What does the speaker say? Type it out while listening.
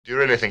Do you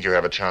really think you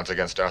have a chance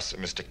against us,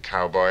 Mr.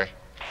 Cowboy?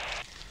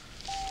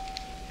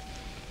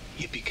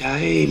 Yippeee Ki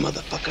Yay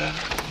MotherFucker.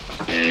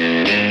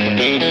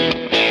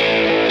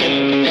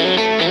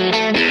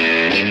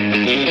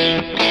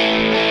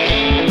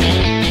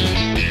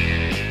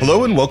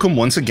 Hello and welcome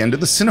once again to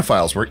the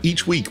Cine-Files, where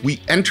each week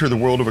we enter the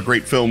world of a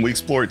great film. We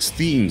explore its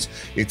themes,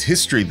 its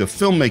history, the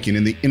filmmaking,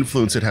 and the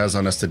influence it has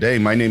on us today.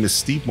 My name is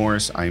Steve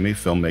Morris. I am a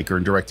filmmaker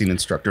and directing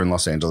instructor in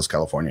Los Angeles,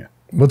 California.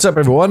 What's up,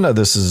 everyone?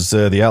 This is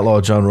the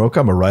Outlaw John Roca.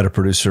 I'm a writer,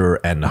 producer,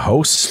 and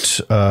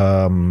host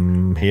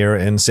here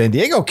in San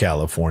Diego,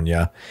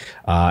 California,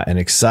 and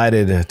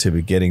excited to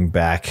be getting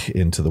back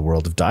into the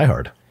world of Die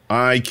Hard.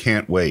 I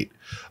can't wait.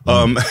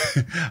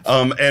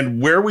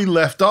 And where we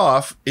left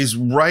off is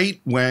right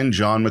when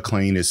John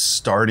McClane is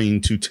starting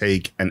to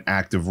take an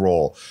active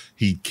role.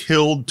 He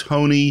killed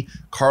Tony,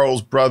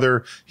 Carl's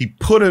brother. He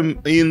put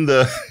him in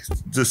the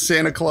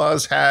Santa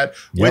Claus hat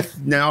with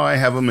 "Now I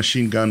have a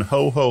machine gun,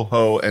 ho, ho,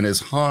 ho." And as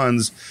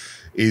Hans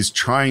is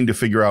trying to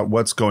figure out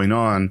what's going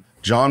on,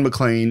 John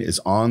McClane is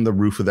on the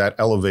roof of that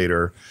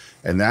elevator,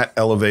 and that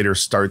elevator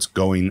starts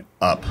going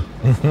up.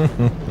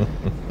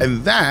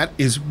 And that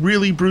is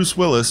really Bruce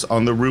Willis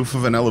on the roof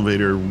of an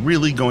elevator,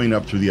 really going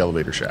up through the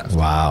elevator shaft.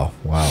 Wow.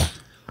 Wow.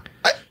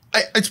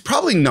 It's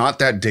probably not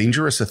that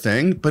dangerous a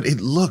thing, but it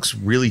looks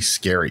really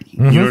scary.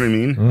 You know what I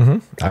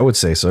mean? I would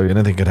say so.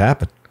 Anything could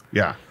happen.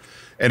 Yeah.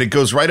 And it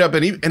goes right up.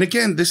 And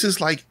again, this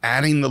is like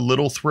adding the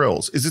little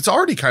thrills. It's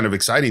already kind of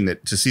exciting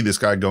to see this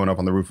guy going up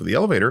on the roof of the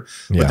elevator.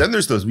 But then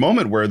there's those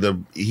moments where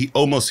he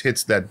almost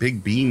hits that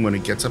big beam when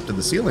it gets up to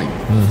the ceiling.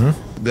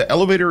 The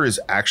elevator is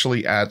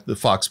actually at the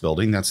Fox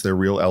building. That's their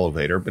real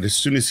elevator. But as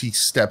soon as he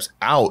steps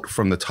out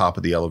from the top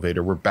of the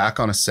elevator, we're back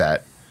on a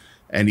set.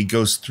 And he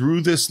goes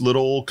through this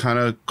little kind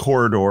of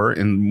corridor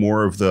in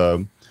more of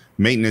the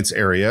maintenance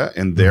area.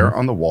 And there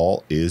on the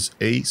wall is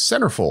a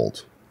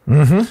centerfold.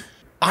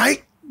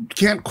 I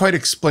can't quite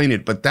explain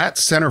it, but that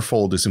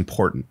centerfold is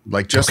important.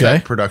 Like just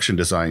that production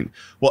design.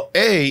 Well,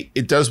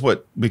 it does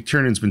what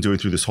McTiernan's been doing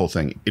through this whole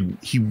thing.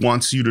 He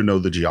wants you to know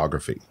the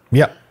geography.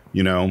 Yeah.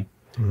 You know?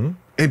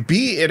 And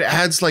B, it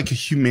adds like a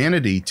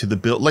humanity to the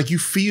build. Like you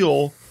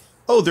feel,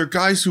 oh, there are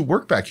guys who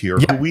work back here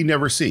who we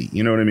never see.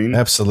 You know what I mean?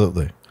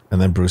 Absolutely. And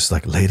then Bruce is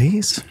like,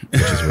 ladies,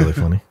 which is really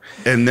funny.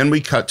 And then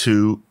we cut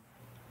to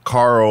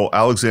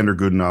Alexander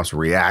Goodenough's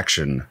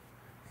reaction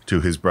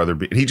to his brother.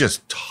 He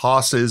just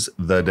tosses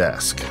the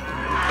desk.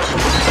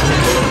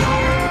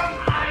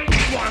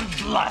 One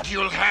blood,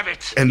 you'll have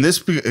it. And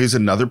this is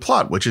another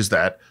plot, which is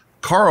that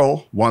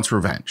Carl wants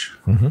revenge.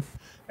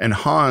 And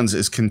Hans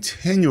is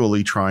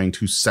continually trying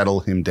to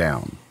settle him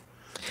down.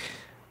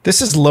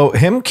 This is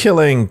him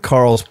killing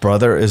Carl's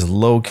brother is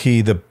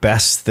low-key the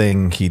best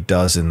thing he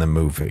does in the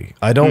movie.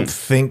 I don't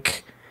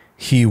think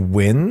he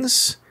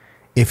wins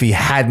if he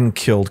hadn't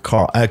killed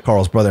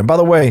Carl's brother. And by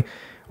the way,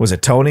 was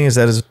it Tony? Is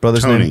that his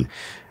brother's name?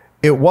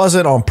 It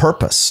wasn't on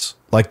purpose.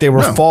 Like they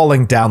were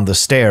falling down the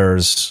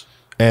stairs.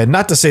 And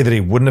not to say that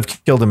he wouldn't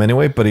have killed him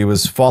anyway, but he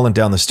was falling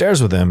down the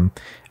stairs with him.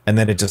 And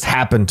then it just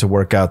happened to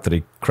work out that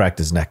he cracked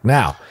his neck.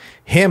 Now,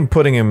 him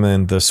putting him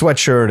in the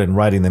sweatshirt and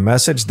writing the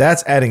message,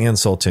 that's adding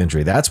insult to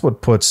injury. That's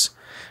what puts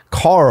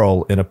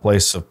Carl in a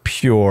place of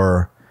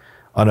pure,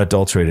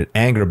 unadulterated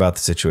anger about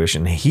the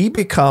situation. He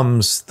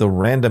becomes the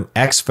random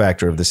X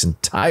factor of this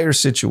entire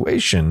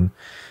situation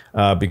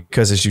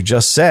because, as you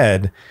just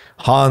said,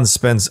 Hans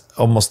spends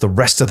almost the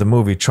rest of the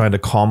movie trying to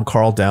calm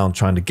Carl down,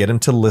 trying to get him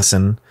to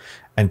listen.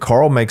 And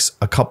Carl makes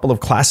a couple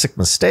of classic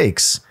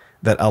mistakes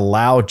that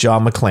allow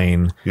John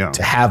McClane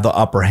to have the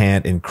upper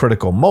hand in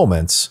critical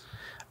moments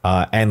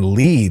and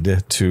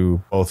lead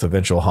to both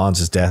eventual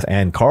Hans's death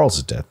and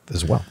Carl's death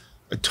as well.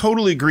 I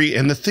totally agree.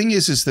 And the thing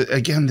is that,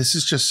 again, this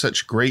is just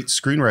such great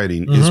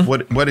screenwriting. Is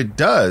what it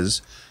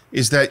does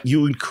is that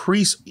you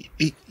increase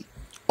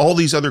all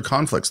these other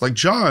conflicts. Like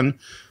John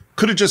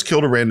could have just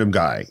killed a random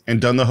guy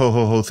and done the ho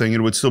ho ho thing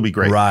and it would still be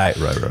great. Right.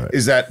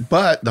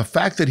 But the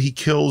fact that he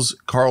kills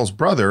Carl's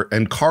brother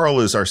and Carl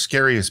is our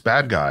scariest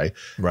bad guy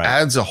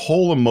adds a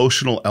whole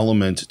emotional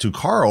element to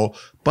Carl,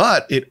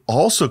 but it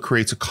also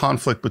creates a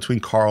conflict between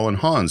Carl and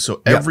Hans.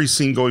 So every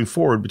scene going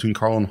forward between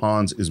Carl and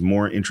Hans is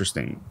more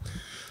interesting.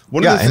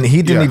 And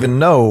he didn't even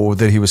know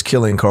that he was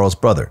killing Carl's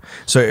brother.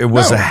 So it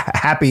was a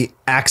happy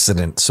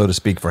accident, so to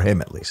speak, for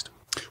him at least.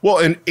 Well,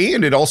 and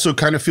it also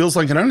kind of feels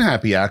like an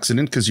unhappy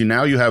accident because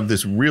now you have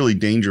this really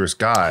dangerous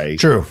guy,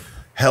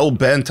 hell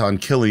bent on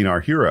killing our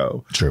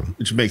hero,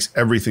 which makes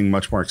everything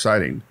much more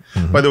exciting.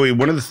 By the way,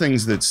 one of the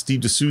things that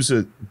Steve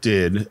D'Souza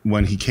did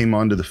when he came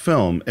onto the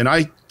film, and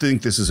I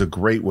think this is a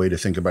great way to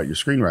think about your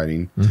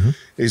screenwriting,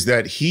 is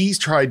that he's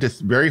tried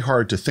very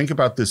hard to think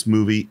about this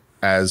movie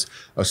as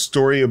a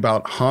story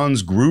about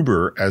Hans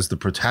Gruber as the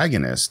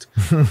protagonist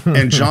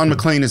and John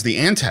McClane as the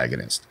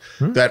antagonist.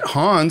 That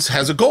Hans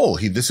has a goal.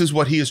 This is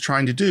what he is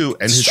trying to do.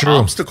 And his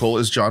obstacle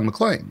is John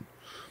McClane,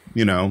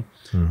 you know?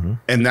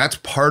 And that's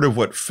part of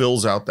what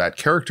fills out that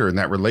character and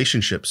that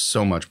relationship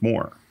so much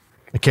more.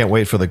 I can't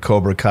wait for the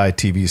Cobra Kai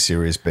TV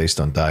series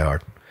based on Die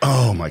Hard.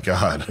 Oh my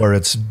God. where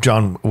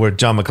John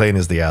McClane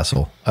is the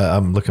asshole.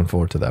 I'm looking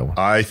forward to that one.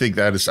 I think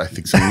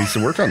someone needs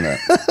to work on that.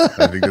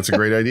 I think that's a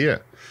great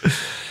idea.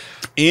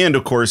 And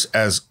of course,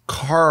 as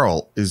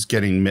Carl is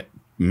getting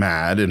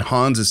mad and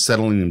Hans is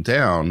settling him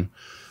down,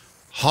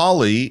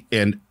 Holly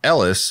and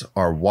Ellis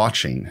are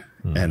watching,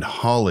 and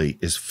Holly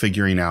is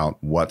figuring out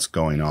what's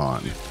going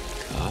on.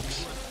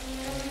 Cops?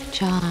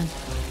 John.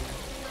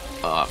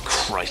 Oh,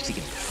 Christ, he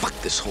can fuck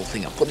this whole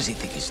thing up. What does he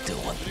think he's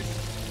doing?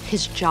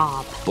 His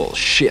job.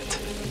 Bullshit.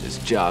 His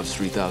job's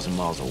 3,000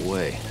 miles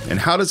away. And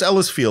how does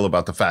Ellis feel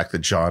about the fact that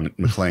John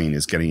McClane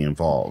is getting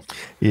involved?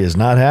 He is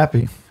not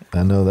happy.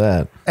 I know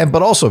that.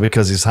 But also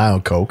because he's high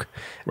on coke,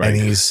 Right.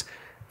 and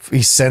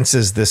he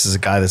senses this is a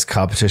guy that's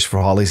competition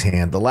for Holly's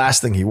hand. The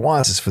last thing he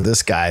wants is for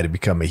this guy to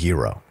become a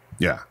hero.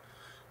 Yeah.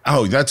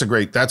 Oh, that's a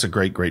great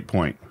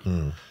point.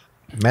 Men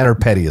are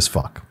petty as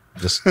fuck.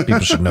 Just people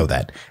should know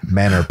that.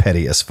 Men are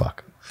petty as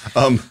fuck.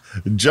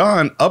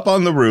 John up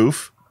on the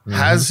roof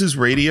has his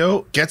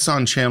radio, gets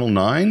on channel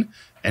 9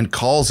 and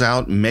calls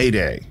out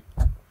Mayday.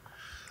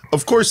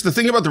 Of course, the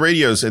thing about the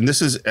radios, and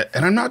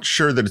I'm not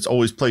sure that it's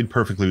always played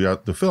perfectly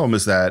throughout the film,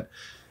 is that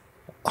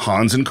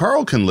Hans and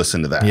Carl can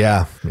listen to that.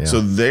 Yeah.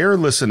 So they're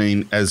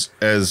listening as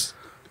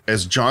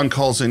John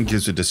calls in,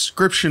 gives a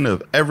description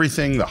of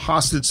everything, the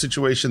hostage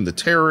situation, the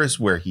terrorist,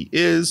 where he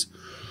is.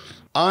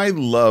 I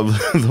love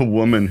the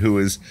woman who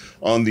is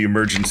on the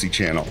emergency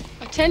channel.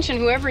 Attention,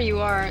 whoever you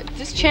are,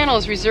 this channel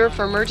is reserved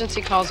for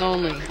emergency calls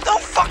only. No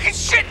fucking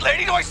shit,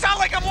 lady! Do I sound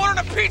like I'm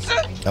ordering a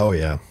pizza? Oh,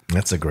 yeah.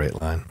 That's a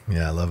great line.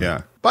 Yeah, I love it.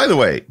 Yeah. By the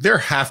way, there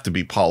have to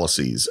be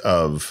policies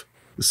of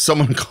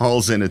someone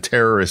calls in a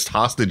terrorist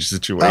hostage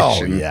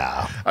situation. Oh,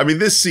 yeah. I mean,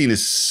 this scene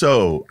is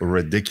so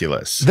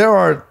ridiculous. There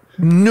are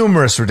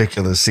numerous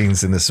ridiculous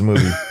scenes in this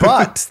movie,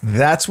 but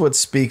that's what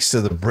speaks to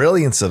the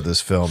brilliance of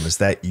this film, is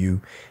that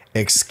you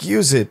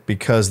excuse it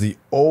because the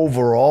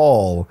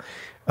overall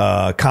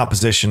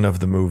composition of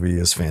the movie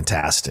is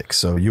fantastic.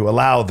 So you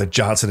allow the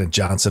Johnson &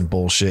 Johnson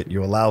bullshit.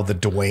 You allow the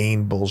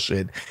Dwayne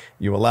bullshit.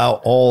 You allow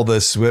all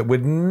this. It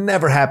would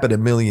never happen a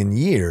million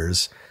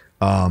years.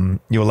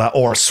 You allow,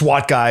 or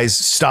SWAT guys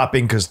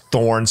stopping because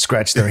Thorne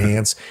scratched their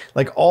hands.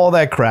 Like all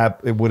that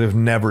crap, it would have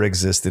never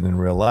existed in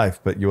real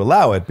life. But you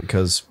allow it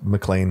because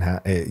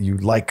McClane, you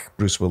like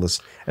Bruce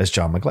Willis as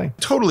John McClane.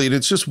 Totally, and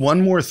it's just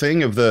one more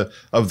thing of the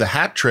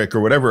hat trick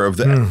or whatever of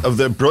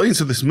the brilliance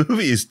of this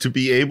movie is to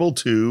be able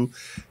to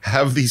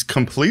have these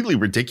completely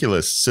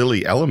ridiculous,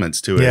 silly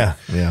elements to it.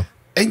 Yeah.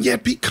 And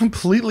yet be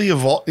completely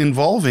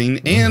involving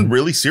and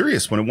really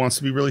serious when it wants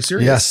to be really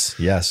serious.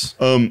 Yes.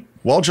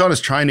 While John is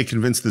trying to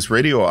convince this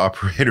radio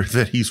operator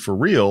that he's for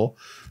real,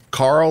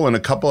 Carl and a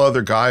couple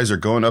other guys are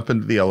going up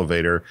into the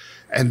elevator.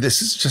 And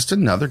this is just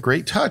another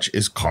great touch,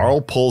 is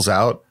Carl pulls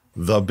out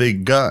the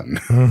big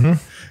gun. And,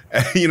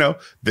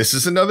 this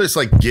is another, it's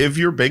like, give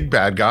your big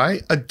bad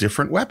guy a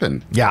different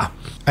weapon. Yeah.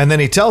 And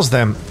then he tells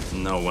them,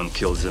 no one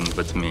kills him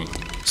but me.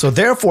 So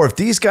therefore, if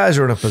these guys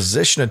are in a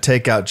position to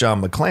take out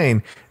John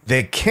McClane,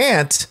 they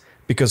can't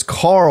because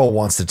Carl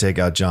wants to take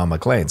out John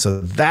McClane.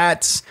 So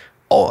that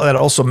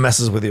also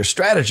messes with your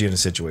strategy in a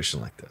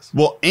situation like this.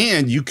 Well,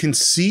 and you can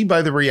see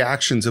by the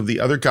reactions of the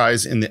other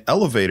guys in the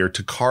elevator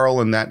to Carl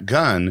and that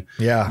gun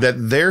that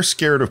they're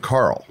scared of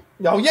Carl.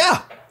 Oh,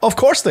 yeah. Of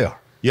course they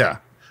are. Yeah.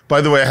 By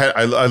the way,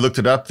 I looked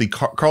it up. The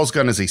Carl's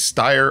gun is a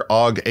Steyr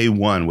AUG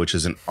A1, which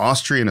is an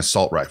Austrian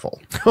assault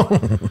rifle.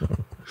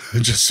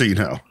 Just so you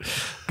know.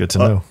 Good to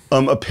know.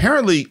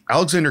 Apparently,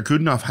 Alexander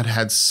Godunov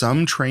had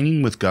some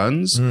training with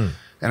guns, and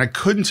I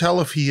couldn't tell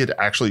if he had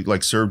actually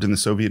served in the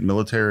Soviet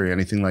military or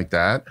anything like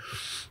that.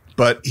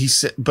 But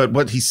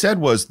what he said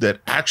was that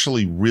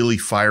actually really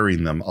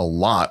firing them a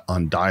lot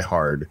on Die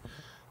Hard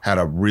had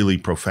a really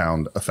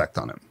profound effect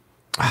on him.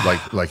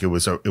 Like it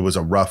was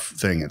a rough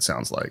thing. It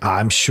sounds like.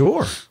 I'm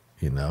sure.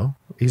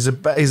 He's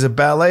a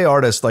ballet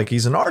artist. Like,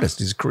 he's an artist.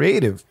 He's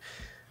creative.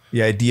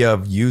 The idea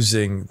of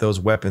using those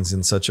weapons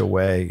in such a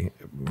way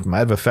might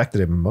have affected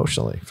him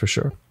emotionally, for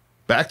sure.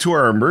 Back to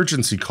our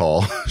emergency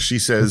call. She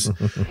says,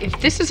 If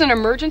this is an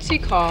emergency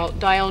call,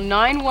 dial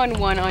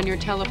 911 on your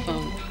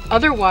telephone.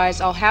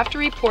 Otherwise, I'll have to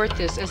report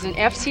this as an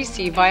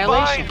FCC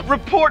violation. Fine,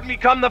 report me.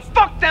 Come the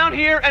fuck down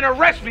here and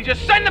arrest me.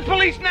 Just send the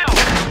police now.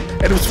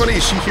 and what's funny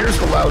is she hears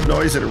the loud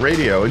noise at a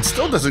radio and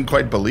still doesn't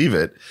quite believe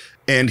it.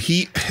 And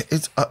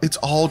it's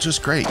all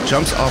just great.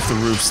 Jumps off the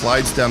roof,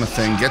 slides down a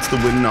thing, gets the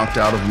wind knocked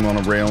out of him on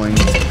a railing.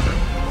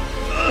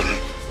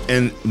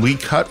 And we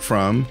cut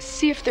from...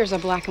 See if there's a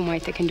black and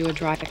white that can do a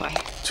drive-by.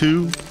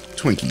 ...to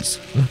Twinkies.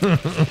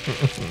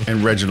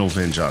 And Reginald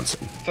Van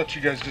Johnson. Thought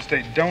you guys just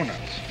ate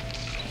donuts.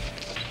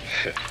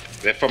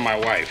 They're for my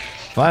wife.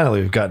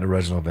 Finally, we've gotten to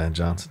Reginald Van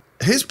Johnson.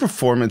 His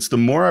performance, the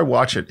more I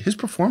watch it, his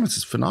performance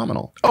is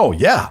phenomenal. Oh,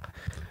 yeah.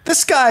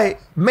 This guy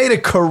made a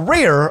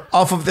career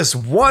off of this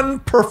one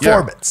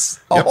performance.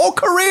 Yeah. A whole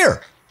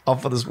career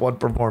off of this one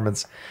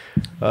performance.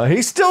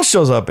 He still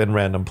shows up in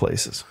random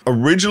places.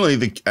 Originally,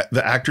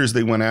 the actors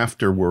they went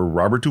after were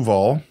Robert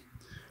Duvall,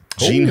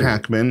 Gene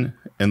Hackman,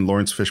 and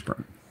Lawrence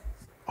Fishburne.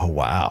 Oh,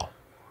 wow.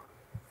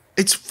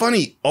 It's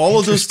funny. All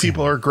of those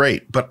people are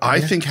great, but I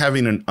think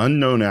having an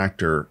unknown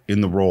actor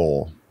in the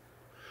role,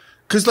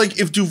 because like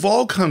if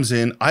Duvall comes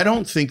in, I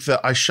don't think that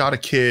I shot a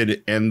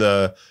kid and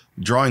the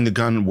drawing the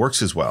gun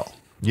works as well.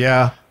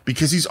 Yeah.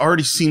 Because he's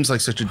already seems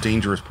like such a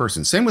dangerous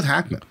person. Same with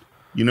Hackman.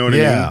 You know what I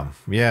mean? Yeah.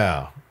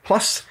 Yeah.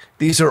 Plus,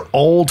 these are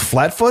old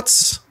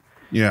Flatfoots.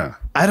 Yeah.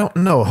 I don't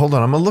know. Hold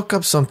on. I'm going to look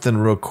up something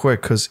real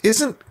quick because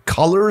isn't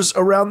Colors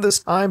around this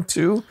time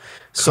too?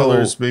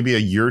 Colors, maybe a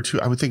year or two.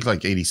 I would think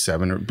like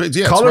 87 or, but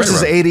yeah. Colors right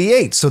is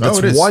 88. So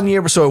that's 1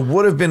 year. So it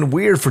would have been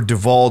weird for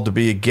Duvall to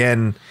be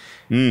again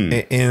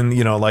in,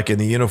 you know, like in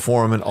the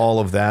uniform and all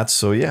of that.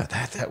 So yeah,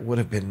 that would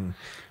have been.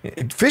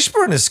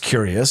 Fishburne is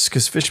curious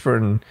because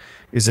Fishburne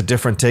is a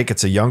different take.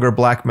 It's a younger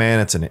black man.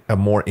 It's a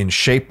more in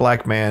shape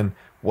black man.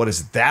 What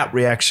is that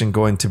reaction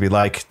going to be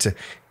like to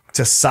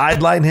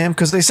sideline him?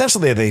 Because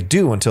essentially they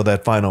do until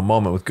that final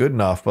moment with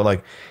Goodenough. But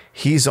like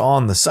he's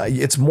on the side.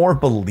 It's more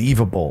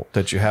believable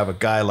that you have a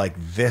guy like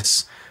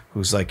this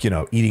who's like, you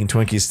know, eating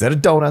Twinkies instead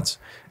of donuts.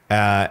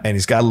 And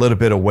he's got a little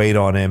bit of weight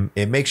on him.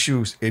 It makes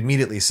you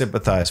immediately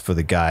sympathize for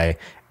the guy.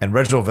 And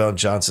Reginald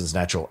VelJohnson's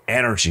natural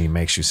energy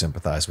makes you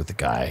sympathize with the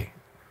guy.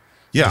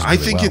 Yeah, really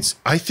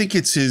I think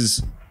it's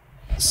his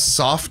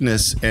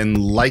softness and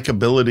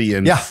likability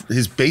and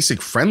his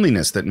basic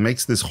friendliness that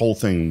makes this whole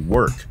thing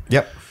work.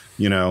 Yep.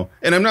 You know,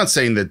 and I'm not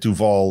saying that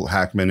Duvall,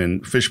 Hackman,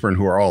 and Fishburne,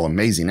 who are all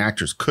amazing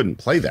actors, couldn't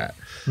play that,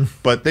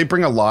 but they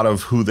bring a lot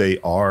of who they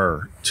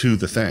are to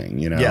the thing.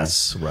 You know.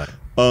 Yes. Right.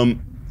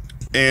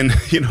 And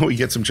you know, he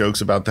gets some jokes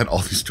about that all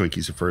these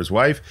Twinkies are for his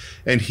wife,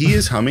 and he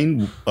is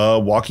humming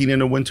 "Walking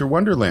in a Winter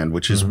Wonderland,"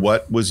 which is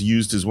what was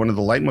used as one of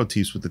the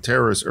leitmotifs with the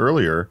terrorists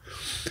earlier.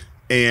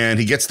 And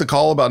he gets the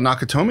call about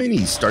Nakatomi, and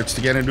he starts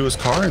to get into his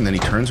car, and then he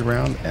turns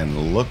around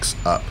and looks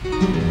up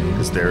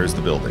because there's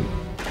the building.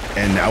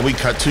 And now we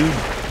cut to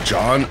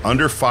John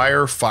under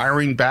fire,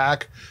 firing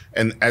back.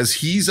 And as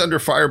he's under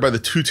fire by the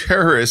two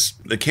terrorists,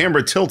 the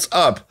camera tilts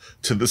up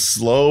to the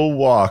slow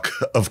walk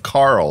of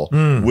Carl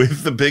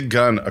with the big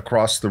gun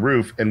across the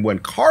roof. And when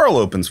Carl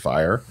opens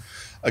fire,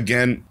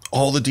 again,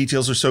 all the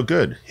details are so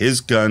good.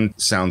 His gun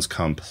sounds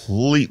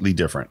completely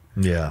different.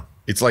 Yeah.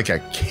 It's like a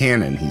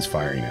cannon he's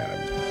firing at him.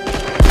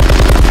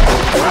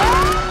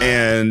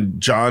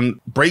 And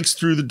John breaks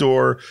through the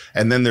door,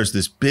 and then there's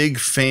this big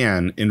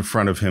fan in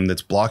front of him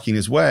that's blocking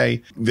his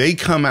way. They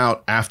come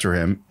out after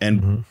him,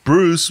 and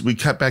Bruce, we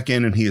cut back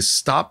in, and he has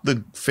stopped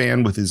the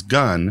fan with his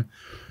gun.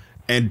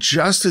 And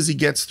just as he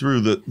gets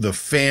through, the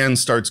fan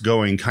starts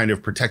going, kind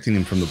of protecting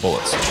him from the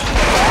bullets.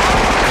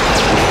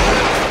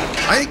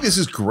 I think this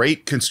is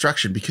great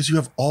construction because you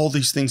have all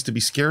these things to be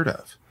scared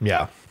of.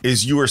 Yeah.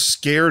 Is you are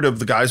scared of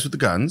the guys with the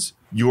guns.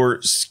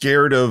 You're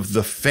scared of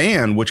the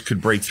fan, which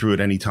could break through at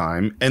any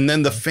time. And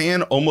then the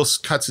fan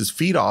almost cuts his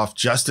feet off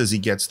just as he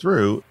gets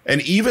through.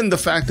 And even the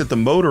fact that the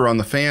motor on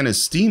the fan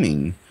is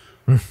steaming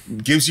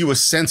gives you a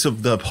sense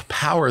of the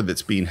power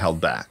that's being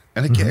held back.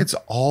 And again, it's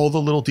all the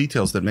little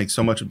details that make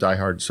so much of Die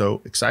Hard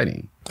so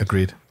exciting.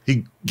 Agreed.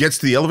 He gets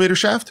to the elevator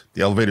shaft.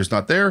 The elevator's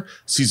not there.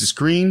 Sees a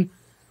screen.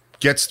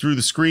 Gets through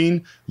the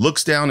screen.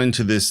 Looks down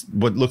into this,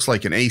 what looks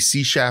like an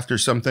AC shaft or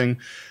something.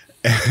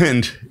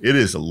 And it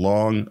is a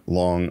long,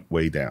 long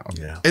way down.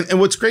 Yeah.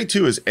 And what's great,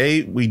 too, is,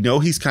 we know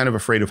he's kind of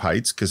afraid of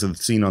heights because of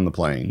the scene on the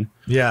plane.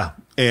 Yeah.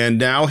 And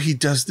now he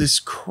does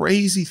this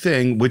crazy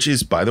thing, which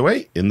is, by the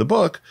way, in the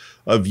book,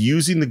 of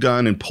using the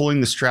gun and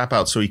pulling the strap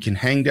out so he can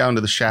hang down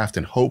to the shaft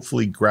and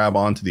hopefully grab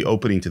onto the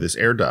opening to this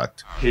air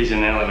duct. Here's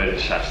an elevator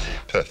shaft.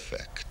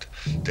 Perfect.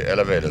 The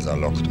elevators are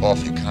locked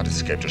off. You can't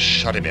escape. Just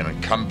shut him in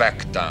and come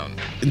back down.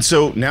 And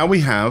so now we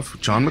have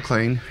John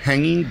McClane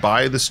hanging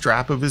by the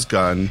strap of his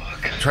gun,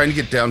 trying to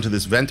get down to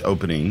this vent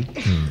opening.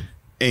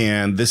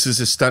 And this is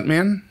a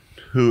stuntman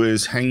who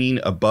is hanging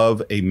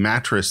above a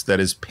mattress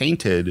that is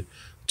painted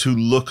to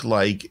look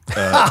like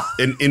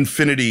an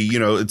infinity. You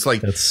know, it's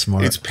like that's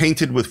smart. It's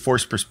painted with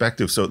forced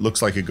perspective, so it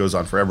looks like it goes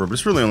on forever, but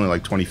it's really only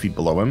like 20 feet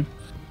below him.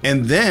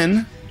 And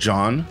then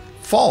John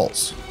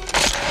falls.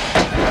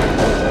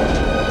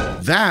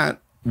 That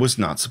was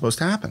not supposed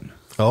to happen.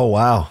 Oh,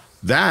 wow.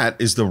 That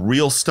is the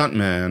real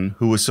stuntman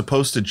who was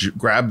supposed to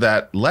grab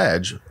that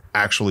ledge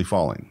actually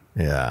falling.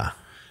 Yeah.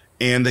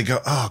 And they go,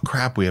 oh,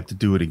 crap, we have to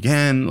do it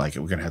again. Like,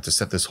 we're going to have to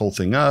set this whole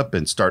thing up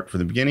and start from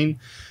the beginning.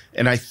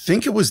 And I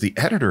think it was the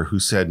editor who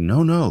said,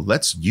 no,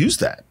 let's use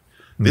that.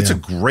 It's a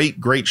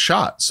great, great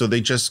shot. So they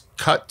just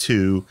cut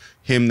to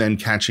him then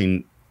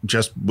catching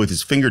just with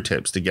his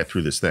fingertips to get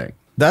through this thing.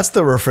 That's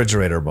the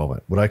refrigerator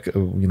moment. What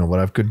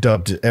I've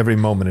dubbed every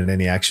moment in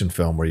any action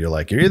film where you're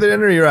like, you're either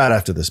in or you're out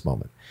after this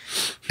moment.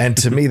 And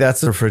to me,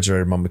 that's the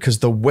refrigerator moment because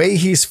the way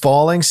he's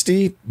falling,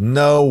 Steve,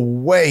 no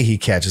way he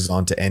catches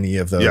on to any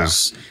of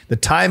those. Yeah. The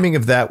timing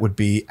of that would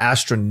be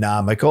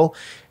astronomical.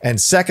 And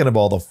second of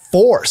all, the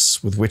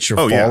force with which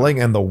you're falling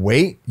and the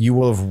weight, you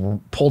will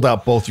have pulled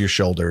out both your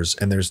shoulders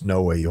and there's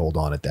no way you hold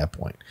on at that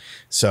point.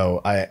 So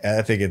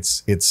I think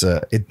it's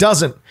the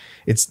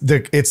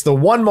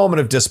one moment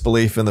of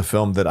disbelief in the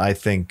film that I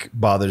think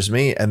bothers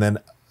me. And then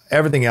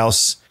everything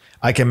else,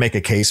 I can make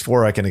a case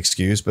for, I can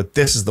excuse, but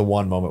this is the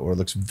one moment where it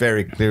looks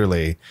very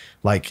clearly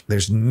like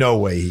there's no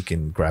way he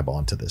can grab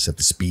onto this at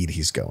the speed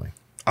he's going.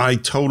 I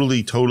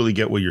totally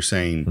get what you're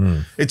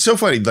saying. It's so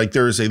funny. Like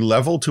there is a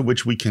level to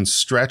which we can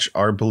stretch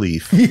our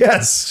belief.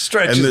 Yes,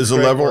 stretch. And there's a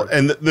level,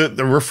 and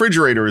the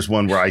refrigerator is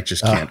one where I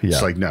just can't.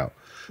 It's like, no.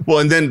 Well,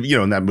 and then,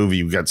 in that movie,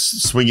 you got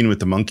Swinging with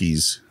the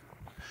Monkeys.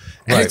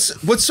 And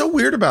it's what's so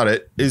weird about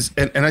it is,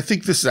 and I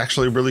think this is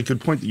actually a really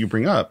good point that you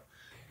bring up.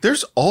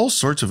 There's all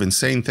sorts of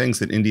insane things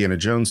that Indiana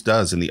Jones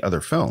does in the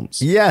other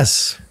films.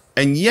 Yes.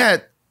 And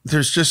yet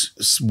there's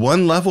just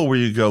one level where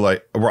you go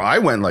like, where I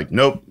went like,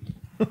 nope.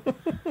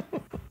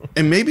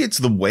 And maybe it's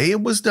the way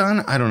it was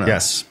done. I don't know.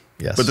 Yes.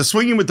 But the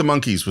Swinging with the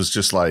Monkeys was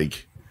just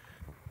like,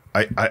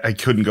 I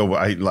couldn't go.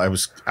 I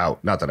was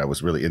out. Not that I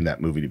was really in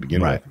that movie to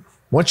begin with.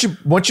 Once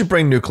you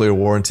bring nuclear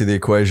war into the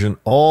equation,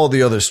 all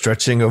the other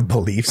stretching of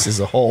beliefs is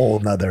a whole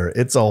nother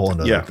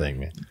thing,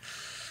 man.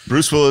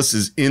 Bruce Willis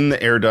is in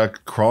the air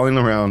duct, crawling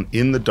around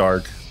in the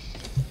dark,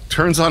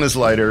 turns on his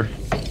lighter.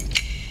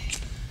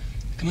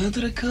 Come out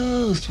to the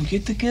coast. We'll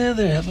get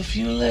together, have a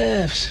few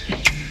laughs.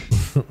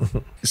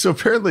 So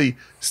apparently,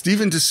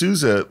 Steven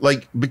D'Souza,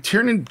 like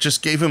McTiernan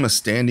just gave him a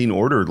standing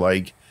order,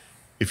 like,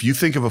 if you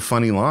think of a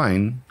funny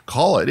line,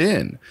 call it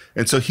in.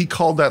 And so he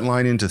called that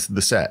line into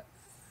the set.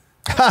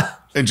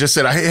 And just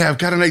said, hey, I've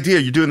got an idea.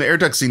 You're doing the air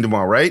duct scene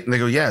tomorrow, right? And they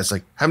go, yeah. It's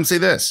like, have him say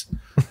this.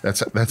 That's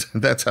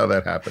how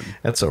that happened.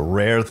 That's a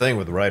rare thing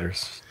with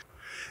writers.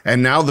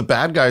 And now the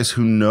bad guys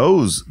who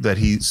knows that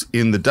he's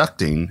in the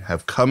ducting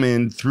have come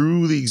in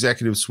through the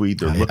executive suite.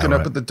 They're looking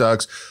up at the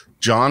ducts.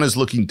 John is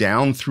looking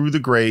down through the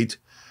grate,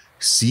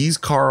 sees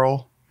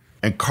Carl,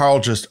 and Carl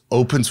just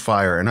opens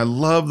fire. And I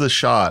love the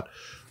shot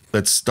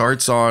that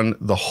starts on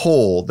the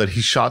hole that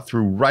he shot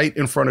through right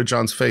in front of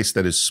John's face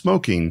that is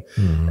smoking.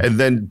 And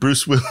then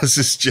Bruce Willis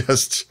is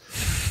just,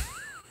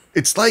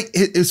 it's like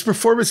his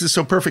performance is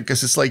so perfect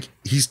because it's like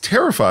he's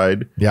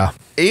terrified. Yeah.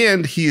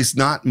 And he is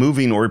not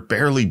moving or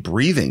barely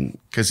breathing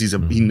because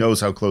he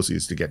knows how close he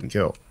is to getting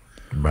killed.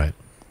 Right.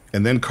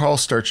 And then Carl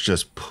starts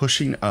just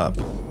pushing up.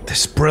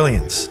 This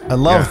brilliance. I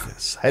love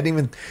this. I hadn't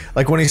even,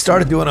 like when he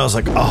started doing it, I was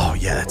like, oh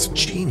yeah, that's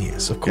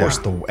genius. Of course,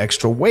 the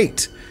extra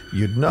weight,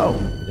 you'd know.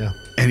 Yeah.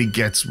 And he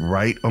gets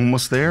right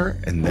almost there,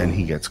 and then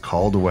he gets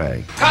called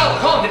away.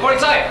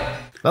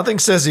 Nothing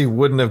says he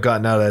wouldn't have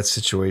gotten out of that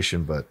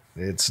situation, but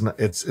it's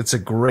a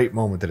great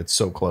moment that it's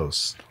so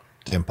close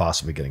to him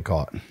possibly getting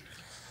caught.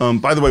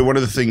 By the way, one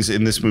of the things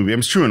in this movie,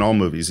 it's true in all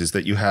movies, is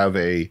that you have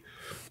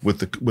with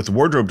the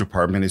wardrobe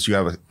department is you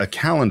have a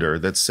calendar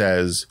that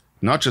says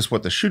not just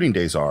what the shooting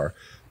days are,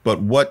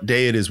 but what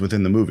day it is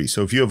within the movie.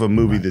 So if you have a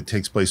movie that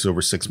takes place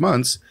over 6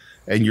 months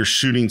and you're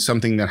shooting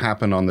something that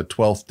happened on the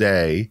 12th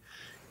day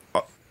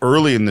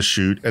early in the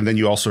shoot, and then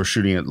you also are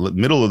shooting at the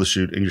middle of the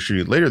shoot and you're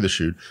shooting it later in the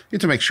shoot, you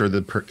have to make sure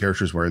the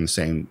characters wearing the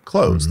same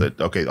clothes, that,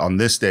 okay, on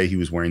this day he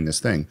was wearing this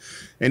thing.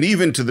 And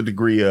even to the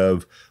degree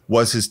of,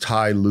 was his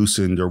tie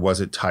loosened or was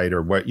it tight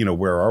or what,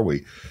 where are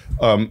we?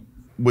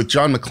 With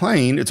John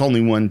McClane, it's only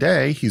one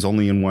day. He's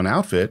only in one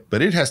outfit,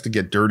 but it has to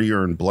get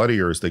dirtier and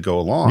bloodier as they go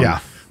along. Yeah.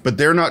 But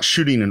they're not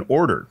shooting in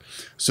order.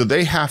 So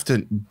they have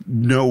to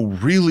know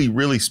really,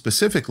 really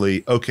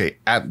specifically, okay,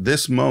 at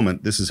this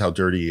moment, this is how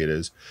dirty it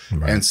is.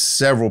 Right. And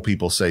several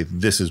people say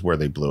this is where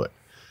they blew it.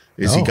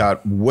 He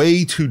got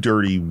way too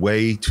dirty,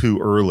 way too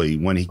early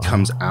when he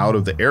comes out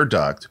of the air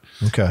duct.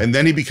 Okay. And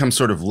then he becomes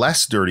sort of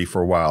less dirty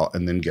for a while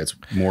and then gets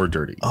more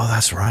dirty. Oh,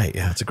 that's right.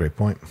 Yeah, that's a great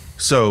point.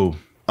 So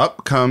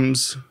up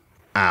comes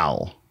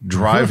Al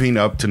driving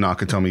up to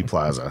Nakatomi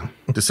Plaza,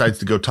 decides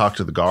to go talk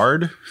to the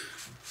guard.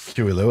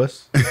 Huey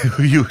Lewis.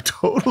 Who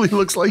totally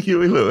looks like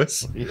Huey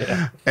Lewis.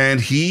 Yeah. And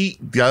he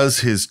does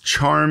his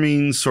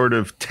charming sort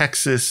of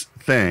Texas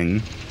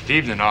thing.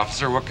 Evening,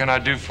 officer. What can I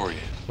do for you?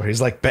 Where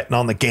he's like betting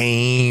on the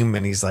game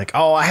and he's like,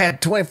 oh, I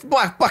had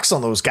 $20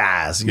 on those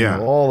guys. You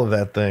know, all of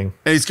that thing.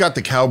 And he's got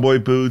the cowboy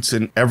boots,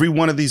 and every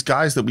one of these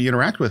guys that we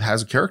interact with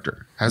has a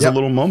character, has a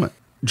little moment.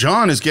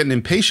 John is getting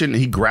impatient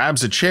and he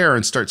grabs a chair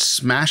and starts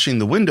smashing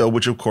the window,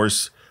 which of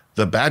course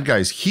the bad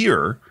guys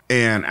hear.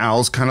 And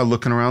Al's kind of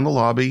looking around the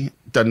lobby,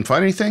 doesn't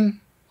find anything,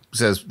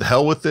 says, the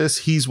hell with this.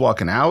 He's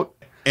walking out.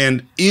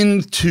 And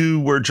into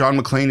where John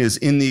McClane is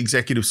in the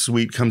executive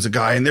suite comes a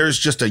guy, and there's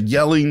just a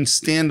yelling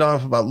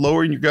standoff about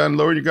lowering your gun,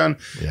 lowering your gun.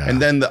 Yeah. And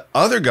then the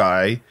other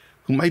guy,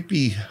 who might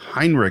be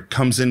Heinrich,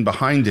 comes in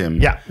behind him.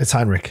 Yeah, it's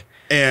Heinrich.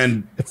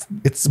 And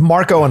it's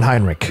Marco and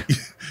Heinrich.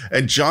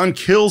 And John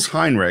kills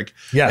Heinrich.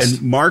 Yes.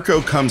 And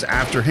Marco comes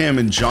after him,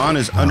 and John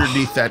is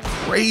underneath that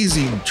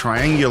crazy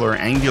triangular,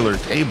 angular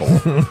table.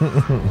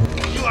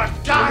 You are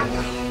done.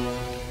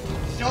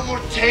 No more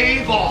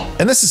table.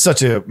 And this is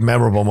such a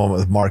memorable moment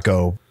with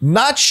Marco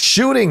not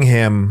shooting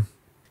him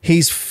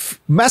he's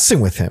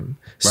messing with him.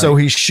 So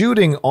he's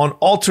shooting on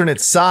alternate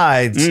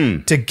sides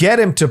to get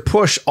him to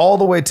push all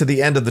the way to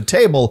the end of the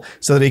table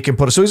so that he can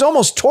put it. So he's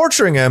almost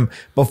torturing him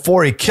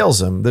before he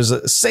kills him. There's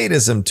a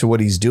sadism to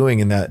what he's doing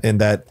in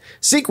that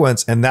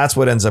sequence, and that's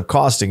what ends up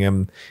costing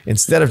him.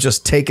 Instead of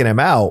just taking him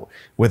out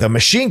with a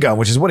machine gun,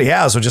 which is what he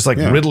has, or just like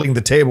riddling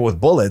the table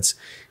with bullets,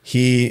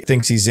 he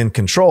thinks he's in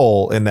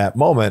control in that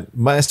moment,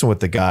 messing with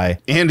the guy.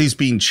 And he's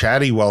being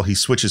chatty while he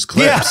switches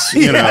clips.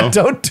 You know?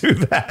 Don't do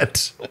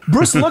that.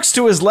 Bruce looks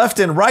to his left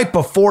and right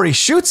before he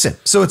shoots him.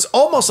 So it's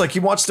almost like he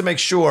wants to make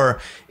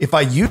sure if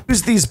I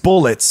use these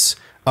bullets,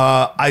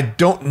 I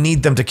don't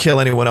need them to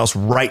kill anyone else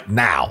right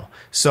now.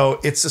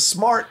 So it's a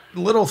smart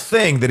little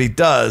thing that he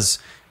does,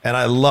 and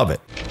I love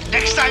it.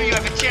 Next time you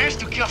have a chance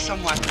to kill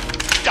someone,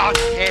 don't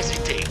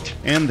hesitate.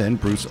 And then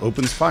Bruce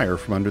opens fire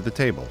from under the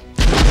table.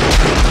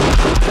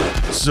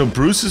 So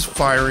Bruce is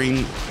firing,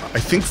 I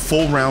think,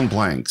 full round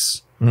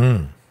blanks,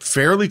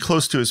 fairly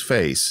close to his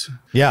face.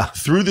 Yeah.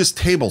 Through this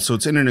table, so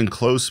it's in an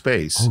enclosed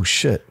space. Oh,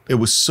 shit. It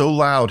was so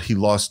loud, he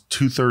lost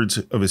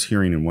 2/3 of his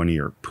hearing in one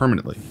ear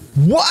permanently.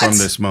 What? From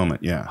this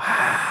moment, yeah.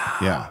 Wow.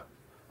 Yeah.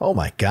 Oh,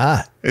 my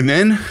God. And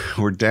then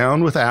we're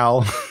down with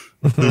Al,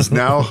 who's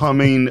now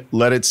humming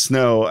Let It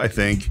Snow, I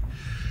think.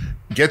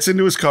 Gets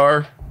into his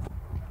car.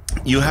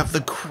 You have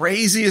the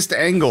craziest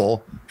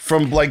angle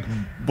from like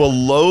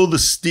below the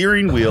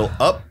steering wheel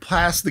up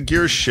past the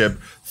gear shift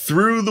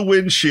through the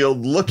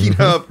windshield, looking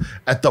up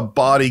at the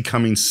body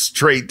coming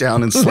straight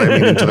down and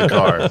slamming into the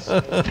car.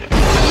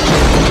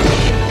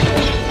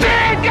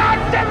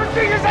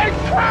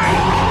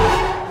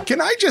 Can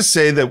I just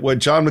say that what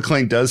John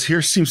McClane does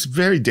here seems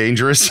very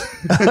dangerous?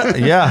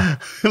 Yeah.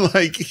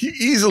 Like, he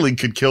easily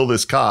could kill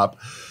this cop.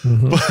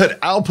 But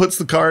Al puts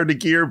the car into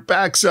gear,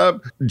 backs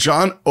up.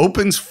 John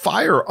opens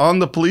fire on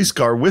the police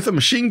car with a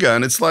machine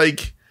gun. It's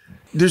like,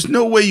 there's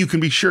no way you can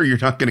be sure you're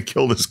not going to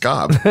kill this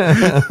cop.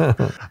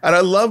 And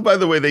I love, by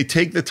the way, they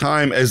take the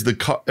time as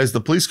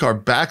the police car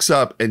backs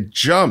up and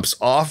jumps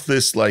off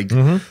this, like,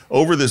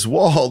 over this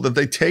wall, that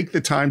they take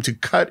the time to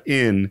cut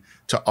in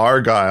to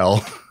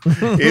Argyle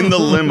in the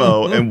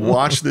limo and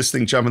watch this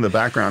thing jump in the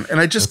background. And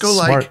I just go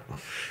like,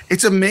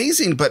 it's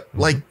amazing, but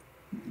like,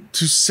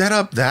 to set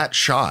up that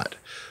shot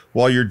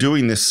while you're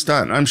doing this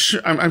stunt, I'm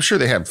sure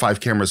they have 5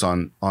 cameras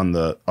on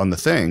the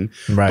thing,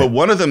 right? But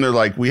one of them, they're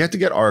like, we have to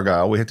get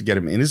Argyle, we have to get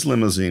him in his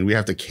limousine, we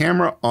have to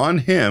camera on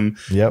him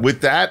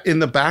with that in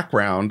the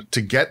background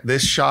to get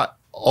this shot.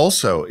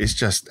 Also, it's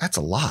just, that's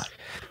a lot.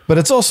 But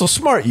it's also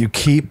smart. You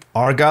keep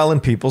Argyle in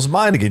people's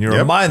mind again. You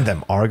remind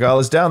them Argyle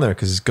is down there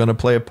because he's going to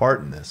play a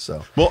part in this.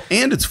 So well,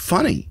 and it's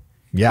funny.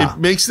 Yeah. It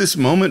makes this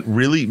moment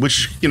really,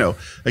 which, you know,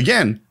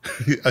 again,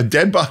 a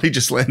dead body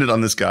just landed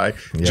on this guy.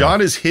 Yeah.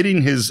 John is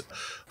hitting his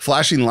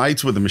flashing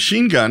lights with a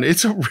machine gun.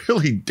 It's a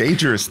really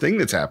dangerous thing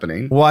that's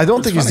happening. Well, I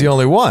don't think he's the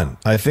only one.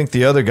 I think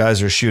the other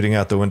guys are shooting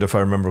out the window, if I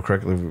remember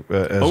correctly,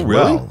 as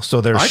well.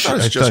 So they're I thought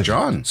it's just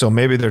John. So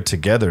maybe they're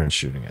together and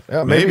shooting it.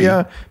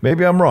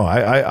 Maybe I'm wrong.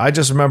 I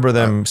just remember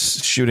them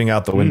shooting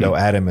out the window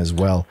at him as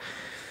well.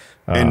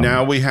 And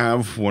now we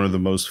have one of the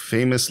most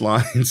famous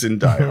lines in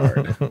Die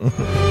Hard.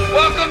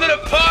 Welcome to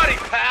the party,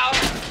 pal.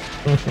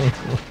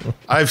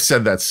 I've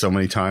said that so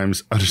many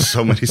times under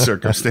so many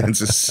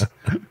circumstances.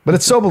 But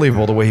it's so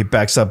believable the way he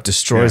backs up,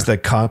 destroys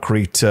that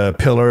concrete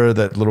pillar,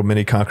 that little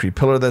mini concrete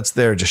pillar that's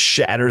there, just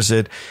shatters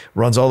it,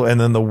 runs all the way.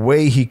 And then the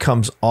way he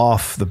comes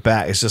off the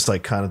back, it's just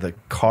like kind of the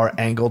car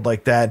angled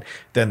like that.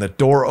 Then the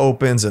door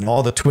opens and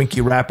all the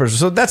Twinkie wrappers.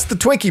 So that's the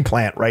Twinkie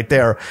plant right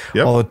there.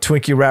 Yep. All the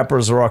Twinkie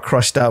wrappers are all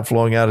crushed out,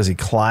 flowing out as he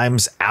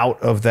climbs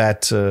out of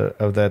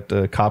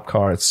that cop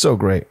car. It's so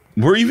great.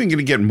 We're even going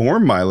to get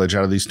more mileage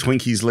out of these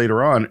Twinkies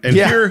later on. And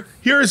here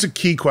is a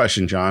key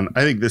question, John.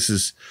 I think this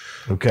has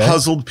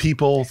puzzled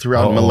people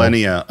throughout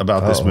millennia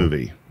about this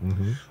movie.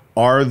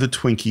 Are the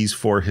Twinkies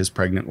for his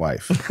pregnant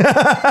wife?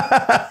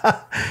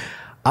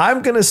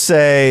 I'm going to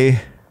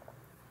say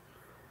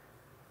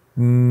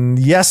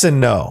yes and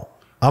no.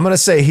 I'm going to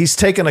say he's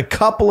taken a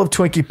couple of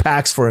Twinkie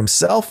packs for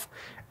himself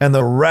and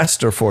the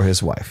rest are for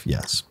his wife.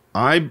 Yes.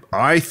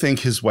 I think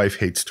his wife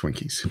hates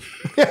Twinkies.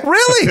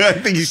 Really? I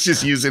think he's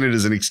just using it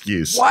as an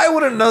excuse. Why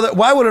would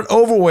an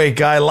overweight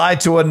guy lie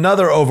to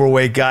another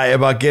overweight guy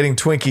about getting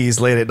Twinkies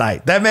late at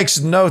night?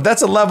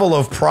 That's a level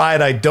of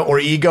pride or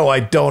ego I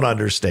don't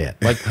understand.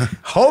 Like,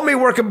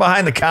 homie working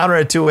behind the counter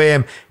at 2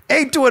 a.m.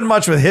 ain't doing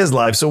much with his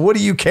life. So what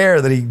do you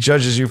care that he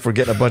judges you for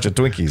getting a bunch of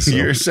Twinkies? So.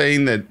 You're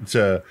saying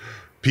that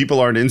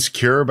people aren't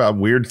insecure about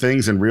weird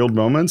things in real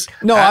moments?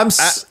 No,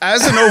 as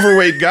an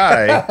overweight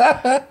guy,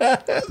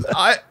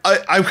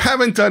 I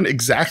haven't done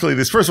exactly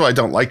this. First of all, I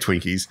don't like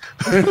Twinkies.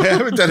 I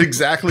haven't done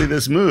exactly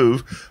this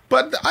move,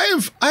 but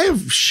I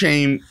have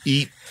shame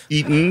eaten,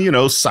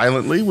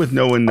 silently with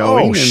no one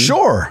knowing. Oh,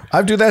 sure.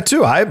 I do that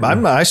too.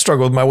 I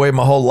struggle with my weight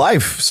my whole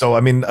life. So,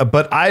 I mean,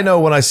 but I know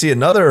when I see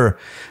another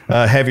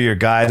heavier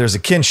guy, there's a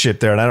kinship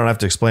there, and I don't have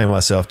to explain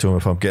myself to him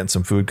if I'm getting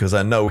some food because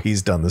I know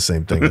he's done the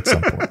same thing at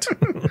some point.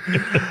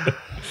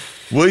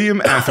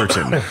 William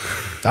Atherton.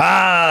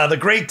 The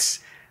great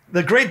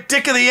The great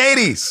dick of the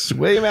 80s,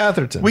 William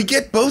Atherton. We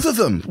get both of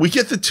them. We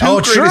get the two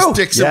greatest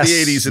dicks of the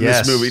 80s in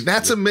this movie.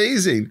 That's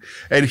amazing.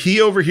 And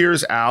he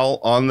overhears Al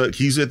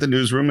he's at the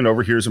newsroom and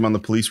overhears him on the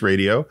police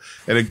radio.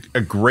 And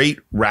a great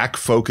rack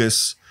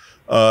focus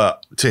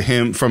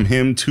from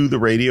him to the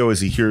radio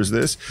as he hears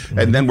this.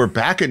 And then we're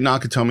back at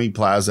Nakatomi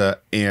Plaza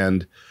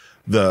and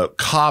the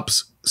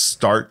cops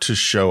start to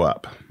show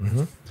up.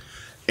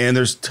 And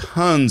there's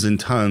tons and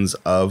tons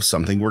of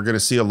something we're going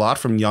to see a lot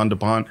from Jan de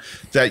Bont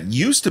that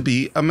used to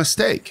be a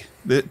mistake.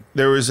 That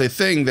there was a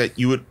thing that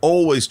you would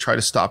always try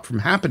to stop from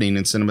happening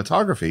in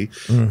cinematography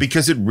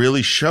because it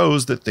really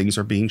shows that things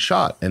are being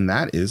shot, and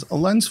that is a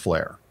lens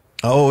flare.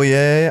 Oh,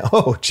 yeah.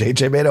 Oh,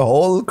 JJ made a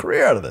whole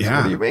career out of this. Yeah.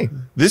 What do you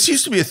mean? This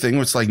used to be a thing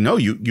where it's like, no,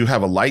 you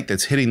have a light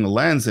that's hitting the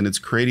lens and it's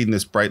creating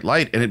this bright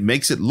light and it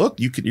makes it look,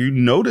 you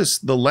notice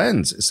the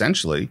lens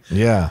essentially.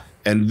 Yeah.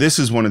 And this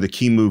is one of the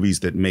key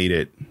movies that made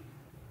it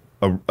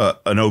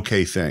an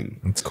okay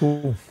thing. It's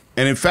cool.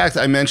 And in fact,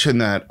 I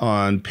mentioned that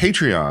on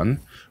Patreon,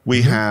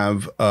 we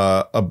have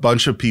a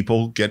bunch of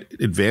people get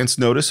advance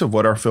notice of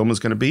what our film is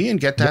going to be and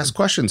get to ask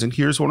questions. And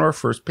here's one of our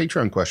first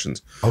Patreon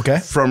questions. Okay.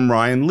 From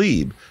Ryan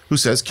Lieb, who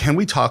says, can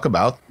we talk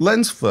about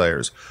lens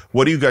flares?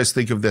 What do you guys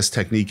think of this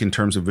technique in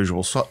terms of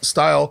visual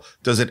style?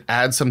 Does it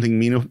add something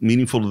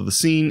meaningful to the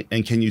scene?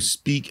 And can you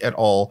speak at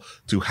all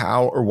to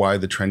how or why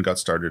the trend got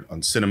started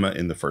on cinema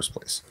in the first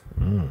place?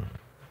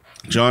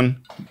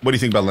 John, what do you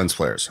think about lens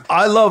flares?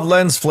 I love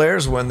lens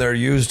flares when they're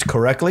used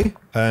correctly.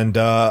 And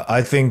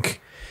I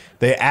think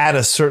they add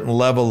a certain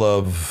level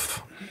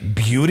of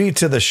beauty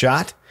to the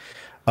shot.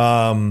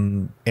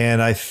 And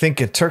I think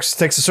it takes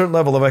a certain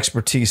level of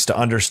expertise to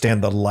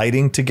understand the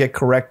lighting to get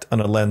correct on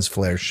a lens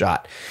flare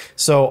shot.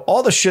 So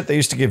all the shit they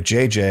used to give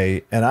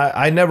JJ, and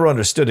I never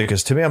understood it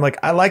because to me, I'm like,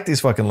 I like these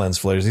fucking lens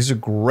flares. These are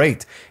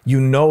great. You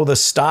know the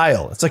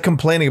style. It's like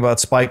complaining about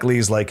Spike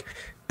Lee's like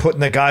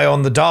putting the guy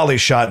on the dolly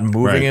shot and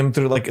moving him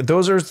through. Like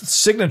those are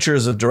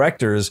signatures of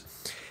directors.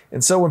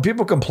 And so when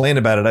people complain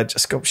about it, I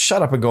just go,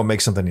 shut up and go make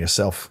something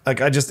yourself.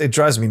 Like it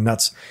drives me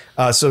nuts.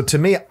 So to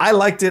me, I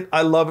liked it.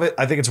 I love it.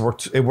 I think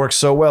it works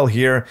so well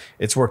here.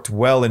 It's worked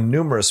well in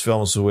numerous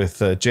films with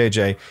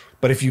JJ.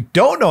 But if you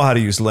don't know how to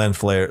use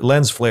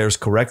lens flares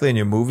correctly in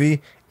your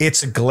movie,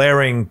 it's a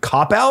glaring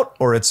cop-out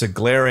or it's a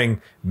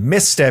glaring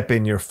misstep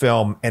in your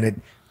film, and it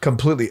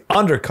completely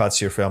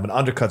undercuts your film and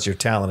undercuts your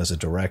talent as a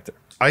director.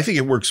 I think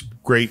it works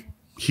great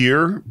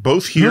here,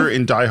 both here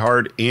in Die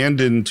Hard and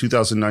in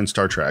 2009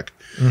 Star Trek.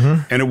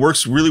 And it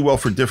works really well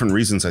for different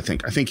reasons, I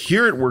think. I think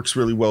here it works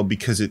really well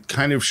because it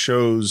kind of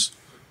shows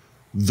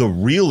the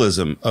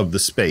realism of the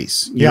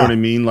space. You know what I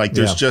mean? Like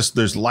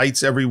there's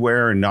lights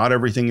everywhere and not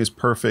everything is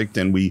perfect.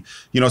 And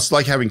it's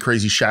like having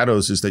crazy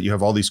shadows is that you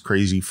have all these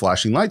crazy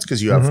flashing lights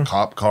because you have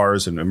cop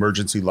cars and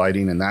emergency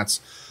lighting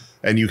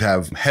and you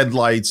have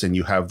headlights and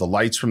you have the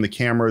lights from the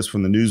cameras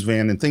from the news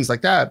van and things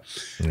like that.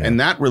 And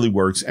that really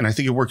works. And I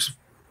think it works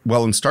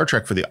well in Star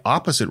Trek for the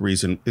opposite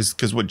reason is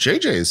because what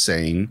JJ is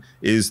saying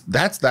is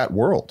that's that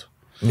world.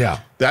 Yeah.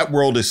 That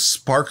world is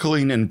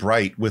sparkling and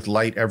bright with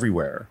light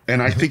everywhere.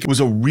 And I think it was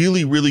a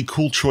really, really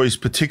cool choice,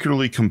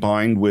 particularly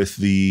combined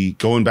with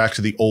going back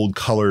to the old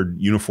colored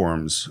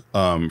uniforms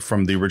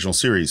from the original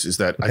series is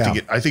that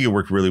I think it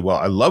worked really well.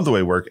 I love the way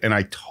it worked. And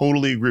I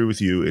totally agree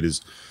with you. It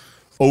is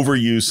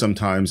overused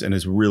sometimes and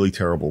is really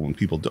terrible when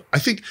people do. I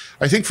think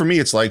for me,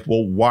 it's like,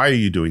 well, why are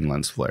you doing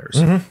lens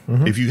flares?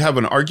 If you have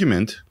an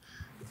argument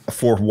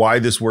for why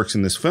this works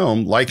in this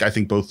film, like I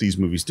think both these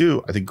movies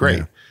do, I think great.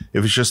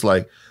 If it's just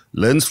like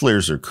lens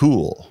flares are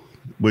cool,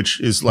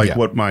 which is like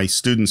what my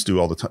students do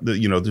all the time.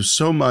 There's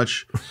so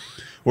much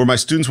where my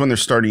students, when they're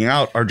starting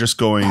out, are just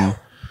going,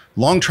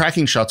 long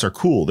tracking shots are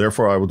cool,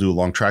 therefore I will do a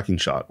long tracking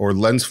shot, or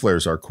lens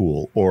flares are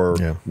cool, or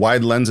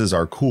wide lenses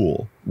are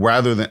cool,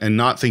 rather than and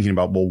not thinking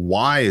about, well,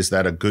 why is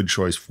that a good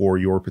choice for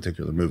your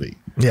particular movie?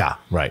 Yeah,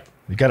 right.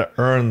 You got to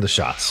earn the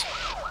shots.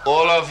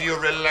 All of you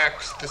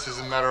relax. This is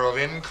a matter of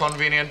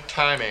inconvenient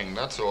timing,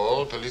 that's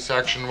all. Police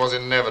action was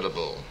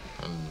inevitable.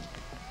 And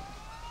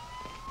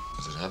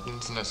as it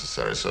happens,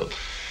 necessary. So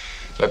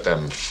let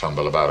them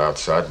fumble about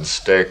outside and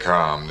stay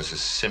calm. This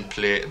is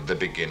simply the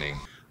beginning.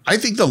 I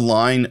think the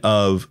line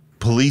of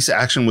police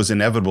action was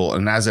inevitable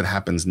and as it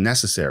happens,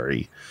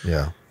 necessary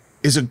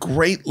is a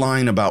great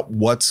line about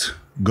what's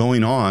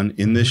going on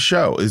in this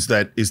show is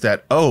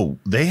that, oh,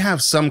 they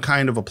have some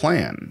kind of a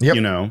plan,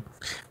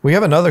 We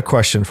have another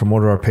question from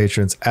one of our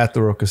patrons at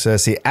The Roca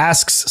Says. He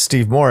asks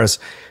Steve Morris,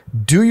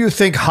 do you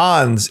think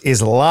Hans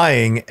is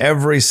lying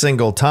every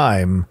single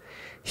time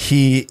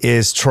he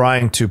is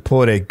trying to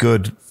put a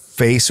good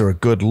face or a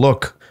good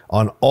look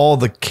on all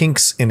the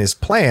kinks in his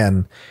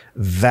plan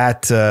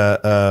that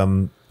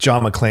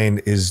John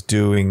McClane is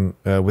doing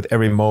with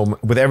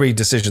every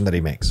decision that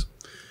he makes?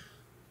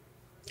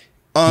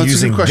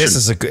 Using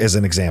this as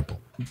an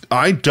example.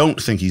 I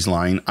don't think he's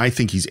lying. I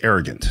think he's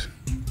arrogant.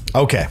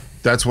 Okay.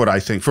 That's what I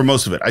think for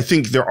most of it. I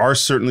think there are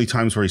certainly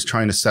times where he's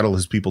trying to settle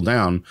his people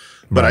down,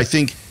 but I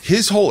think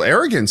his whole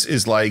arrogance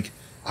is like,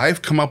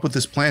 I've come up with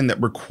this plan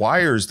that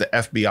requires the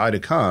FBI to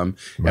come,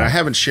 and I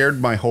haven't shared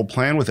my whole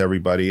plan with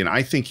everybody. And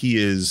I think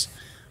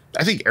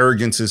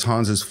arrogance is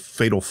Hans's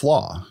fatal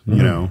flaw.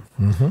 You know,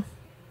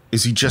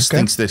 is he just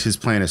thinks that his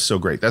plan is so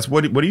great. That's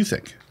what do you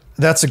think?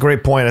 That's a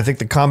great point. I think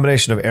the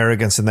combination of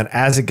arrogance and then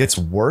as it gets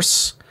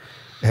worse,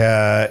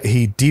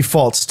 he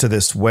defaults to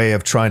this way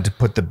of trying to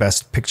put the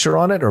best picture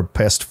on it or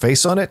best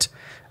face on it.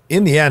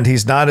 In the end,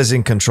 he's not as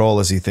in control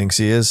as he thinks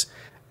he is.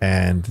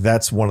 And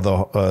that's one of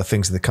the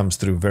things that comes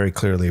through very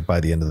clearly by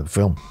the end of the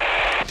film.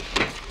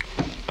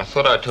 I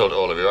thought I told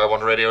all of you I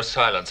want radio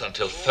silence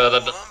until further...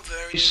 I'm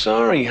very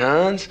sorry,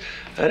 Hans.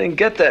 I didn't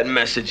get that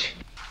message.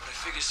 I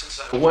figured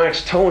since I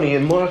waxed Tony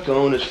and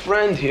Marco and his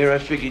friend here, I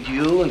figured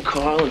you and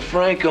Carl and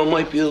Franco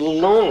might be a little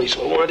lonely,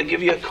 so I wanted to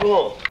give you a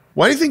call.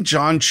 Why do you think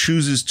John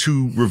chooses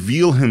to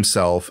reveal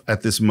himself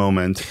at this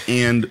moment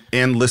and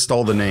list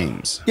all the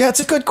names? Yeah, it's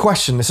a good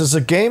question. This is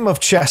a game of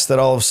chess that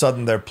all of a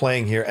sudden they're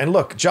playing here. And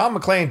look, John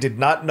McClane did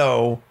not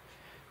know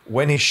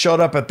when he showed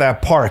up at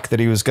that park that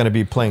he was going to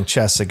be playing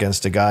chess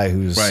against a guy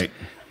who's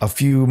a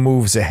few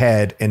moves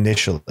ahead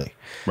initially.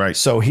 Right.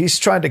 So he's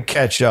trying to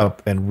catch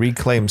up and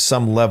reclaim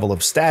some level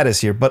of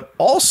status here, but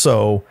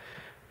also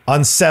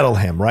unsettle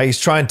him, right?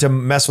 He's trying to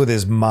mess with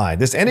his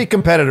mind. Any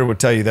competitor would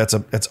tell you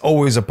that's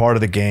always a part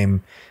of the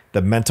game,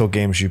 the mental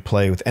games you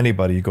play with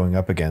anybody you're going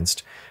up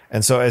against.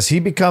 And so as he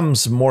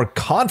becomes more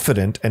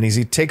confident and as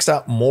he takes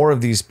out more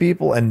of these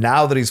people, and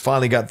now that he's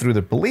finally got through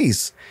the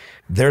police,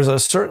 there's a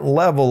certain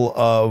level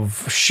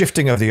of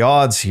shifting of the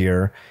odds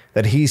here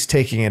that he's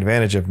taking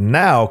advantage of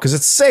now, because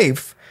it's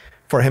safe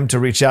for him to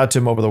reach out to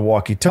him over the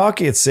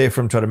walkie-talkie. It's safe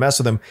for him to try to mess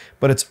with him,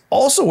 but it's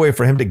also a way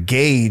for him to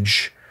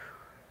gauge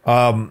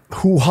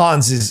who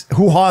Hans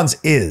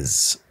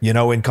is, you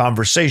know, in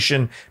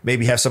conversation,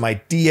 maybe have some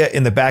idea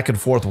in the back and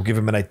forth. We'll give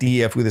him an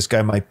idea of who this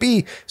guy might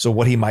be. So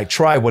what he might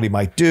try, what he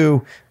might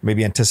do,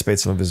 maybe anticipate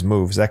some of his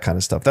moves, that kind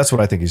of stuff. That's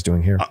what I think he's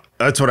doing here.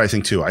 That's what I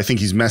think too. I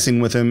think he's messing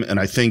with him. And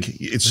I think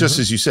it's just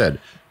as you said,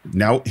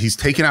 now he's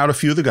taken out a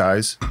few of the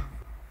guys.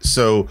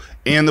 So,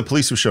 and the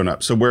police have shown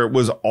up. So where it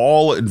was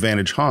all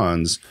advantage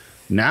Hans,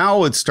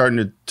 now it's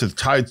starting to the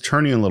tide's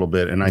turning a little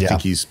bit, and I think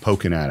he's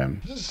poking at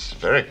him. This is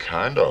very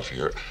kind of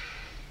you.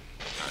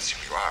 I assume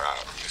you are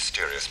a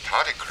mysterious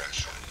party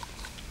crasher.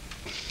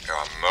 You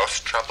are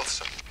most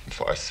troublesome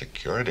for a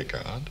security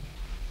guard.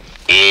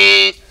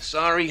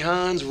 Sorry,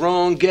 Hans,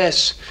 wrong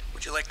guess.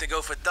 Would you like to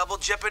go for double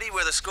jeopardy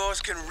where the scores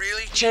can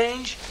really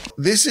change?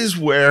 This is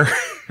where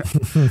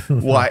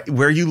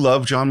where you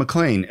love John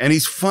McClane. And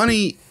he's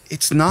funny.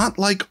 It's not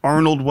like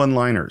Arnold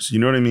one-liners. You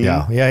know what I mean?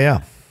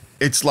 Yeah.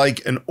 It's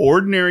like an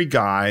ordinary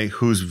guy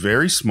who's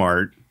very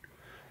smart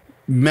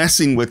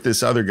messing with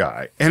this other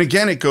guy. And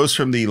again, it goes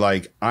from the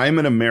like, I'm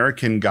an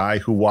American guy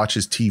who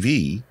watches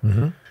TV.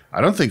 I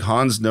don't think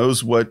Hans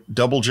knows what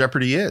double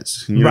jeopardy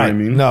is. You know what I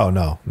mean?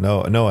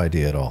 No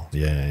idea at all.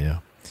 Yeah.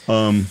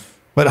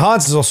 But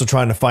Hans is also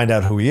trying to find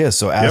out who he is.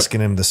 So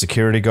asking him the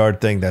security guard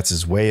thing, that's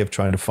his way of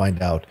trying to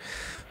find out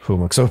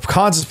who. So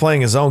Hans is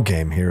playing his own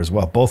game here as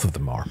well. Both of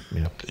them are.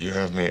 Yeah. You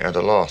have me at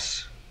a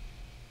loss.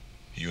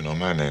 You know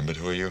my name, but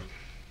who are you?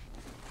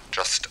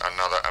 Just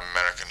another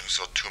American who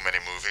saw too many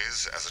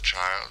movies as a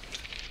child.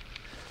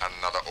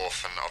 Another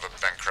orphan of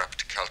a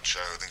bankrupt culture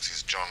who thinks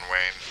he's John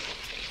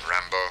Wayne,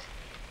 Rambo,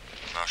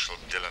 Marshall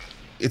Dillon.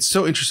 It's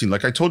so interesting.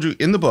 Like I told you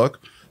in the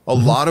book, a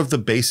lot of the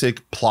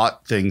basic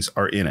plot things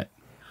are in it.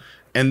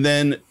 And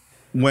then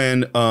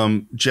when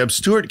Jeb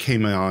Stewart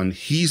came on,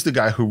 he's the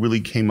guy who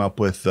really came up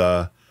with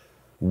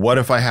what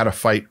if I had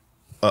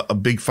a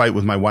big fight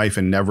with my wife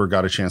and never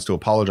got a chance to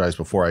apologize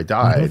before I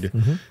died.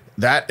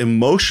 That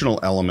emotional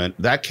element,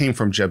 that came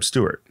from Jeb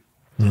Stewart.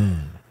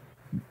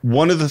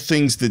 One of the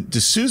things that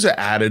D'Souza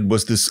added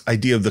was this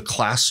idea of the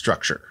class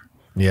structure.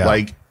 Yeah.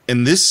 Like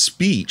in this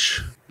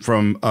speech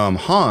from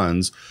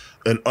Hans,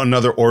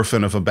 another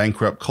orphan of a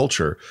bankrupt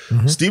culture,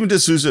 Stephen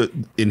D'Souza,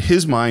 in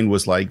his mind,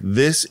 was like,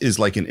 this is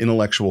like an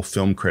intellectual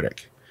film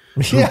critic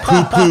who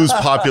poo-poos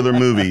popular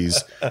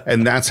movies.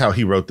 And that's how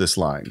he wrote this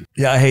line.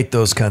 Yeah, I hate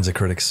those kinds of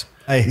critics.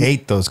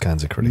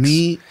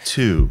 Me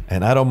too.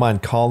 And I don't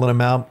mind calling them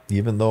out,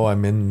 even though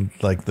I'm in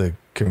like the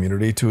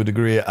community to a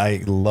degree.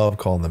 I love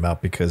calling them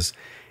out because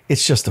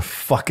it's just a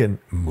fucking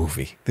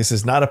movie. This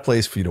is not a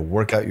place for you to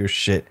work out your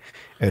shit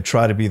and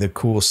try to be the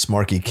cool,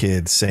 smarky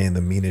kid saying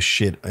the meanest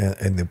shit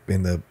in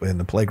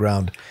the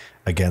playground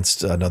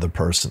against another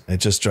person.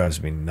 It just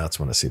drives me nuts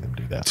when I see them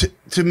do that.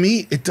 To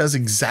me, it does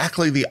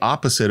exactly the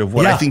opposite of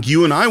what I think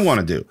you and I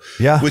want to do.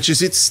 Yeah. Which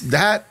is it's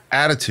that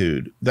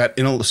attitude, that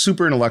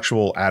super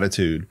intellectual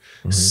attitude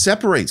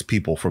separates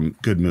people from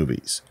good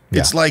movies.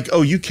 It's like,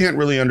 oh, you can't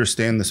really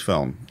understand this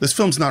film. This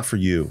film's not for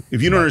you.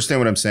 If you don't understand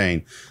what I'm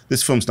saying,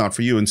 this film's not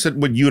for you. And so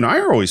what you and I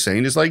are always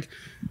saying is like,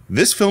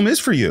 this film is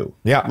for you.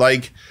 Yeah.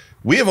 Like,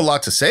 we have a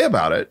lot to say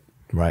about it.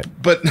 Right.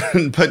 But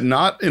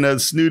not in a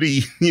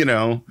snooty,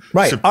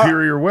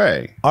 superior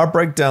way. Our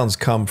breakdowns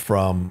come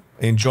from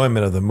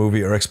enjoyment of the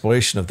movie or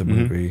exploration of the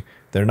movie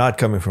They're not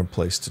coming from a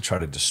place to try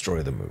to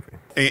destroy the movie.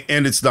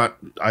 And it's not,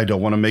 I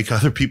don't want to make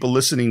other people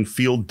listening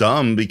feel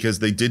dumb because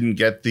they didn't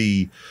get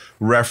the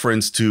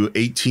reference to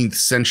 18th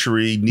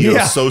century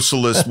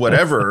neo-socialist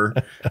whatever,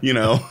 you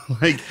know,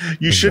 like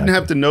you shouldn't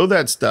have to know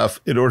that stuff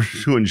in order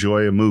to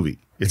enjoy a movie.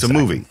 It's a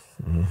movie.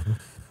 Mm-hmm.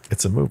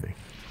 It's a movie.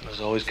 I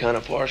was always kind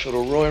of partial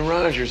to Roy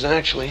Rogers,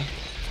 actually.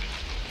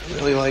 I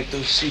really like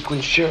those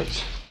sequin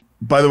shirts.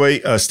 By the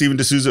way, Steven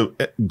D'Souza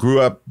grew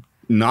up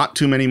not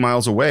too many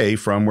miles away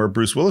from where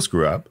Bruce Willis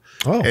grew up.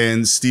 Oh.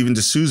 And Steven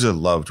D'Souza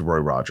loved Roy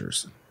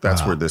Rogers.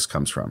 That's where this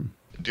comes from.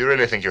 Do you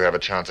really think you have a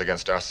chance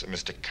against us,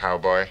 Mr.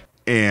 Cowboy?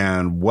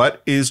 And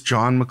what is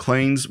John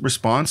McClane's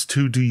response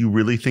to "Do you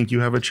really think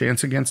you have a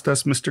chance against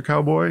us, Mr.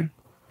 Cowboy?"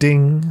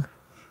 Ding.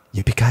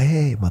 Yippee Ki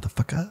Yay,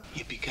 motherfucker.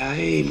 Yippee Ki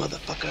Yay,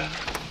 motherfucker.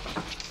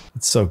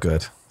 It's so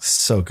good.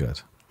 So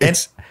good.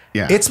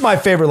 It's my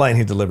favorite line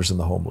he delivers in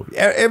the whole movie.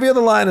 Every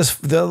other line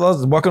is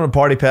 "Welcome to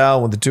Party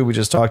Pal" with the two we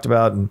just talked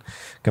about and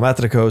 "Come Out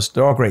to the Coast."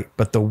 They're all great.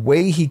 But the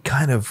way he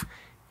kind of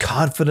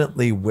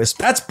confidently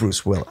whispers, that's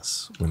Bruce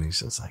Willis when he's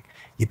just like,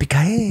 "Yippee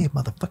Ki Yay,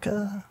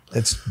 motherfucker."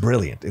 It's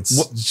brilliant.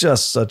 It's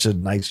just such a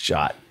nice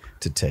shot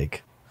to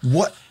take.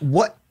 What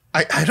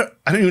I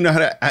don't even know how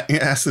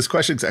to ask this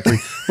question exactly,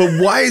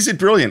 but why is it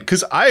brilliant?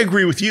 Because I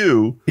agree with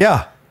you.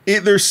 Yeah.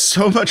 There's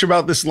so much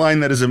about this line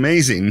that is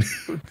amazing.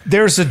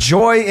 There's a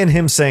joy in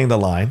him saying the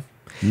line.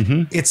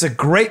 Mm-hmm. It's a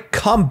great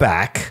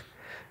comeback.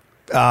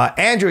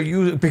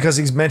 Andrew, because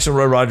he's mentioned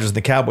Roy Rogers and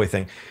the cowboy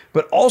thing,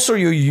 but also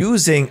you're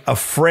using a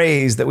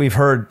phrase that we've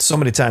heard so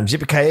many times.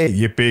 Yippee Ki Yay,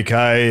 yippee Ki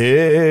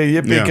Yay,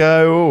 yippee Ki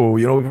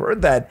Yay. You know, we've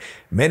heard that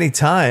many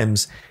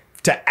times.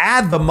 To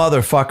add the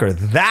motherfucker,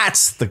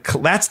 that's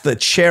the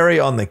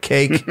cherry on the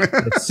cake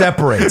that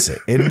separates it.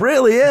 It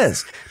really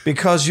is,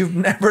 because you've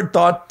never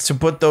thought to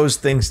put those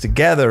things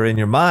together in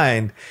your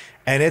mind,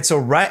 and it's a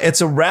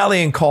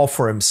rallying call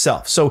for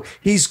himself. So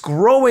he's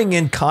growing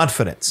in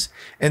confidence,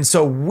 and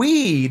so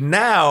we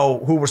now,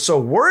 who were so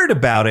worried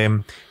about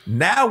him,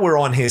 now we're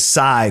on his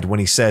side when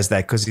he says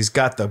that, because he's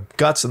got the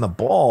guts and the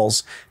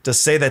balls to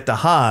say that to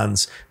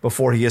Hans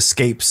before he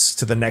escapes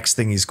to the next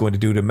thing he's going to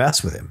do to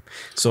mess with him.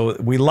 So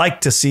we like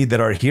to see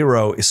that our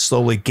hero is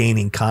slowly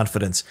gaining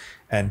confidence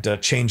and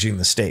changing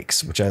the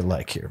stakes, which I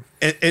like here.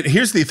 And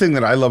here's the thing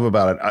that I love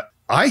about it.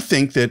 I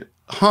think that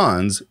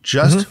Hans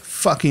just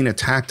fucking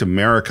attacked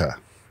America.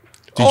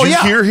 Did you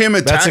hear him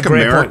attack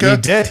America?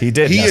 He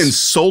did. He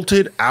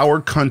insulted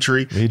our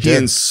country. He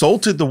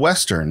insulted the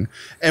Western.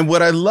 And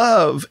what I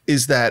love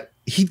is that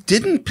he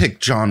didn't pick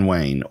John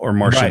Wayne or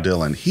Marshall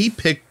Dillon. He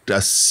picked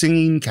a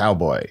singing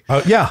cowboy.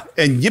 Yeah.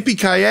 And Yippee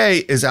Ki Yay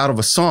is out of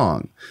a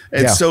song.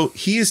 And so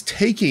he is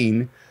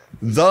taking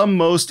the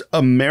most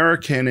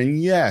American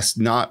and yes,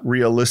 not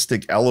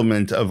realistic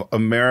element of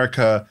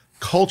America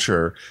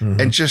culture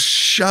and just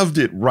shoved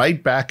it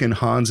right back in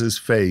Hans's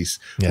face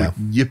with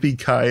 "Yippee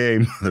Ki Yay,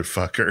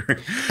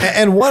 motherfucker."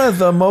 And one of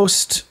the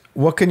most,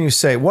 what can you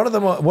say? One of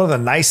the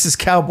nicest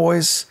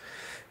cowboys.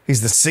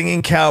 He's the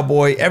singing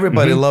cowboy.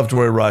 Everybody loved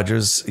Roy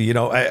Rogers. You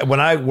know,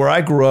 where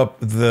I grew up,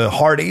 the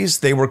Hardys,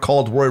 they were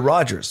called Roy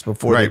Rogers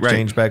before they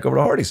changed back over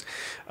to Hardys.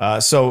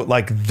 So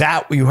like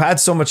that, you had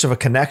so much of a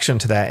connection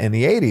to that in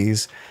the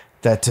 80s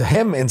that to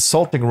him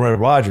insulting Roy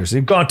Rogers,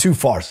 you've gone too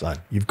far, son.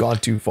 You've gone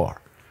too far.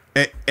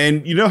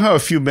 And you know how a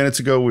few minutes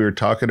ago we were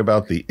talking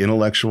about the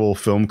intellectual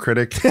film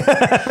critic?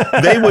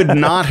 They would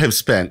not have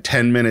spent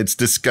 10 minutes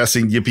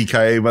discussing Yippee Ki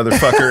Yay,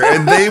 motherfucker,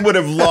 and they would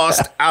have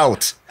lost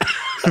out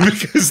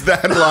because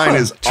that line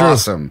is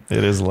awesome.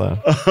 It is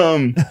loud.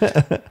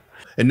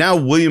 And now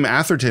William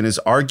Atherton is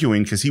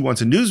arguing because he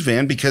wants a news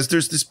van because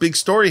there's this big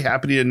story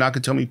happening at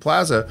Nakatomi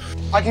Plaza.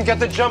 I can get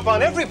the jump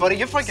on everybody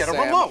if I get a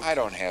remote. I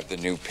don't have the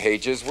new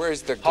pages.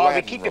 Where's the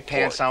Harvey, keep your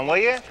pants on, will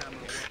you?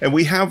 And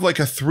we have like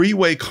a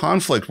three-way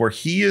conflict where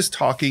he is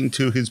talking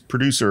to his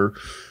producer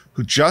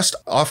who just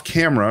off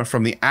camera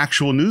from the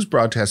actual news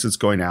broadcast that's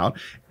going out.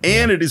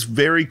 And it is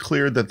very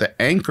clear that the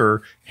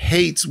anchor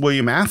hates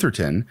William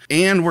Atherton.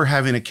 And we're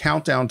having a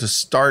countdown to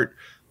start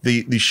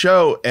the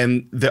show,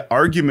 and the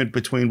argument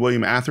between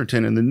William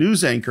Atherton and the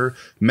news anchor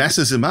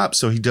messes him up,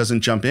 so he doesn't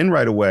jump in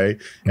right away.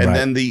 And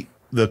then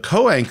the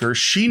co-anchor,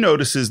 she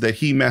notices that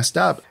he messed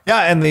up.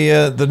 Yeah, and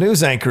the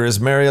news anchor is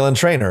Mary Ellen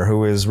Trainor,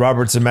 who is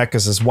Robert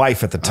Zemeckis'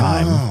 wife at the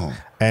time. Oh.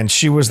 And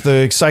she was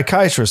the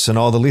psychiatrist in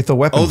all the Lethal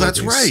Weapon movies.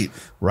 That's right.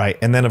 Right.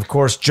 And then, of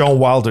course, Joan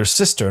Wilder's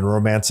sister in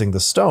Romancing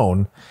the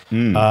Stone.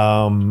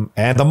 And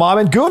the mom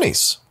in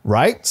Goonies,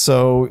 right?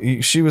 So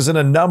she was in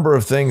a number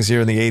of things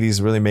here in the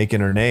 80s, really making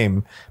her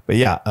name. But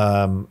yeah,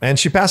 and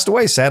she passed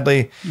away,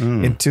 sadly,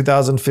 in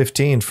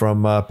 2015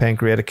 from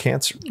pancreatic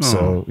cancer.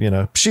 So, you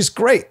know, she's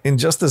great in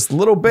just this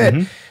little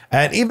bit.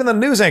 And even the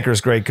news anchor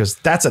is great because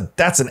that's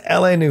an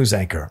LA news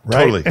anchor,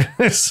 right? Totally.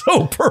 It's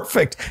so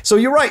perfect. So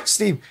you're right,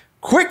 Steve.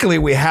 Quickly,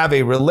 we have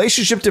a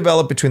relationship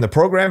developed between the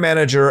program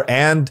manager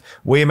and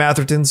William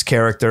Atherton's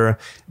character.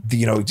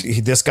 You know,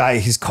 this guy,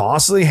 he's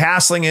constantly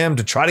hassling him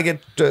to try to get,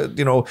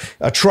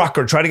 a truck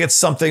or try to get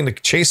something to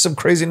chase some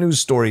crazy news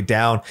story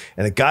down.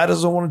 And the guy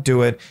doesn't want to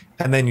do it.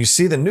 And then you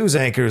see the news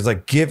anchor is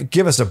like,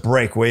 give us a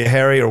break, will you,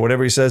 Harry, or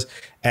whatever he says.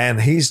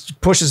 And he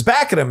pushes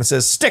back at him and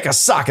says, stick a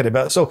sock in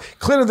it. So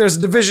clearly there's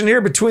a division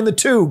here between the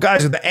two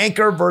guys, the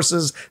anchor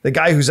versus the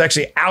guy who's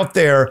actually out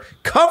there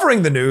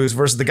covering the news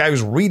versus the guy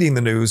who's reading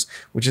the news,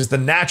 which is the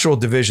natural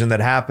division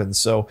that happens.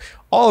 So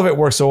all of it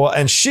works so well.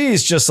 And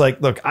she's just like,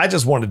 look, I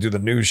just want to do the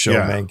news show,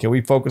 man. Can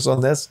we focus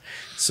on this?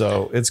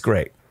 So it's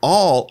great.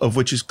 All of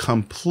which is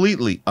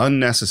completely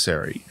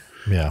unnecessary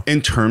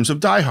in terms of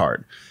Die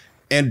Hard.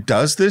 And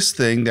does this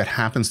thing that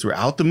happens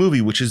throughout the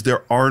movie, which is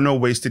there are no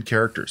wasted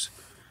characters.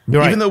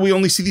 Right. Even though we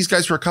only see these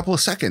guys for a couple of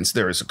seconds,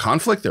 there is a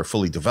conflict. They're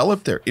fully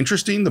developed. They're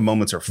interesting. The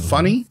moments are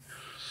funny.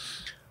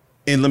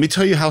 And let me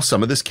tell you how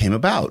some of this came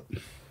about.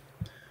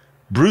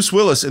 Bruce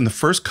Willis, in the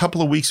first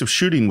couple of weeks of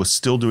shooting, was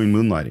still doing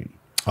moonlighting.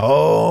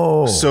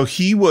 Oh. So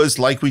he was,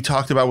 like we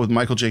talked about with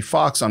Michael J.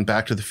 Fox on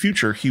Back to the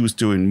Future, he was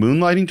doing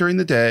moonlighting during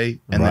the day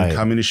and then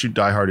coming to shoot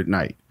Die Hard at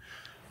night.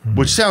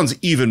 Which sounds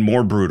even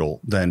more brutal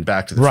than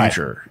Back to the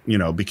Future, you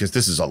know, because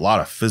this is a lot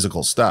of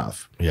physical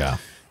stuff. Yeah.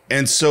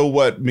 And so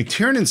what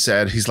McTiernan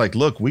said, he's like,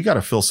 look, we got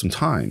to fill some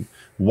time.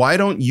 Why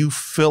don't you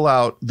fill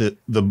out the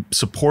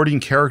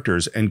supporting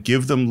characters and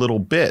give them little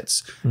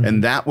bits?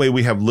 And that way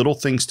we have little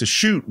things to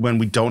shoot when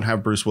we don't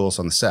have Bruce Willis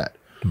on the set.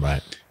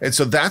 Right. And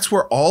so that's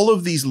where all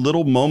of these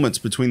little moments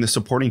between the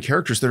supporting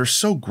characters that are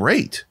so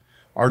great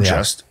are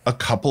just a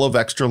couple of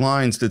extra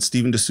lines that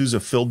Steven D'Souza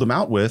filled them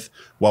out with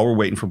while we're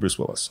waiting for Bruce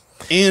Willis.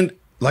 And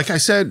like I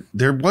said,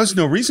 there was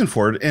no reason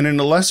for it. And in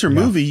a lesser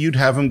movie, you'd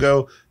have him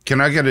go,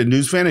 can I get a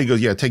news van? And he goes,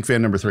 yeah, take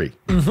van number 3.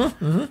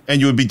 And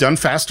you would be done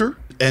faster.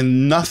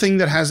 And nothing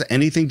that has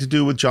anything to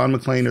do with John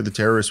McClane or the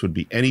terrorists would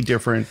be any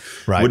different.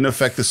 Wouldn't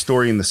affect the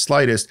story in the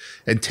slightest.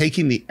 And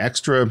taking the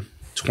extra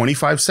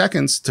 25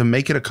 seconds to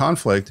make it a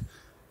conflict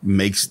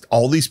makes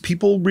all these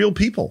people real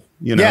people,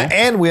 you know? Yeah,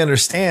 and we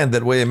understand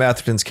that William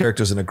Atherton's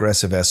character is an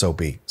aggressive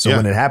SOB. So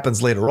when it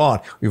happens later on,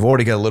 we've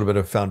already got a little bit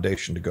of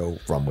foundation to go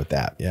from with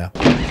that. Yeah.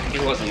 He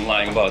wasn't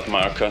lying about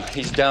Marco.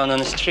 He's down on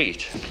the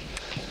street.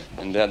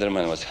 And the other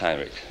man was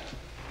Heinrich.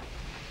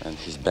 And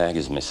his bag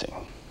is missing.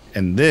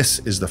 And this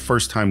is the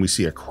first time we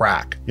see a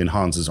crack in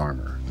Hans's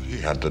armor. He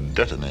had to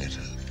detonate.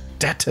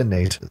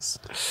 Detonators.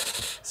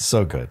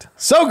 So good.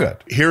 So good.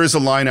 Here is a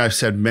line I've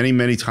said many,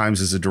 many times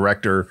as a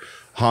director.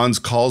 Hans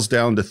calls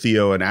down to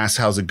Theo and asks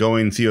how's it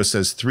going. Theo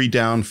says 3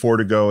 down, 4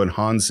 to go. And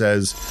Hans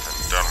says,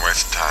 don't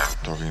waste time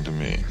talking to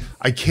me.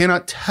 I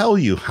cannot tell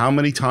you how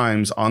many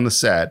times on the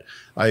set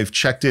I've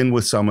checked in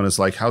with someone who's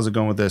like, how's it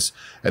going with this?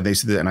 And they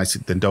said, and I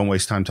said, then don't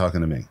waste time talking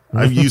to me.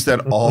 I've used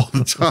that all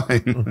the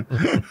time.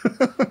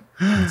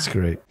 That's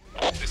great.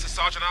 This is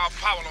Sergeant Al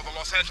Powell of the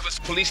Los Angeles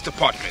Police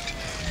Department.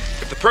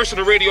 If the person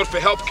who radioed for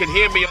help can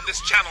hear me on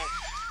this channel,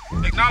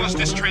 acknowledge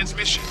this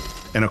transmission.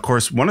 And of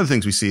course, one of the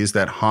things we see is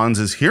that Hans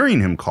is hearing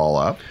him call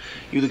up.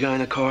 You the guy in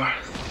the car?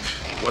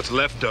 What's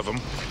left of him.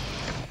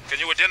 Can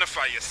you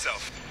identify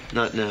yourself?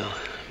 Not now.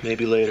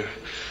 Maybe later.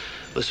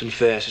 Listen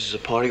fast. This is a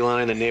party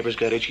line. The neighbor's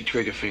got itchy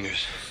trigger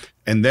fingers.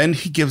 And then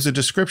he gives a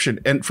description.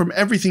 And from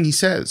everything he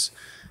says,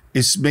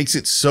 it makes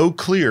it so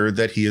clear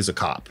that he is a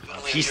cop.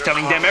 He's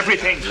telling them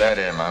everything. Let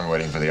him. I'm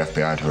waiting for the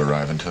FBI to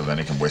arrive. Until then,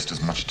 he can waste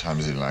as much time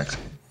as he likes.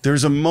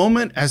 There's a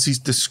moment as he's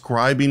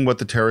describing what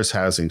the terrorist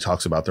has, and he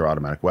talks about their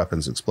automatic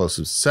weapons,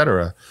 explosives,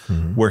 etc.,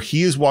 where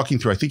he is walking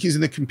through. I think he's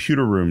in the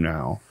computer room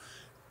now,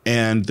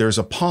 and there's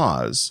a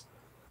pause,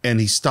 and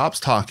he stops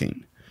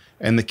talking,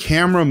 and the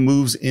camera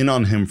moves in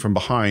on him from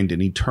behind,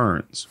 and he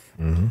turns.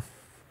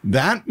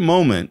 That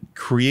moment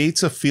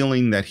creates a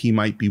feeling that he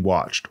might be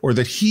watched, or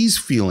that he's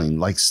feeling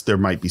like there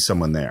might be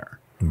someone there.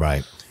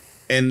 Right.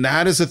 And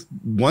that is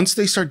once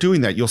they start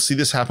doing that, you'll see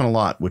this happen a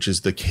lot, which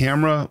is the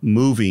camera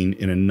moving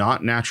in a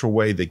not natural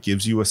way that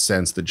gives you a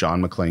sense that John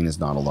McClane is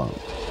not alone.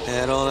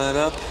 Add all that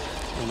up,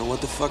 I don't know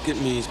what the fuck it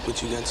means,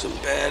 but you got some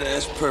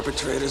badass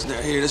perpetrators and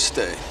they're here to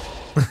stay.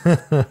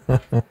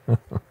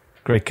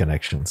 Great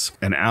connections.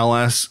 And Al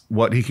asks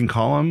what he can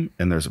call him,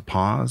 and there's a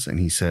pause, and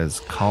he says,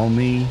 call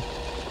me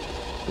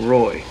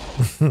Roy.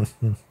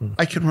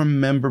 I can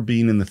remember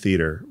being in the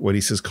theater when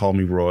he says, call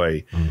me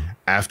Roy,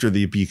 after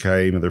the Yippeee Ki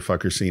Yay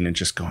MotherFucker scene, and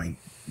just going,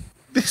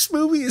 this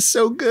movie is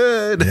so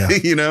good. Yeah.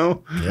 You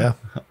know? Yeah.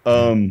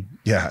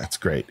 Yeah, it's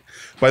great.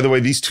 By the way,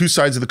 these two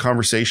sides of the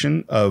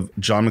conversation of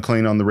John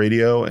McClane on the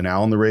radio and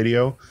Al on the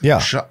radio,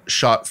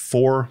 shot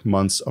 4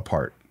 months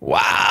apart.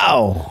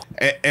 Wow.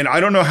 And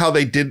I don't know how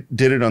they did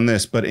it on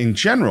this, but in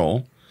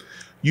general,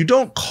 you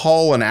don't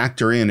call an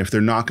actor in if they're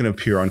not going to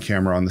appear on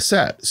camera on the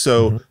set.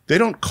 So they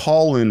don't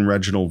call in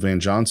Reginald Van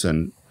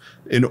Johnson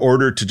in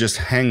order to just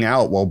hang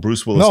out while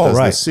Bruce Willis does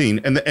this scene.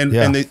 And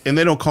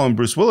they don't call him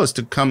Bruce Willis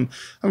to come.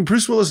 I mean,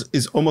 Bruce Willis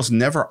is almost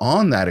never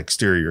on that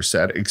exterior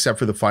set except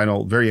for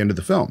the very end of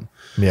the film.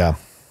 Yeah.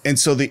 And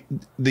so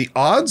the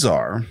odds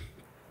are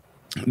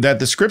that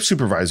the script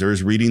supervisor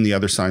is reading the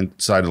other side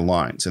of the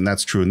lines. And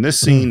that's true in this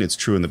scene. It's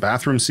true in the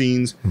bathroom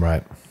scenes.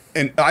 Right.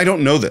 And I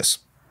don't know this.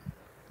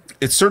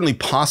 It's certainly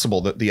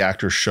possible that the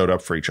actors showed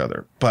up for each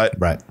other. But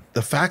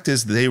the fact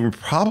is they were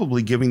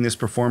probably giving this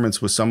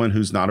performance with someone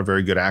who's not a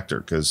very good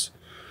actor, because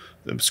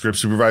The script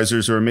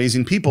supervisors are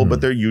amazing people,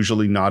 but they're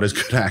usually not as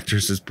good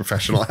actors as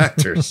professional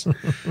actors.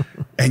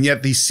 And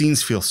yet these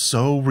scenes feel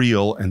so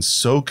real and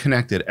so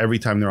connected every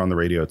time they're on the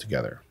radio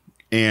together.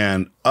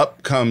 And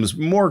up comes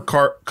more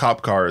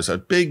cop cars, a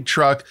big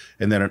truck,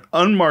 and then an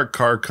unmarked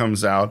car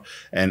comes out,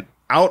 and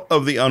out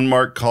of the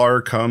unmarked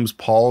car comes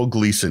Paul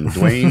Gleason,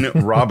 Dwayne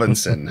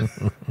Robinson,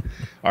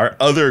 our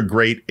other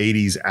great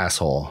 80s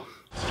asshole.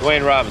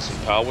 Dwayne Robinson,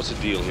 pal, what's the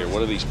deal here? What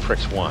do these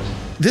pricks want?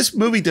 This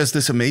movie does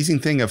this amazing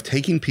thing of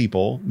taking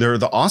people, they're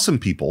the awesome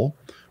people,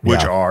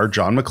 which are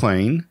John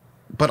McClane,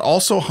 but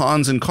also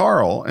Hans and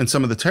Carl and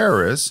some of the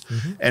terrorists,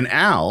 and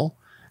Al,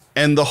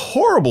 and the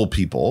horrible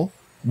people,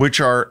 which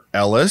are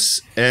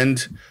Ellis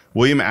and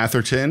William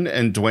Atherton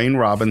and Dwayne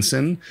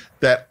Robinson,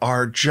 that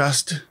are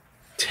just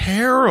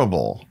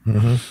terrible.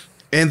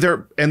 And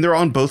they're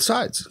on both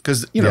sides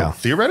because, you know,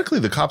 theoretically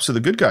the cops are the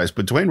good guys,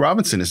 but Dwayne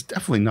Robinson is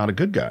definitely not a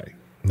good guy.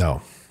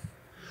 No.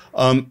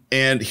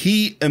 And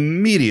he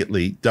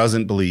immediately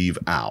doesn't believe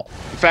Al.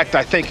 In fact,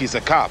 I think he's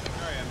a cop.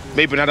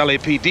 Maybe not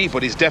LAPD,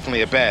 but he's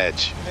definitely a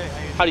badge.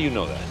 How do you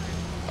know that?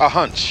 A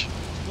hunch.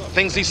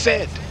 Things he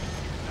said.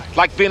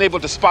 Like being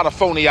able to spot a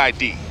phony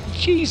ID.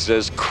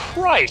 Jesus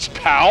Christ,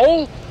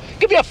 pal!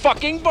 Give me a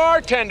fucking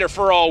bartender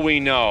for all we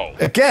know.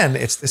 Again,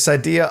 it's this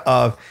idea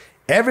of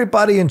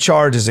everybody in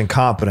charge is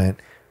incompetent.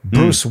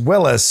 Bruce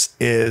Willis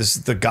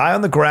is the guy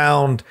on the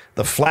ground,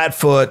 the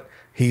flatfoot.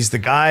 He's the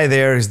guy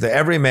there. He's the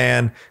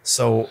everyman.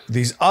 So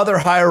these other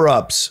higher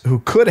ups who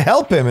could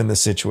help him in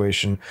this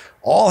situation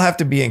all have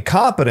to be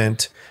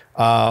incompetent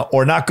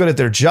or not good at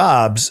their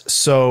jobs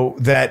so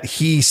that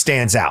he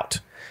stands out.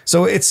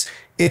 So it's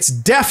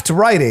deft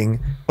writing,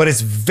 but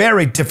it's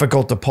very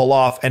difficult to pull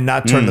off and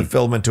not turn the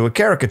film into a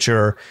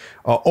caricature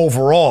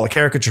overall, a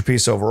caricature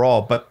piece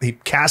overall. But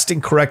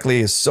casting correctly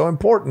is so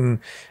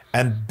important.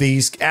 And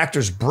these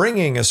actors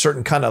bringing a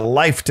certain kind of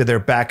life to their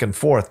back and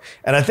forth.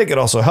 And I think it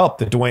also helped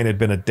that Dwayne had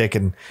been a dick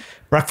in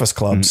Breakfast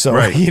Club.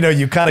 So, you know,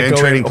 you kind of go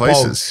Trading in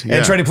Places.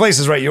 And Trading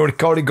Places, right? You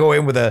already go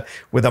in with a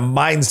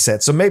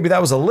mindset. So maybe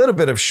that was a little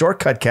bit of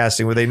shortcut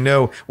casting where they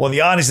know, well,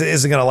 the audience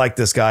isn't going to like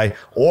this guy.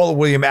 Or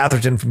William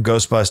Atherton from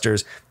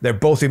Ghostbusters. They're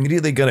both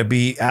immediately going to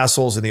be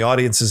assholes in the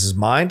audience's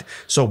mind.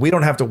 So we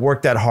don't have to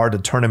work that hard to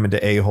turn them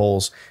into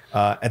a-holes.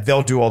 And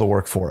they'll do all the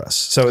work for us.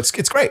 So it's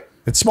great.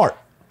 It's smart.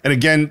 And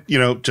again, you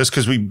know, just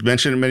because we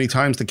mentioned it many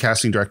times, the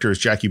casting director is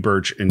Jackie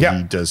Birch, and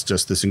he does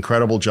just this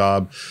incredible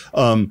job.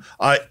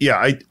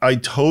 I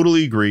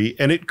totally agree,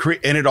 and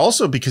it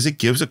also, because it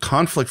gives a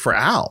conflict for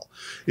Al,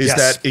 is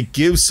that it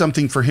gives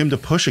something for him to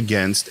push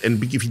against,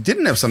 and if he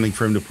didn't have something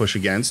for him to push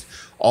against,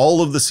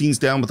 all of the scenes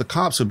down with the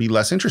cops would be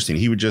less interesting.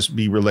 He would just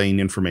be relaying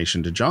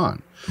information to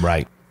John.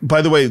 Right.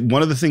 By the way,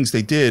 one of the things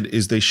they did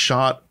is they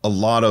shot a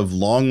lot of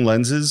long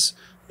lenses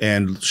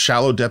and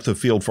shallow depth of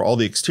field for all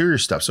the exterior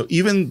stuff. So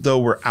even though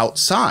we're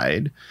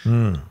outside,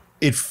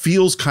 it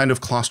feels kind of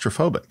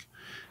claustrophobic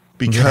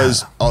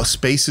because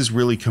space is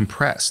really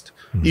compressed.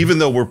 Even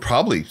though we're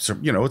probably,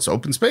 you know, it's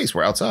open space.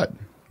 We're outside.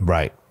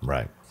 Right.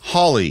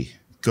 Holly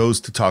goes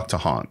to talk to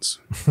Hans.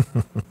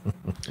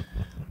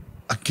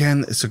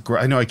 Again,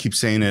 I know I keep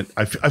saying it.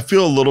 I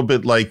feel a little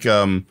bit like,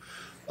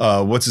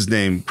 what's his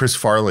name? Chris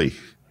Farley.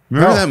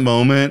 Remember that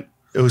moment?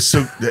 It was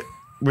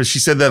when she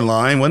said that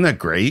line. Wasn't that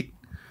great?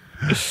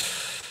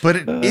 But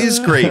it is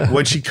great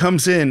when she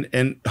comes in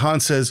and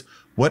Hans says,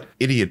 "What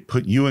idiot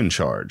put you in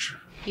charge?"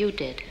 You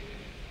did.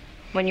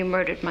 When you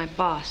murdered my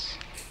boss.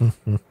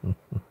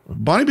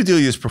 Bonnie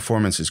Bedelia's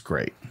performance is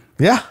great.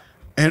 Yeah.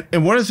 And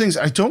one of the things,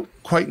 I don't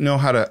quite know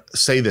how to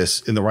say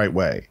this in the right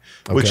way,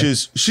 which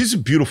is she's a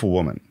beautiful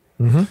woman.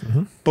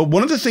 But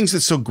one of the things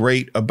that's so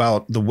great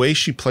about the way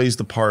she plays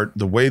the part,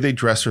 the way they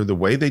dress her, the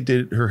way they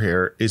did her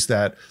hair, is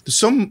that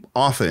so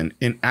often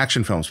in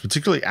action films,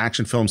 particularly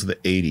action films of the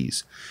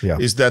 80s,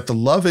 is that the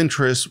love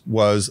interest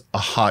was a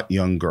hot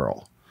young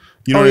girl.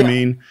 You know what I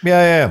mean?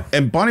 Yeah.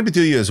 And Bonnie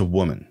Bedelia is a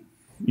woman.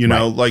 You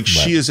know, like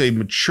she is a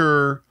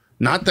mature.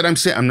 Not that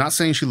I'm not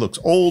saying she looks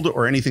old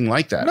or anything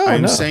like that.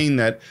 I'm saying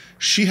that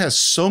she has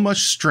so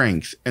much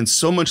strength and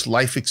so much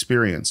life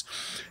experience.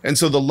 And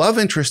so the love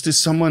interest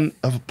is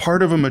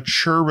part of a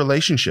mature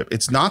relationship.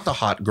 It's not the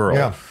hot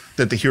girl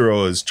that the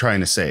hero is trying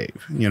to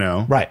save, you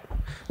know? Right.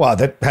 Well,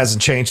 that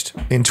hasn't changed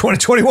in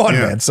 2021,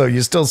 man. So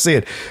you still see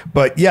it.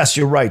 But yes,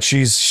 you're right.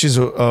 She's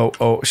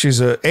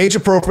age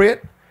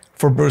appropriate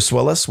for Bruce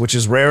Willis, which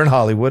is rare in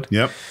Hollywood.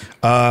 Yep.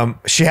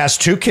 She has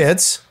 2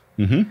 kids.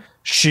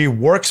 She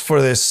works for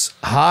this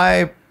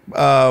high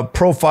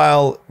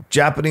profile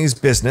Japanese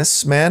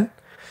businessman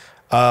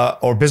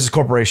or business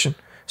corporation.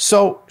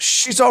 So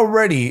she's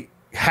already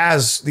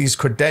has these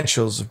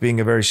credentials of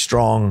being a very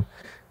strong,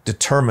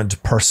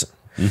 determined person.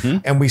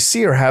 And we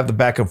see her have the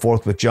back and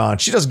forth with John.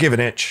 She doesn't give an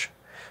inch.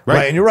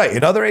 Right. And you're right.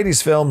 In other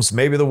 80s films,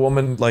 maybe the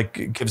woman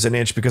like gives an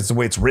inch because of the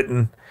way it's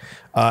written.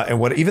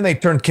 Even they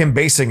turned Kim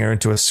Basinger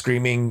into a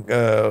screaming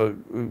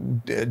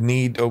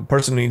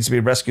person who needs to be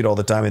rescued all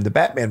the time in the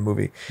Batman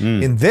movie.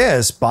 In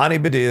this, Bonnie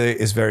Bedelia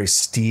is very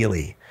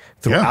steely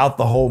throughout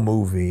the whole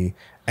movie.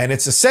 And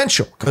it's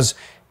essential because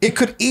it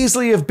could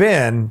easily have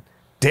been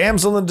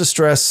damsel in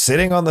distress,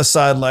 sitting on the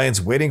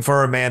sidelines, waiting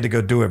for her man to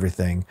go do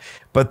everything.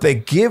 But they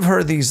give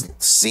her these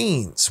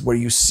scenes where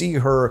you see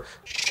her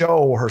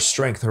show her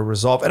strength, her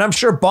resolve. And I'm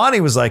sure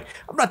Bonnie was like,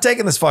 I'm not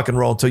taking this fucking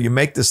role until you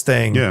make this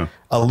thing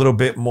a little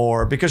bit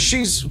more. Because she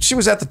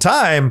was at the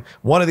time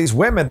one of these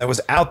women that was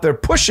out there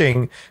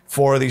pushing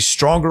for these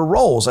stronger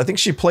roles. I think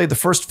she played the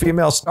first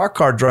female stock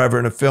car driver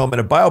in a film in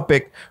a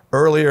biopic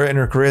earlier in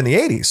her career in the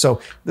 80s. So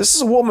this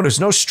is a woman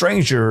who's no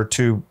stranger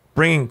to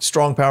bringing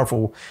strong,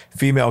 powerful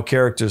female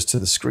characters to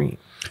the screen.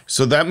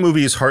 So that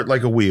movie is Heart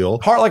Like a Wheel.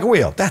 Heart Like a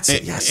Wheel. That's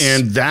it. Yes.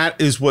 And that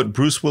is what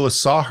Bruce Willis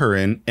saw her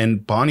in.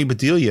 And Bonnie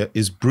Bedelia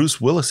is Bruce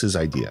Willis's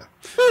idea.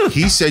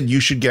 He said you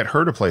should get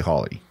her to play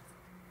Holly.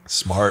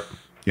 Smart.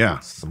 Yeah.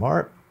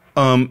 Smart.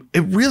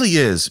 It really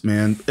is,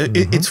 man.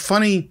 It's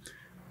funny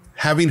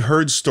having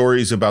heard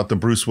stories about the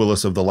Bruce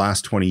Willis of the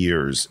last 20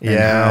 years and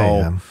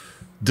how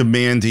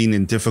demanding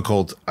and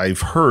difficult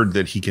I've heard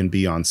that he can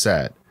be on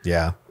set.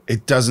 Yeah.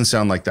 It doesn't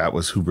sound like that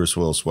was who Bruce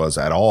Willis was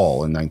at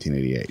all in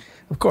 1988.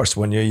 Of course,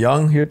 when you're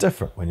young, you're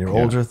different. When you're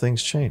older,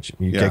 things change.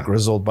 You get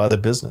grizzled by the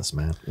business,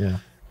 man. Yeah.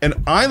 And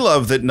I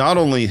love that not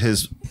only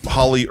has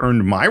Holly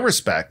earned my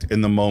respect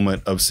in the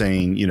moment of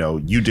saying, you know,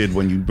 you did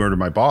when you murdered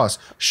my boss,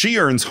 she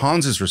earns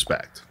Hans's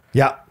respect.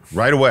 Yeah.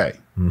 Right away.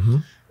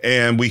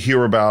 And we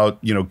hear about,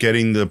 you know,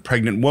 getting the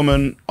pregnant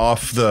woman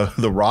off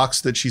the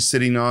rocks that she's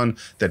sitting on,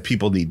 that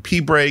people need pee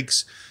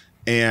breaks.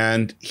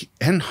 And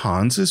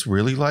Hans is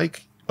really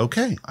like,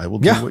 okay, I will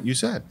do what you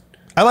said.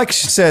 I like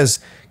she says,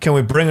 can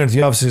we bring her to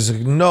the office? He's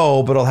like,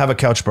 no, but I'll have a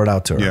couch brought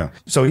out to her. Yeah.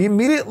 So he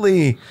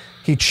immediately,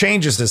 he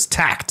changes his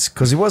tact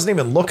because he wasn't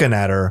even looking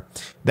at her.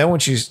 Then when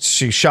she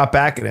shot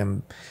back at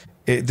him,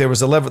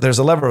 there's a level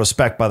of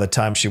respect by the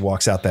time she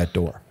walks out that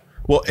door.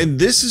 Well, and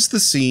this is the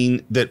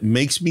scene that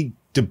makes me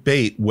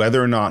debate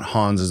whether or not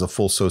Hans is a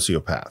full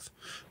sociopath.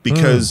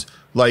 Because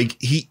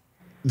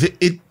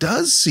it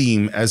does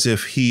seem as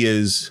if he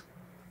is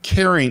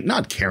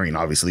not caring,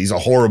 obviously. He's a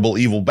horrible,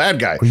 evil, bad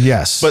guy.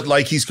 Yes. But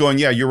like he's going,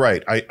 yeah, you're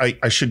right.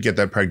 I should get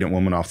that pregnant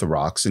woman off the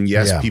rocks. And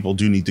yes, people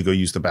do need to go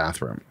use the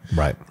bathroom.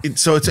 Right.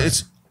 So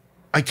it's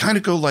I kind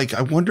of go like,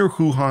 I wonder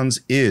who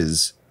Hans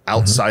is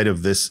outside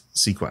of this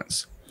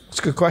sequence. It's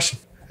a good question.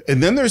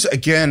 And then there's,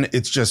 again,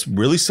 it's just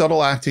really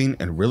subtle acting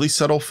and really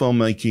subtle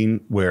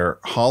filmmaking where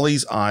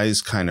Holly's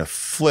eyes kind of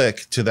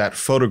flick to that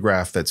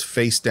photograph that's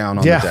face down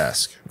on the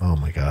desk. Oh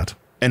my God.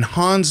 And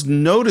Hans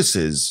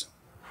notices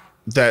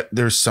that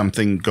there's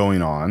something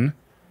going on,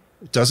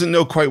 doesn't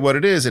know quite what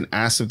it is, and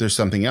asks if there's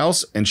something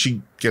else. And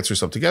she gets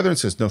herself together and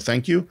says, no,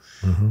 thank you.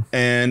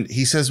 And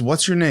he says,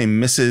 what's your name,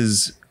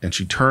 Mrs.? And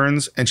she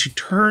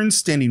turns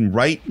standing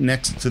right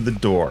next to the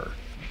door.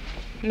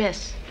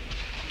 Miss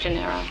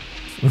Gennaro.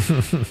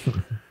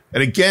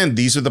 And again,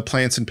 these are the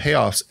plants and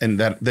payoffs.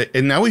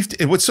 And now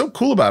what's so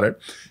cool about it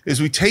is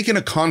we've taken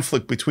a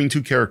conflict between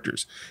two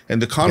characters,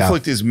 and the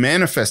conflict is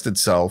manifest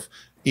itself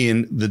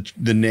in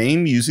the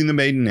name, using the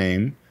maiden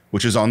name,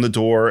 which is on the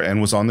door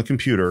and was on the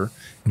computer,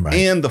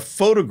 and the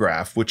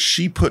photograph, which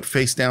she put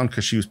face down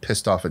because she was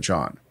pissed off at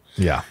John.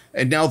 Yeah.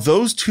 And now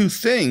those two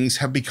things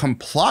have become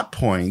plot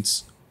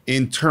points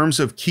in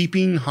terms of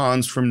keeping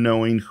Hans from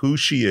knowing who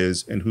she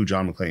is and who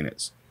John McClane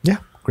is. Yeah.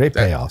 Great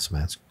payoffs,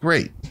 man. It's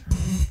great.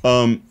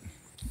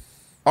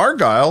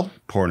 Argyle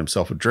pouring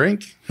himself a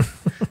drink,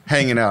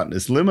 hanging out in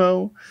his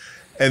limo.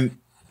 And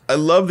I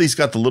love that he's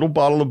got the little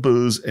bottle of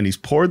booze, and he's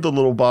poured the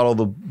little bottle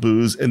of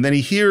booze, and then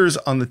he hears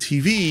on the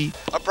TV.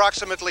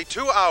 Approximately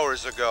 2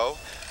 hours ago,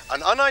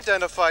 an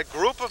unidentified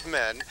group of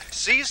men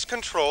seized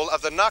control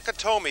of the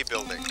Nakatomi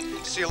building,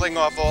 sealing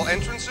off all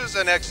entrances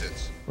and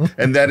exits.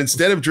 And that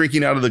instead of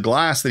drinking out of the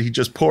glass that he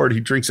just poured,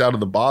 he drinks out of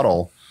the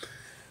bottle.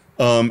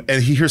 And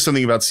he hears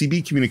something about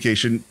CB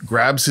communication,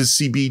 grabs his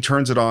CB,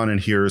 turns it on, and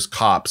hears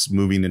cops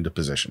moving into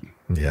position.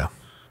 Yeah.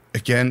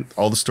 Again,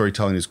 all the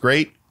storytelling is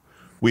great.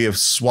 We have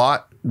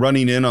SWAT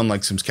running in on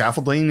like some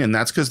scaffolding, and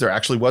that's because there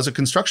actually was a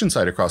construction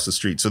site across the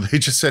street. So they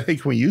just said, hey,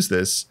 can we use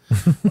this?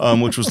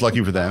 Which was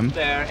lucky for them.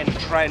 There and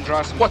try and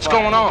draw some. What's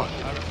going on?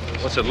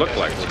 What's it look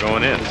like? We're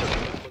going in.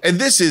 And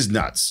this is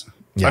nuts.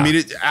 Yeah. I mean,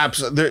 it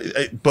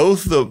absolutely.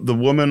 Both the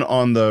woman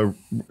on the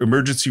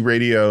emergency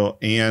radio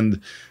and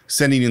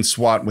sending in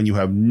SWAT when you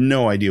have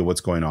no idea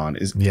what's going on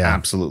is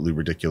absolutely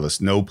ridiculous.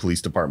 No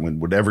police department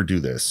would ever do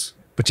this.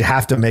 But you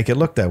have to make it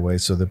look that way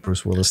so that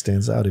Bruce Willis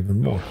stands out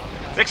even more.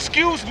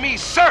 Excuse me,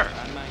 sir.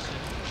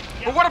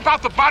 But what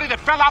about the body that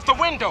fell out the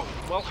window?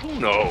 Well, who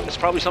knows? It's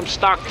probably some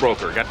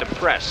stockbroker got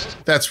depressed.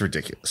 That's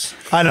ridiculous.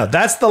 I know.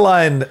 That's the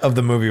line of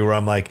the movie where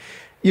I'm like,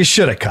 you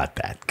should have cut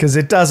that, because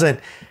it doesn't.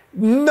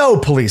 No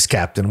police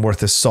captain worth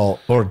his salt,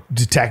 or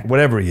detect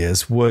whatever he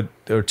is, would,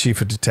 or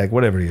chief of detect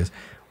whatever he is,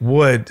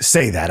 would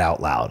say that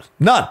out loud.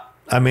 None.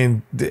 I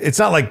mean, it's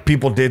not like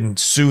people didn't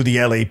sue the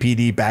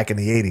LAPD back in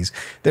the 80s.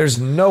 There's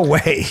no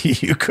way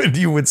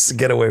you would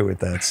get away with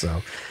that.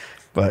 So,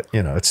 but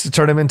you know, it's to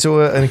turn him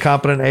into an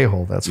incompetent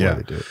a-hole. That's why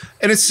they do it.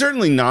 And it's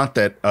certainly not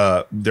that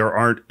there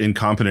aren't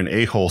incompetent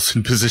a-holes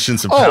in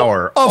positions of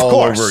power all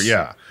over.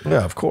 Yeah,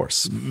 of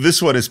course.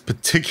 This one is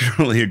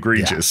particularly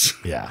egregious.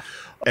 Yeah.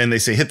 And they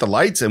say, hit the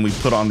lights, and we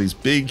put on these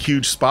big,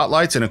 huge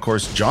spotlights. And of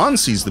course, John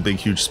sees the big,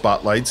 huge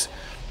spotlights.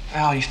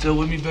 Al, you still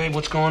with me, babe?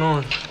 What's going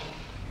on?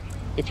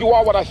 If you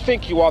are what I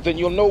think you are, then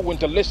you'll know when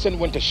to listen,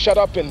 when to shut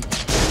up, and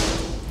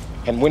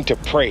when to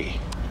pray.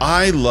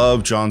 I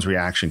love John's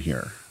reaction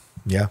here.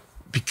 Yeah.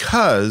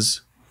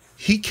 Because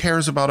he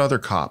cares about other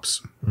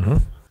cops. Mm-hmm.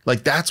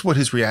 Like, that's what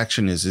his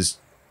reaction is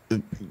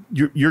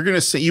you're going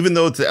to say, even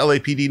though it's the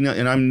LAPD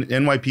and I'm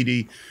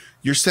NYPD,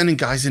 you're sending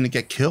guys in to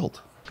get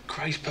killed.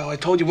 Christ, pal, I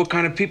told you what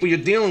kind of people you're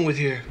dealing with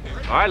here.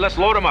 All right, let's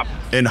load them up.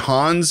 And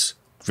Hans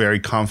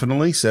very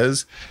confidently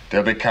says,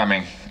 they'll be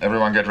coming.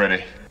 Everyone get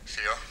ready.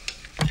 Theo,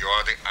 you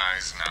are the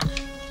eyes now.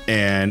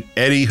 And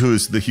Eddie,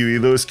 who's the Huey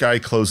Lewis guy,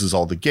 closes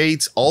all the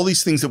gates, all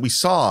these things that we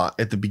saw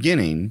at the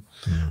beginning.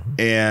 Mm-hmm.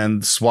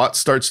 And SWAT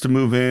starts to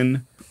move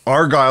in.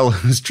 Argyle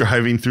is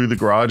driving through the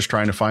garage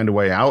trying to find a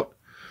way out.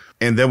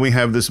 And then we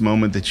have this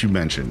moment that you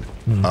mentioned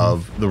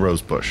of the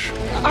rose bush.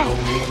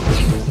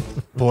 Oh.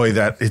 Boy,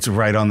 it's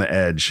right on the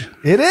edge.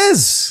 It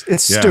is.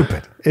 It's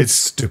stupid. It's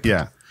stupid.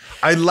 Yeah.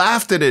 I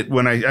laughed at it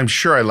I'm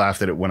sure I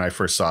laughed at it when I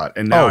first saw it.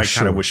 And now I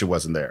kind of wish it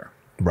wasn't there.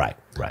 Right.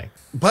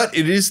 But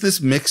it is this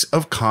mix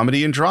of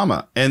comedy and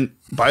drama. And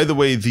by the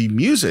way, the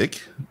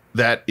music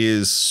that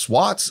is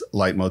SWAT's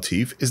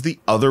leitmotif is the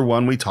other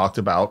one we talked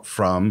about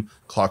from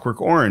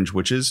Clockwork Orange,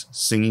 which is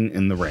Singing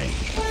in the Rain.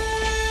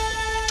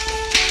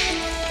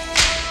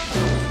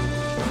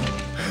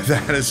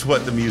 That is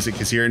what the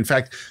music is here. In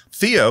fact,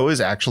 Theo is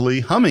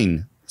actually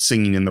humming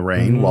Singing in the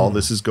Rain while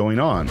this is going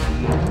on.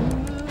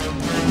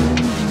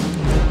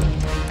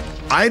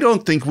 I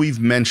don't think we've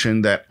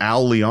mentioned that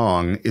Al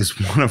Leong is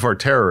one of our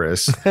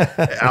terrorists.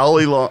 Al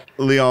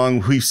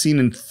Leong, we've seen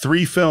in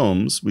 3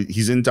 films.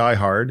 He's in Die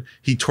Hard.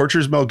 He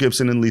tortures Mel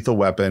Gibson in Lethal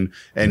Weapon,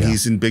 and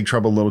he's in Big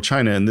Trouble in Little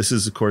China. And this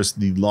is, of course,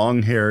 the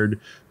long-haired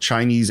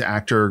Chinese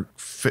actor,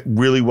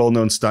 really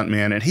well-known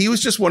stuntman. And he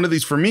was just one of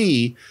these, for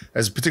me,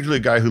 as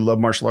particularly a guy who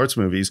loved martial arts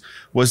movies,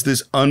 was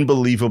this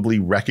unbelievably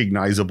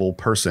recognizable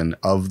person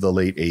of the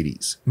late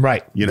 80s.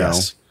 Right. You know?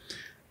 Yes.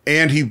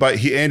 And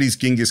he's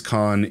Genghis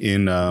Khan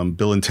in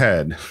Bill and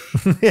Ted.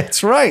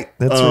 That's right.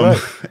 That's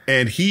right.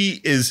 And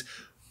he is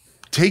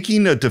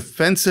taking a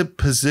defensive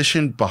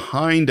position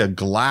behind a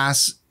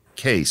glass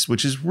case,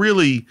 which is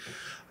really,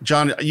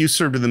 John, you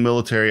served in the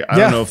military. I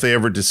don't know if they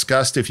ever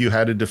discussed if you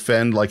had to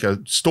defend like a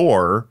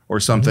store or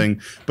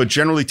something, but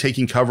generally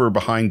taking cover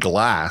behind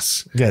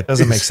glass. Yeah, it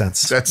doesn't make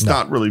sense. That's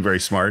not really very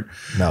smart.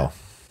 No.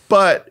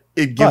 But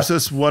it gives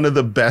us one of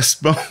the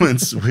best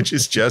moments, which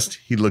is just,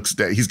 he looks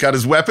down. He's got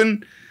his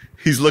weapon.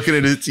 He's looking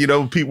at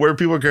it, where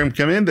people can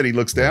come in. Then he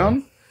looks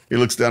down. He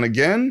looks down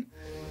again,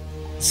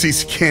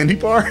 sees a candy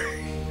bar,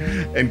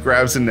 and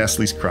grabs a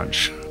Nestle's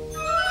Crunch.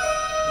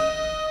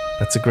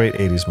 That's a great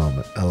 80s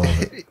moment. I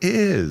love it. It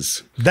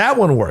is. That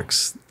one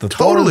works. The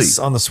Totally.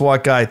 on the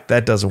SWAT guy,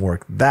 that doesn't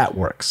work. That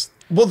works.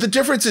 Well, the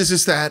difference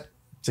is that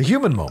it's a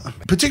human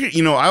moment.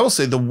 Particularly, I will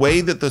say the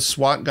way that the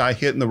SWAT guy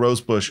hit in the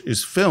rose bush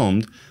is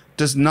filmed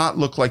does not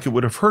look like it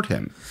would have hurt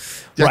him.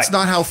 That's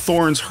not how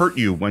thorns hurt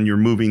you when you're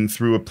moving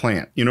through a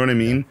plant. You know what I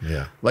mean?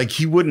 Yeah. Like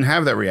he wouldn't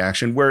have that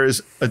reaction.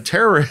 Whereas a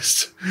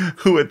terrorist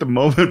who at the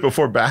moment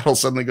before battle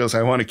suddenly goes,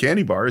 I want a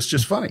candy bar, is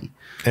just funny.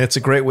 And it's a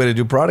great way to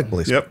do product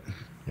placement.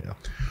 Yep.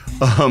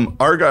 Yeah.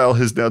 Argyle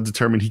has now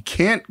determined he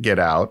can't get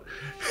out.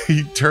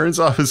 He turns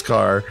off his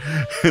car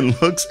and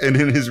looks, and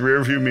in his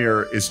rearview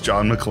mirror is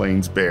John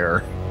McClane's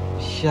bear.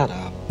 Shut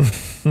up.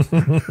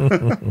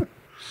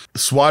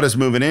 SWAT is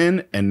moving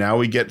in, and now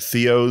we get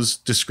Theo's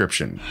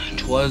description.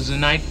 'Twas the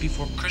night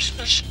before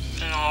Christmas,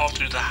 and all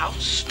through the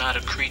house not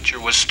a creature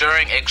was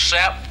stirring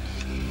except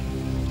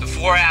the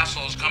 4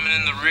 assholes coming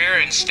in the rear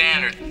in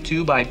standard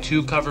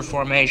 2x2 cover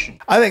formation.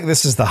 I think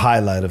this is the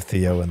highlight of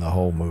Theo in the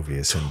whole movie,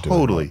 is him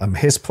doing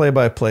his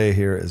play-by-play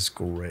here is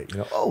great.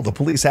 The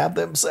police have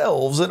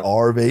themselves an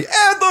RV,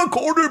 and the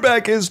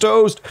quarterback is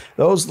toast.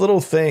 Those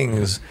little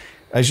things.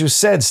 As you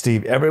said,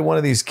 Steve, every one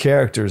of these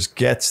characters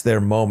gets their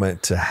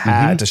moment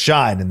to to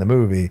shine in the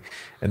movie,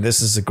 and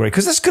this is a great,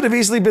 because this could have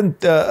easily been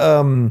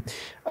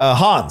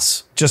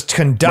Hans just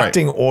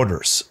conducting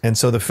orders, and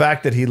so the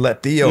fact that he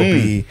let Theo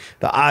be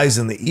the eyes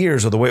and the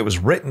ears, or the way it was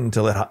written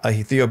to let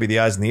Theo be the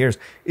eyes and the ears,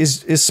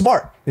 is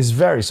smart. Is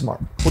very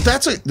smart. Well,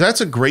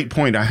 that's a great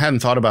point. I hadn't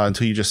thought about it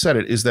until you just said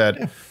it. Is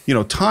that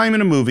time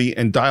in a movie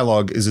and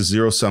dialogue is a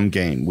zero-sum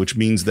game, which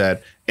means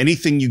that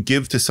anything you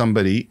give to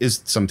somebody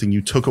is something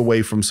you took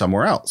away from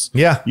somewhere else.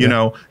 You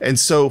know, and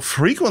so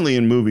frequently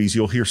in movies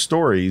you'll hear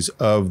stories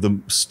of the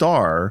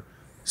star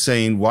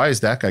saying, why is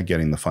that guy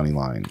getting the funny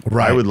line?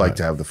 I would like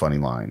to have the funny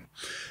line.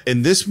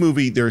 In this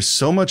movie, there's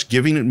so much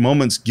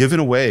moments given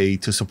away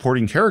to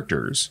supporting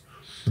characters.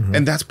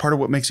 And that's part of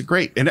what makes it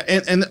great.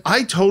 And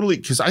I totally,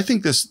 because I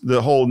think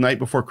the whole Night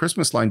Before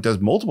Christmas line does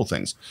multiple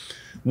things.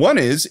 One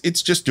is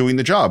it's just doing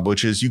the job,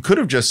 which is you could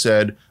have just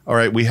said, all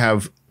right, we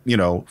have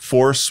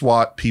 4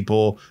 SWAT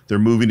people. They're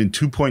moving in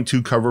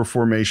 2.2 cover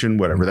formation,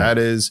 whatever that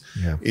is,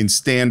 in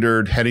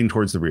standard, heading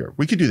towards the rear.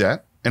 We could do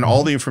that, and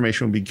all the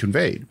information would be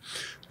conveyed.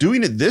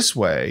 Doing it this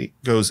way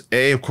goes,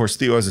 of course,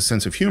 Theo has a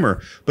sense of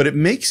humor, but it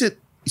makes it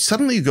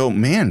suddenly you go,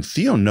 man,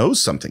 Theo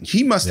knows something.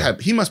 He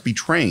must be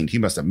trained. He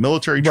must have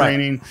military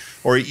training,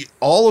 or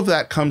all of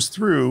that comes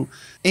through,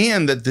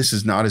 and that this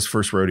is not his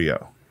first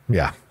rodeo.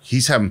 Yeah.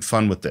 He's having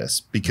fun with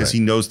this because he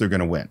knows they're going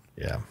to win.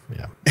 Yeah.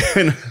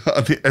 And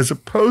as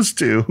opposed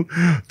to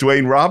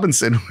Dwayne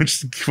Robinson,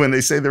 which when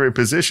they say they're in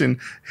position,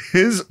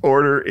 his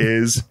order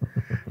is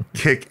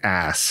kick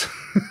ass.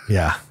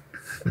 Yeah.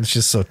 It's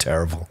just so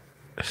terrible.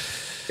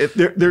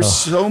 There's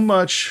so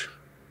much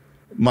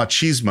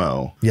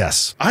machismo.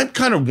 Yes. I'm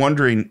kind of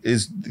wondering,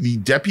 is the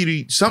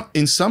deputy,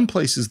 in some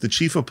places, the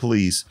chief of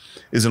police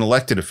is an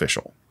elected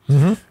official.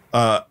 Mm-hmm.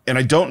 And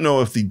I don't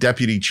know if the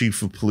deputy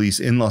chief of police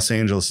in Los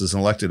Angeles is an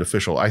elected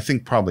official. I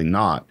think probably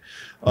not.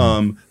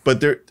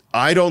 But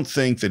I don't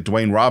think that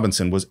Dwayne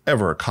Robinson was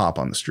ever a cop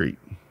on the street.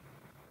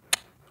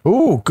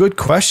 Ooh, good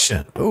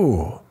question.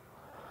 Ooh.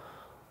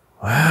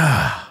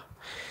 Wow.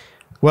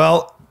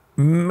 Well,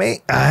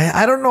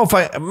 I don't know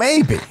if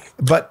maybe,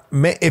 but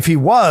if he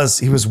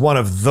was one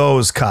of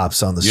those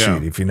cops on the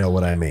street, if you know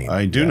what I mean.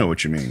 I do know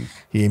what you mean.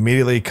 He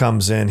immediately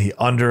comes in. He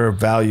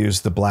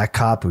undervalues the black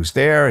cop who's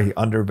there. He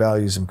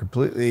undervalues him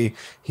completely.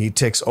 He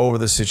takes over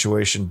the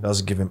situation,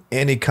 doesn't give him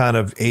any kind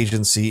of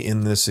agency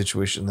in this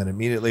situation, then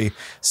immediately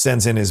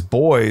sends in his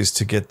boys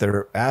to get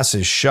their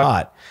asses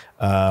shot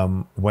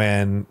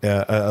when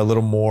a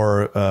little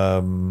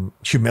more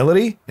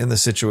humility in the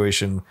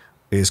situation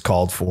is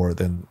called for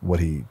than what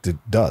he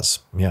does.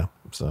 Yeah.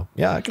 So,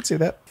 yeah, I can see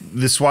that.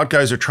 The SWAT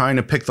guys are trying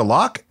to pick the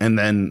lock, and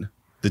then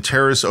the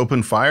terrorists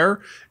open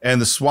fire,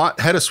 and the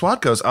head of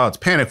SWAT goes, oh, it's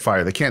panic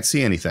fire. They can't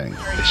see anything.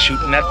 They're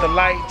shooting at the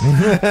lights.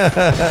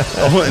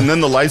 And then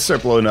the lights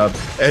start blowing up,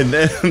 and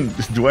then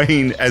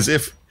Dwayne, as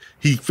if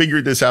he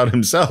figured this out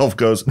himself,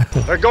 goes,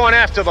 they're going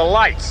after the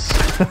lights.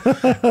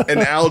 And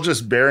Al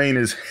just burying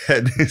his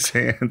head in his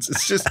hands.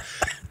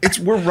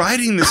 We're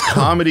writing this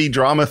comedy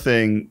drama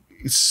thing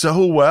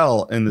so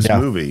well in this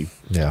movie.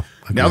 Yeah.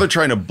 Now they're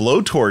trying to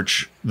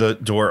blowtorch the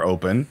door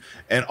open,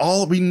 and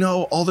all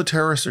the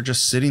terrorists are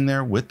just sitting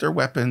there with their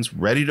weapons,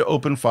 ready to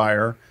open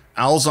fire.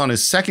 Al's on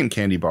his second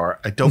candy bar.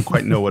 I don't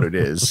quite know what it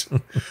is.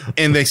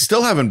 And they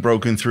still haven't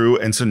broken through,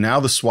 and so now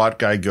the SWAT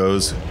guy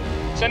goes,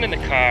 Send in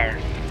the car.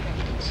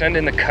 Send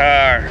in the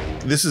car.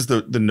 This is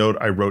the note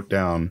I wrote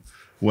down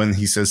when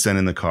he says send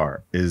in the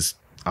car, is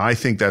I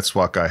think that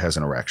SWAT guy has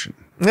an erection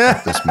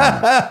at this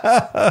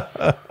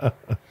moment.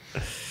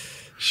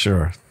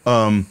 Sure.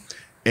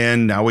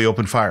 And now we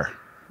open fire.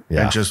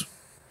 Yeah.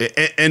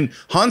 And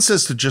Han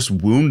says to just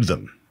wound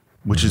them,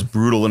 which is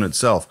brutal in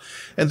itself.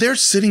 And they're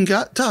sitting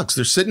ducks.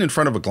 They're sitting in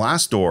front of a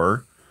glass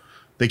door.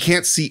 They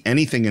can't see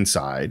anything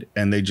inside,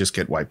 and they just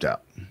get wiped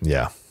out.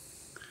 Yeah.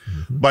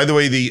 By the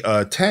way,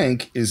 the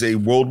tank is a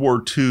World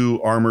War II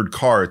armored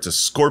car. It's a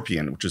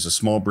Scorpion, which is a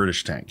small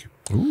British tank.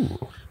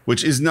 Ooh.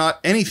 Which is not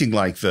anything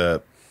like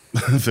the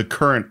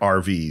current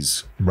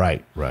RVs.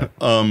 Right.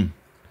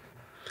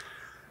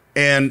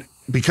 And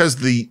because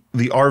the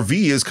RV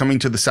is coming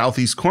to the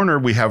southeast corner,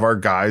 we have our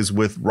guys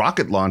with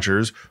rocket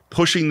launchers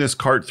pushing this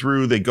cart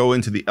through. They go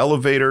into the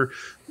elevator.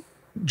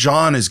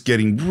 John is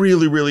getting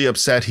really, really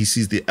upset. He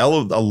sees a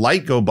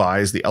light go by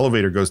as the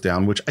elevator goes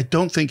down, which I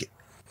don't think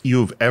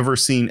you've ever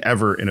seen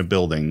ever in a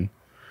building.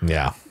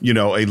 Yeah. You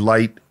know, a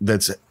light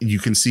you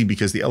can see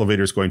because the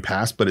elevator is going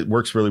past, but it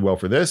works really well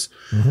for this.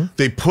 Mm-hmm.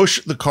 They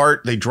push the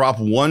cart. They drop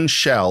one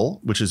shell,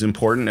 which is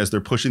important as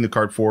they're pushing the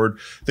cart forward.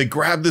 They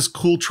grab this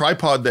cool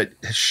tripod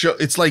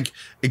it's like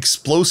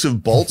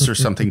explosive bolts or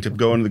something to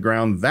go into the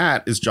ground.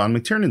 That is John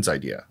McTiernan's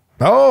idea.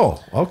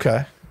 Oh,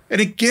 okay. And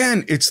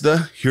again, it's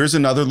here's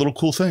another little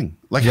cool thing.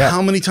 Like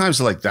how many times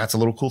they're like, that's a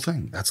little cool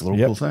thing. That's a little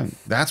cool thing.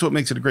 That's what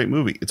makes it a great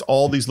movie. It's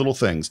all these little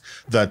things.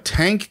 The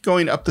tank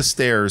going up the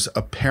stairs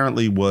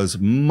apparently was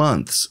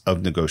months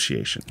of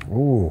negotiation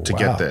to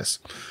get this.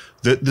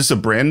 This is a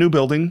brand new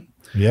building.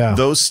 Yeah.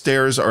 Those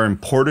stairs are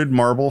imported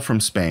marble from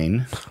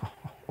Spain.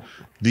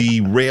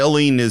 The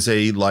railing is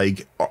a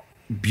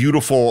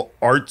beautiful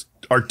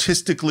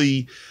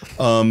artistically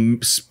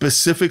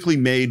specifically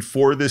made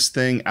for this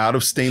thing out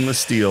of stainless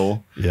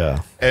steel.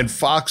 Yeah. And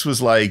Fox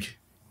was like,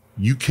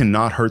 you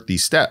cannot hurt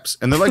these steps.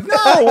 And they're like,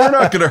 no, we're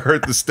not going to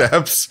hurt the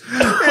steps.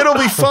 It'll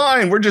be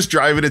fine. We're just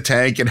driving a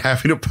tank and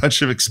having a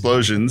bunch of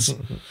explosions.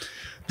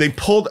 They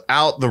pulled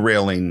out the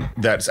railing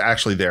that's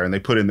actually there, and they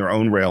put in their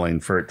own railing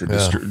for it to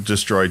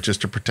destroy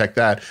just to protect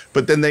that.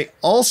 But then they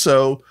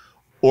also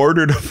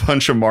ordered a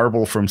bunch of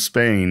marble from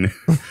Spain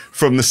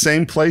from the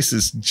same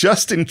places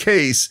just in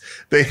case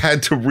they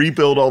had to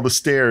rebuild all the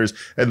stairs.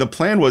 And the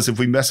plan was, if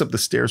we mess up the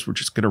stairs, we're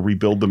just going to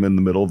rebuild them in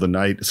the middle of the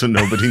night so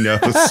nobody knows.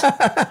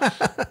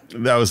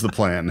 That was the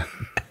plan.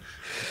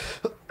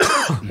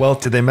 Well,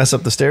 did they mess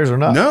up the stairs or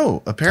not?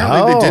 No,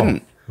 apparently they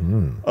didn't.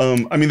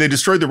 I mean, they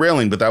destroyed the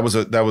railing, but that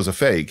was a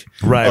fake.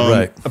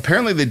 Right.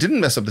 Apparently they didn't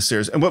mess up the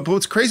stairs. And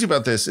what's crazy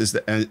about this is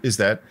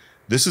that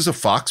this is a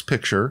Fox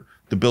picture.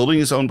 The building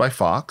is owned by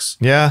Fox.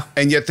 Yeah.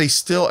 And yet they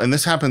still, and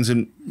this happens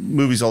in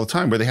movies all the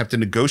time, where they have to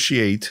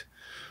negotiate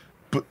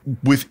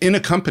within a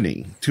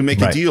company to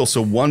make a deal.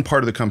 So one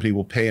part of the company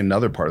will pay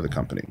another part of the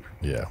company.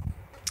 Yeah.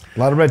 A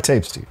lot of red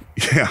tape, Steve.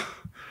 Yeah.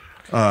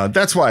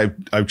 That's why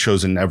I've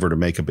chosen never to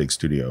make a big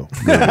studio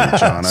movie,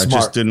 John. I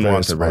just didn't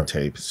want the red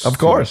tape. Of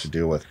course. To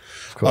deal with.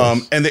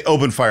 And they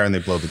open fire and they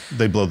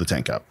blow the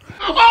tank up.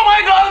 Oh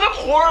my God,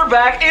 the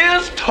quarterback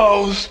is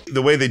toast.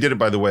 The way they did it,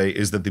 by the way,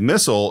 is that the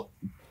missile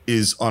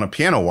is on a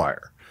piano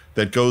wire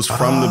that goes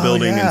from the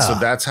building. And so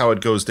that's how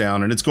it goes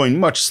down. And it's going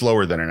much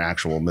slower than an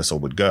actual missile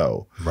would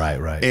go.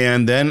 Right.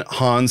 And then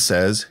Hans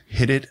says,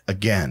 hit it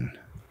again.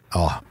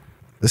 Oh,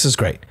 this is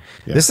great.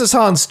 Yeah. This is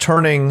Hans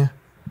turning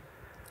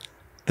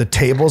the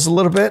tables a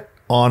little bit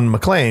on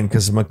McClane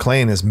because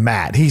McClane is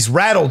mad. He's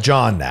rattled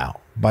John now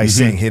by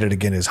saying hit it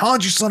again. Is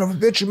Hans, you son of a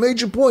bitch, you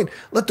made your point.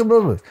 Let them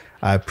move.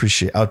 I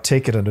appreciate. I'll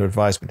take it under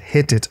advisement.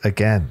 Hit it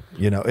again.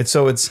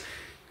 It's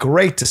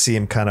great to see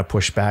him kind of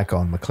push back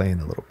on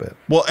McClane a little bit.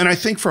 Well, and I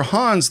think for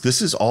Hans,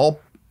 this is all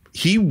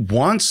he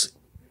wants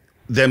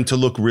them to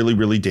look really,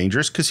 really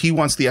dangerous because he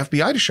wants the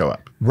FBI to show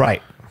up.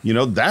 Right.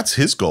 That's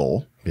his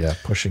goal. Yeah,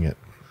 pushing it.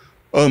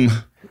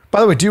 By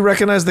the way, do you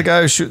recognize the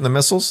guy who's shooting the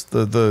missiles?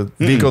 The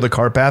Vigo the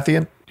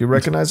Carpathian? Do you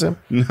recognize him?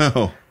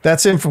 No.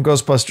 That's him from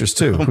Ghostbusters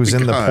 2, who's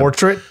in the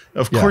portrait.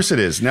 Of course it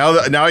is. Now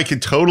I can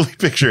totally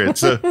picture it.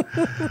 So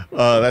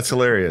that's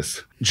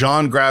hilarious.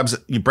 John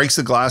he breaks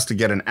the glass to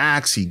get an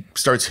axe. He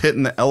starts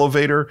hitting the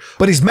elevator.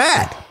 But he's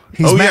mad.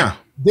 He's mad. Yeah.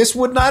 This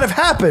would not have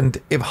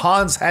happened if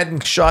Hans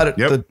hadn't shot at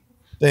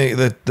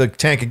the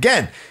tank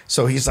again.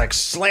 So he's like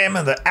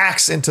slamming the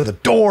axe into the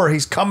door.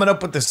 He's coming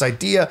up with this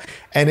idea,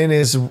 and in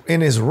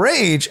his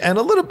rage and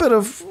a little bit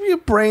of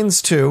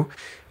brains too,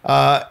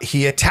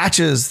 he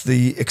attaches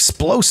the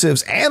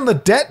explosives and the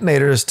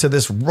detonators to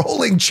this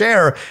rolling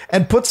chair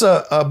and puts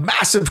a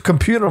massive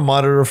computer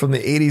monitor from the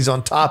 80s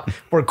on top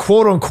for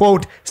quote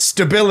unquote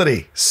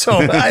stability. So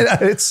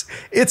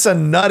it's a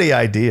nutty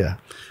idea.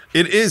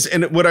 It is,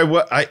 and what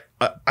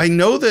I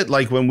know that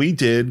like when we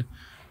did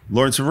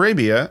Lawrence of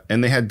Arabia,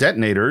 and they had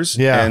detonators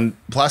and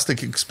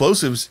plastic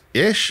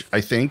explosives-ish, I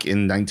think,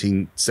 in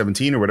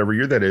 1917 or whatever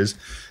year that is.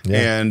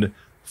 Yeah. And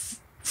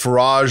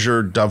Faraj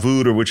or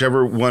Davoud or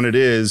whichever one it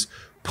is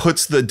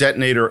puts the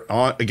detonator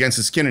on against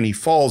his skin and he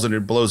falls and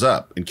it blows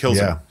up and kills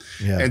him.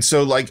 Yeah. And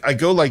so I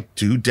go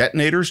do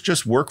detonators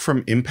just work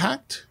from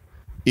impact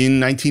in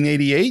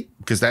 1988?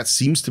 Because that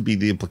seems to be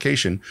the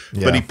implication.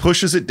 Yeah. But he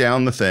pushes it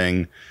down the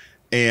thing.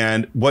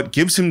 And what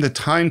gives him the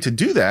time to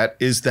do that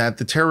is that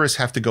the terrorists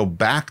have to go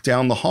back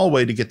down the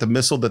hallway to get the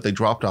missile that they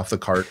dropped off the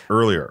cart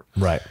earlier.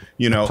 Right.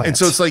 And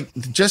so it's like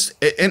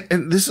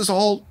and this is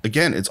all,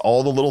 again, it's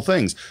all the little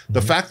things.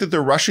 The fact that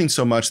they're rushing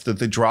so much that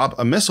they drop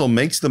a missile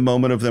makes the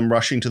moment of them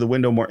rushing to the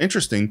window more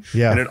interesting.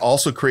 Yeah. And it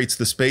also creates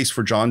the space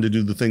for John to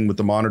do the thing with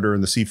the monitor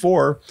and the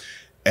C4.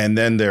 And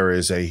then there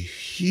is a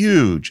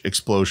huge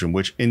explosion,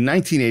 which in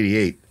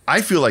 1988,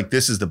 I feel like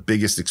this is the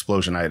biggest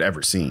explosion I had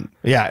ever seen.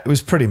 Yeah, it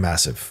was pretty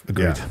massive.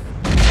 Agreed. Yeah.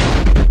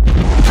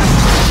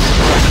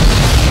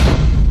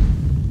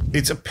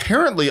 It's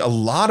apparently a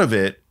lot of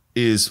it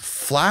is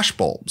flash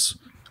bulbs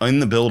in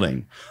the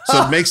building.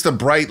 So it makes the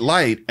bright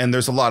light and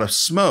there's a lot of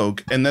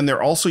smoke. And then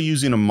they're also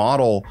using a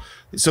model.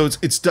 So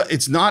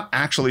it's not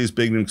actually as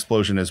big an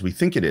explosion as we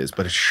think it is,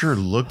 but it sure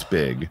looked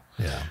big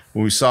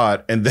when we saw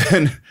it. And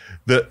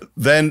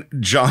then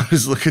John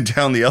is looking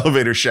down the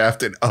elevator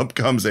shaft and up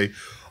comes a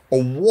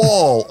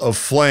wall of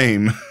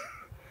flame.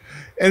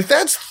 And if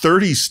that's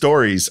 30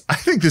 stories, I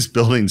think this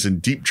building's in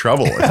deep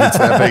trouble if it's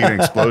that big an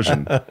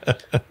explosion.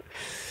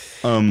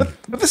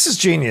 But this is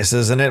genius,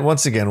 isn't it?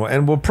 Once again,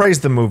 and we'll praise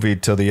the movie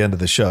till the end of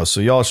the show. So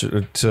y'all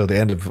should, till the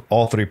end of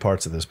all three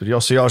parts of this, but y'all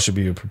should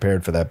be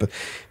prepared for that. But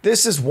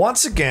this is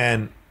once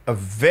again a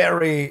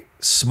very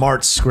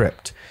smart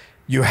script.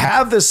 You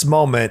have this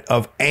moment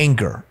of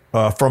anger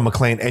from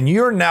McClane, and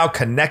you're now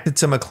connected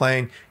to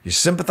McClane. You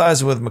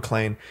sympathize with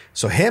McClane.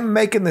 So him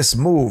making this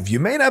move, you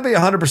may not be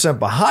 100%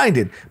 behind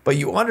it, but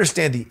you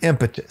understand the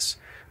impetus.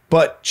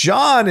 But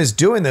John is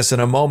doing this in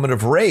a moment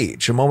of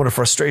rage, a moment of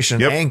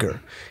frustration and anger.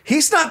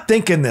 He's not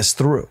thinking this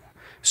through.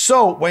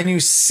 So when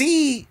you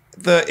see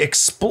the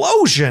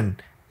explosion,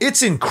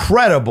 it's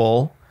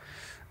incredible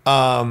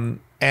and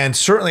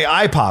certainly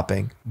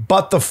eye-popping.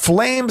 But the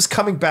flames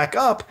coming back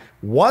up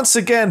once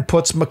again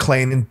puts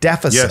McClane in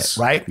deficit,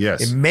 right?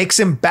 Yes. It makes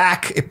him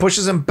back. It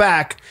pushes him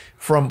back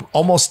from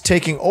almost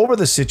taking over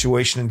the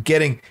situation and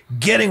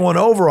getting one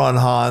over on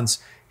Hans.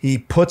 He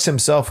puts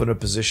himself in a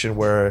position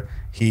where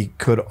he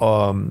could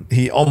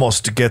he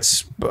almost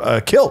gets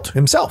killed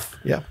himself.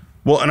 Yeah.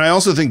 Well, and I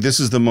also think this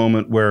is the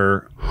moment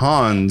where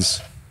Hans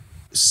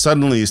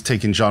suddenly is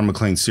taking John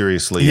McClane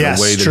seriously in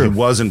a way that he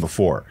wasn't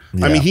before.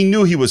 Yeah. I mean, he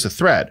knew he was a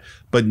threat,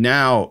 but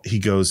now he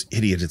goes,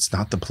 idiot, it's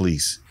not the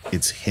police,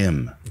 it's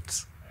him.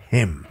 It's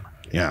him.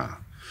 Yeah.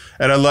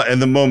 And I love,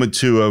 and the moment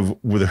too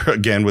of with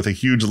a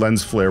huge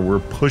lens flare, we're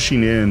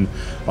pushing in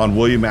on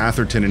William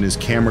Atherton and his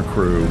camera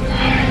crew.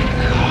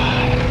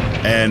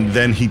 And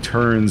then he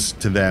turns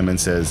to them and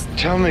says,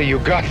 "Tell me you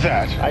got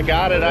that." I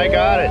got it.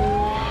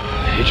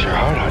 Hit your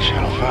heart on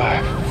Channel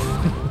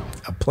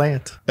 5. A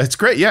plant. That's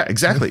great. Yeah,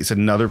 exactly. It's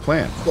another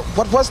plant.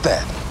 What was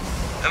that?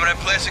 Remember that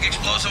plastic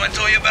explosive I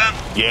told you about?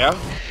 Yeah.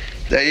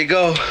 There you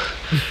go.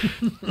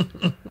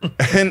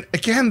 And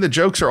again, the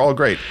jokes are all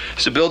great.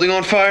 Is the building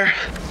on fire?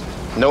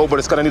 No, but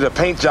it's gonna need a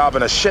paint job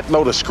and a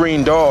shitload of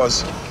screen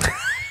doors.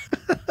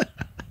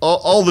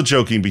 All the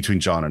joking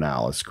between John and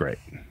Al is great.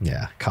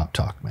 Yeah, cop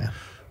talk, man.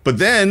 But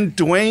then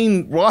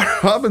Dwayne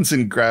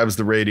Robinson grabs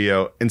the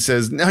radio and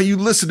says, now you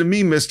listen to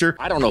me, mister.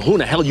 I don't know who in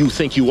the hell you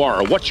think you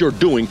are or what you're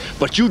doing,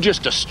 but you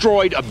just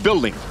destroyed a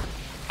building.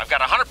 I've got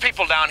 100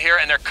 people down here,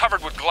 and they're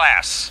covered with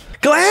glass.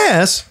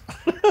 Glass?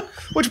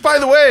 Which, by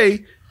the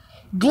way,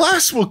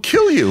 glass will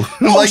kill you.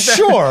 Oh, like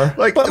sure.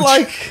 But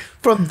like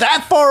from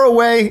that far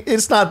away,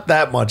 it's not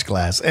that much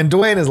glass. And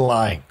Dwayne is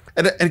lying.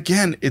 And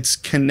again, it's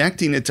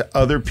connecting it to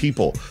other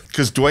people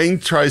because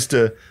Dwayne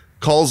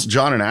calls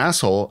John an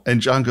asshole,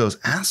 and John goes,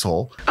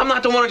 asshole? I'm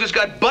not the one who just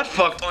got butt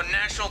fucked on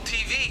national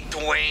TV,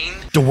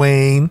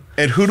 Dwayne.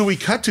 And who do we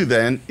cut to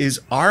then is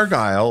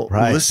Argyle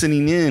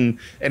listening in,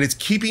 and it's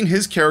keeping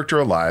his character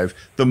alive.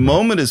 The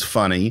moment is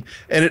funny,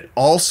 and it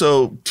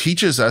also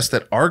teaches us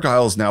that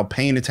Argyle's now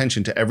paying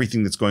attention to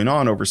everything that's going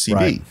on over CB.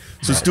 Right.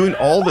 So it's doing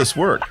all this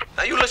work.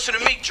 Now you listen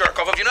to me, jerk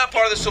off. If you're not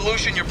part of the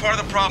solution, you're part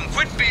of the problem.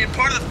 Quit being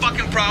part of the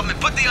fucking problem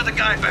and put the other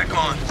guy back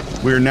on.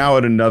 We're now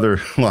at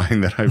another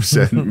line that I've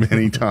said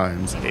many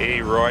times.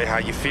 Hey, Roy, how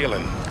you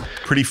feeling?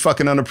 Pretty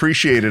fucking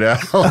unappreciated,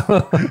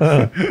 Al.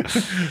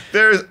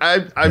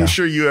 I'm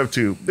sure you have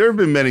too. There have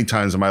been many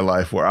times in my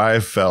life where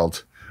I've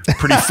felt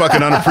pretty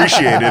fucking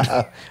unappreciated.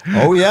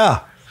 Oh,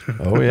 yeah.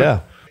 Oh,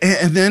 yeah.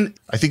 And then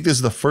I think this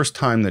is the first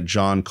time that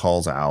John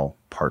calls Al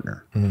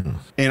partner. Mm-hmm.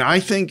 And I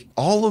think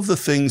all of the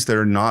things that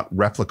are not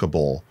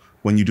replicable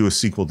when you do a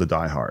sequel to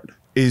Die Hard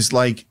is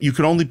like you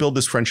can only build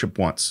this friendship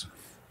once.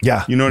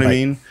 Yeah. You know what I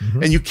mean?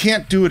 Mm-hmm. And you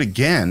can't do it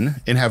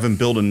again and have him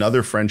build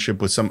another friendship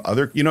with some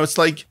other, it's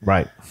like,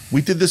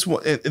 we did this.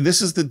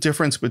 This is the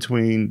difference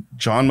between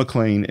John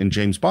McClane and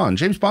James Bond.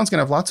 James Bond's going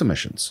to have lots of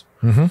missions.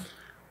 Mm-hmm.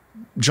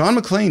 John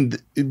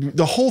McClane,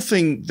 the whole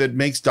thing that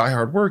makes Die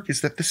Hard work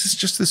is that this is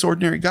just this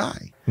ordinary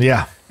guy.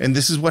 Yeah. And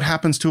this is what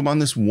happens to him on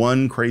this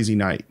one crazy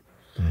night.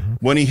 Mm-hmm.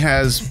 When he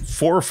has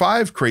 4 or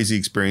 5 crazy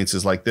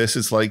experiences like this,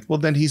 it's like, well,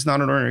 then he's not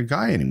an ordinary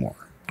guy anymore.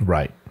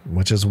 Right.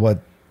 Which is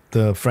what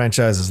the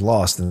franchise is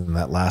lost in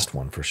that last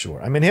one for sure.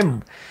 I mean,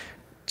 him,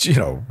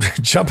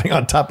 jumping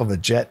on top of a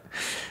jet,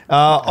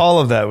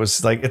 all of that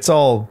was like, it's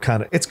all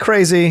kind of, it's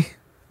crazy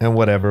and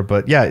whatever,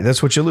 but yeah,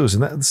 that's what you lose.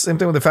 And that's the same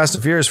thing with the Fast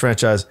and Furious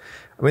franchise.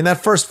 I mean,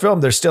 that first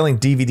film, they're stealing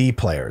DVD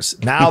players.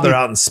 Now they're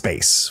out in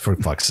space, for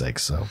fuck's sake.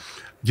 So,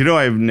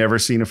 I've never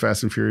seen a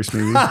Fast and Furious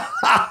movie.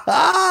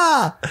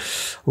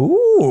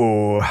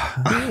 Ooh,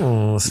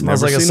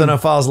 smells like a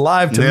Cine-Files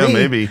live to me. Yeah,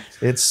 maybe.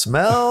 It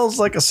smells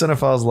like a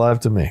Cine-Files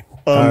live to me.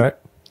 All right.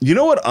 You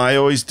know what I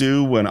always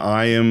do when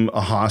I am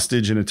a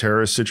hostage in a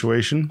terrorist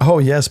situation? Oh,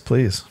 yes,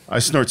 please. I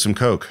snort some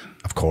coke.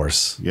 Of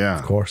course. Yeah.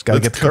 Of course. Got to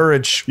get the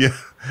courage. Yeah.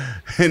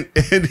 And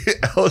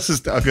Ellis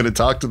is now going to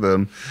talk to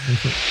them.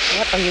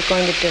 What are you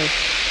going to do?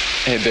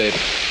 Hey, babe,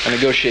 I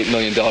negotiate $1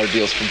 million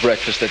deals for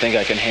breakfast. I think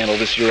I can handle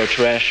this Euro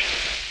trash.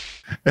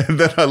 And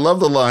then I love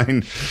the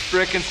line.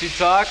 Frequency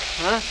talk,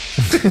 huh?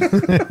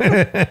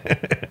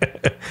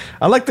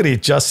 I like that he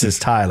adjusts his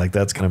tie like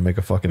that's going to make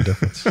a fucking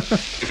difference.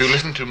 If you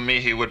listen to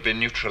me, he would be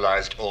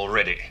neutralized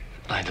already.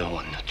 I don't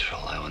want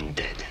neutral. I want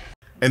dead.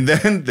 And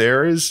then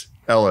there is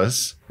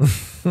Ellis.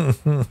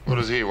 What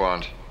does he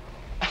want?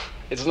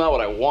 It's not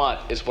what I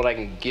want. It's what I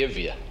can give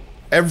you.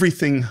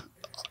 Everything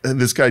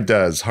this guy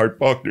does, Hart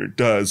Bochner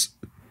does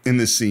in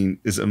this scene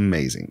is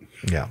amazing.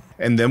 Yeah.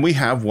 And then we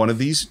have one of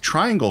these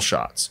triangle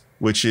shots,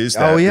 which is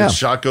that the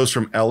shot goes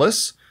from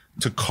Ellis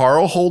to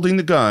Carl holding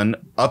the gun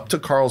up to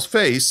Carl's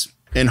face,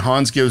 and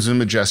Hans gives him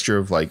a gesture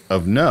of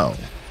no.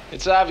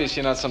 It's obvious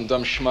you're not some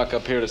dumb schmuck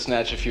up here to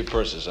snatch a few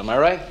purses. Am I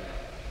right?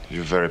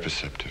 You're very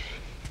perceptive.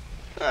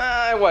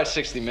 I watch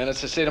 60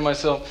 Minutes. I say to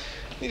myself,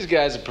 these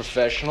guys are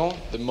professional.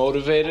 They're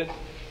motivated.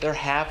 They're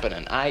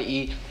happening,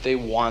 i.e., they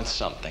want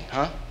something,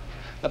 huh?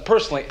 Now,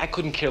 personally, I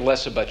couldn't care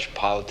less about your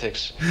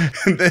politics.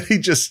 And then he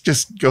just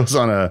goes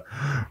on a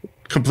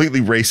completely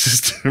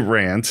racist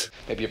rant.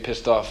 Maybe you're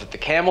pissed off at the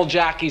camel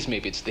jockeys.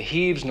 Maybe it's the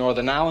Hebes,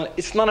 Northern Ireland.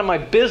 It's none of my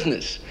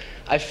business.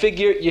 I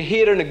figure you're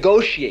here to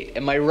negotiate.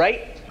 Am I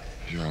right?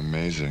 You're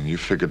amazing. You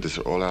figured this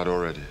all out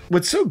already.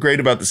 What's so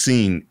great about the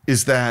scene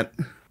is that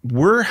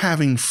we're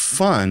having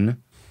fun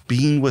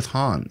being with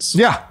Hans.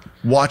 Yeah.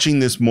 Watching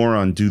this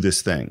moron do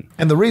this thing.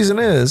 And the reason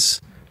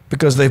is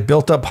because they've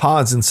built up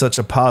Hans in such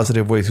a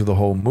positive way through the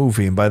whole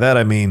movie. And by that,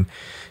 I mean,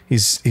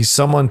 he's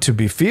someone to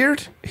be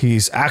feared.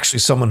 He's actually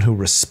someone who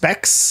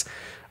respects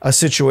a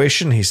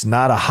situation. He's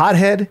not a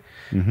hothead.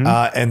 Mm-hmm.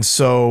 And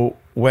so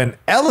when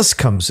Ellis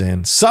comes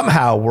in,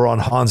 somehow we're on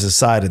Hans's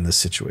side in this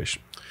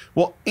situation.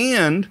 Well,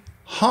 and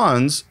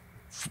Hans,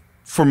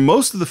 for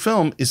most of the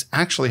film, is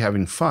actually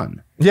having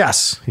fun.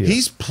 Yes.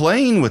 He's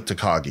playing with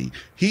Takagi.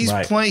 He's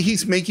playing,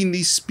 he's making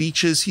these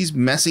speeches, he's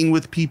messing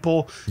with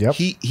people. Yep.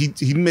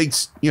 He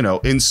makes,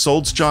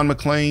 insults John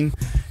McClane.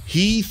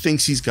 He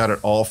thinks he's got it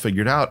all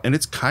figured out, and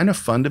it's kind of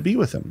fun to be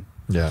with him.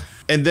 Yeah.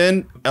 And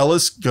then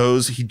Ellis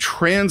goes, he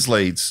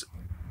translates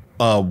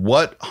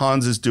what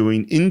Hans is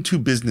doing into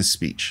business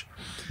speech.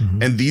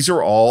 And these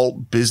are all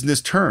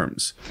business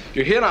terms.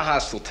 You're here on a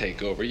hostile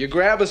takeover. You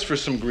grab us for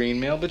some green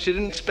mail, but you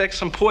didn't expect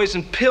some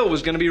poison pill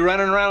was going to be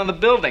running around in the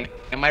building.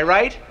 Am I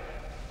right?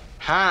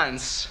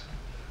 Hans,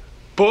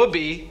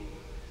 Bobby,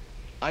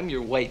 I'm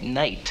your white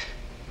knight.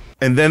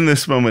 And then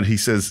this moment he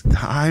says,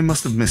 I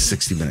must have missed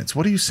 60 minutes.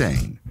 What are you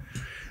saying?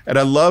 And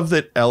I love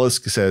that Ellis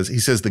says,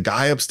 the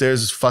guy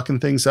upstairs is fucking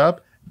things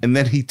up. And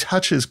then he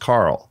touches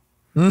Carl.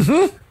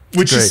 Mm-hmm.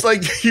 Which is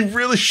like, he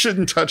really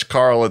shouldn't touch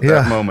Carl at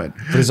that moment.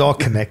 But it's all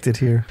connected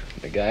here.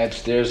 The guy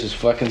upstairs is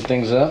fucking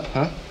things up,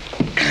 huh?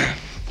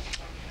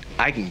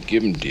 I can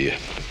give him to you.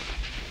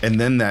 And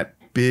then that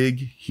big,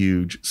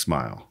 huge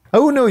smile.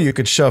 Who knew you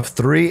could shove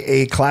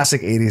 3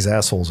 classic 80s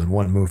assholes in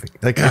one movie?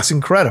 Like, it's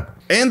incredible.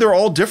 And they're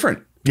all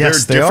different.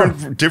 Yes, they're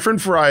different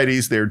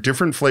varieties. They're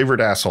different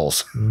flavored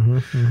assholes.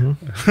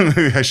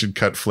 Maybe I should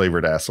cut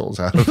flavored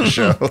assholes out of the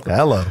show.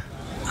 Hello.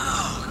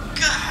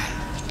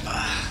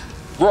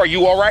 Roy,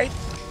 you all right?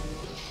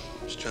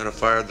 Just trying to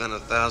fire down a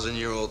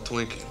 1,000-year-old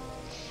Twinkie.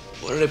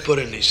 What do they put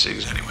in these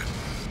cigs anyway?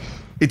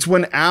 It's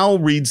when Al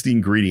reads the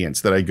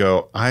ingredients that I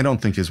go, I don't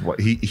think is what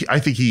I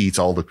think he eats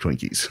all the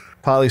Twinkies.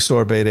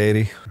 Polysorbate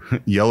 80.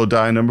 Yellow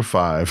dye number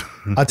 5.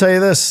 I'll tell you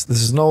this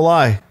is no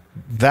lie.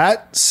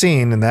 That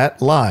scene and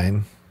that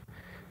line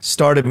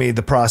started me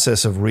the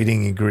process of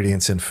reading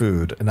ingredients in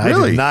food. And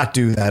I did not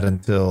do that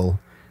until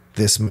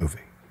this movie.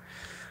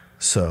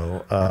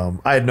 So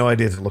I had no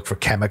idea to look for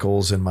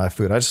chemicals in my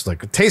food. I just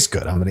like, it tastes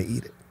good. I'm going to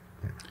eat it.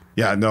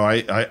 Yeah, no,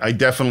 I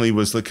definitely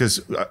was,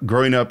 because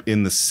growing up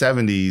in the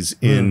 70s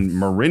in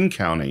Marin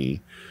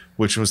County,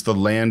 which was the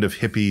land of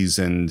hippies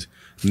and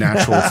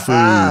natural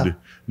food.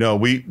 No,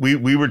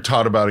 we were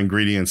taught about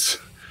ingredients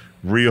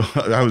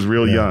I was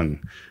real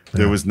young.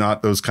 There was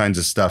not those kinds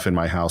of stuff in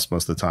my house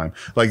most of the time.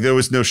 Like, there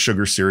was no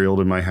sugar cereal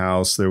in my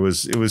house. It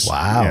was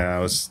wow. Yeah,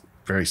 it was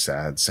very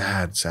sad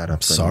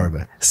upbringing. Sorry,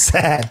 but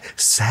sad.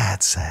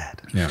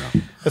 Yeah.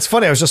 It's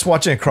funny. I was just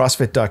watching a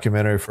CrossFit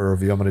documentary for a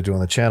review I'm going to do on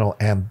the channel.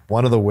 And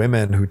one of the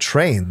women who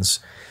trains,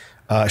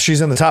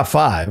 she's in the top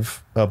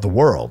 5 of the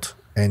world.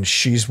 And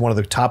she's one of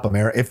the top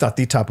if not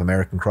the top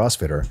American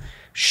CrossFitter.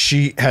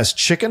 She has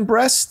chicken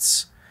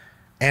breasts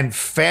and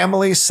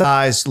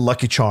family-sized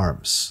Lucky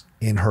Charms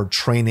in her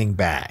training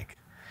bag.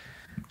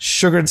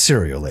 Sugared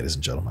cereal, ladies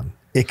and gentlemen.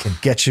 It can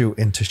get you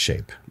into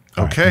shape.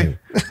 Okay.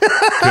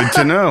 Good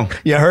to know.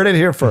 You heard it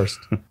here first.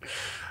 There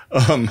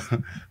are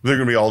going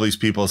to be all these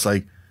people. It's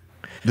like,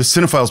 the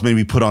Cine-Files made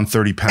me put on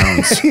 30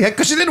 pounds. Yeah,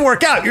 because you didn't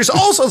work out. You're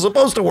also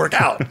supposed to work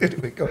out.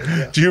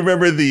 Do you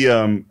remember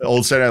the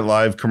old Saturday Night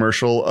Live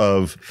commercial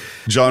of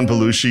John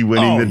Belushi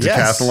winning the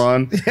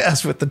decathlon?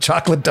 Yes, with the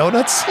chocolate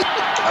donuts.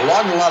 I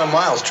logged a lot of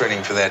miles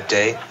training for that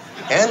day,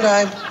 and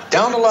I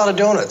downed a lot of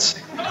donuts.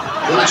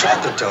 Little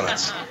chocolate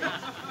donuts.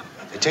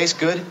 They taste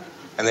good,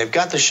 and they've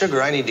got the sugar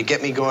I need to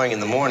get me going in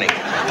the morning.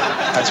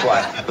 That's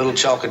why little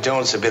chocolate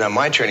donuts have been on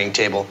my training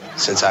table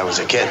since I was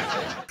a kid.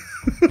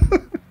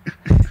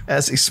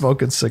 As he's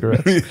smoking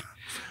cigarettes.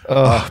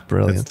 Oh,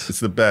 brilliant.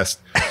 It's the best.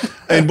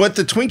 And what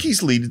the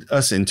Twinkies lead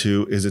us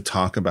into is a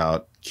talk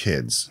about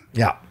kids.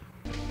 Yeah.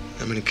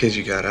 How many kids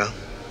you got, Al?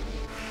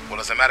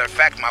 Well, as a matter of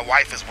fact, my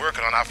wife is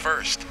working on our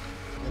first.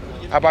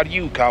 How about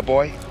you,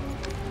 cowboy?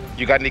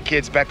 You got any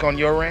kids back on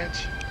your ranch?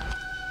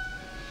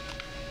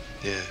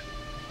 Yeah.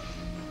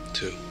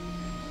 2.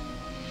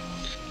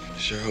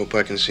 Sure hope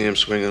I can see him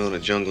swinging on a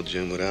jungle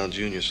gym with Al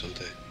Jr.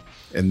 someday.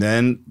 And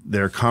then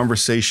their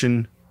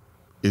conversation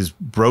is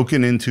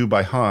broken into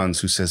by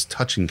Hans, who says,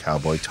 touching,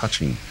 cowboy,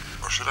 touching.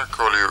 Or should I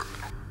call you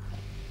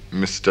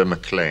Mr.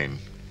 McLean?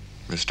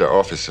 Mr.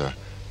 Officer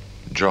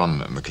John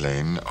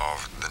McLean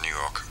of the New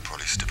York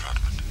Police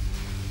Department.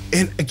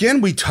 And again,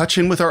 we touch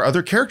in with our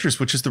other characters,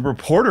 which is the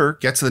reporter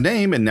gets the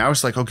name, and now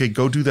it's like, okay,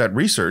 go do that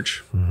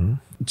research. Mm-hmm.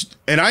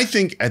 And I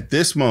think at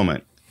this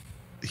moment,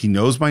 he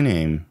knows my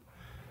name.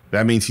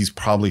 That means he's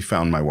probably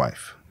found my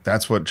wife.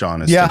 That's what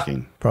John is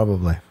thinking.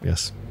 Probably,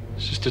 yes.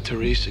 Sister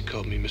Teresa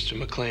called me Mr.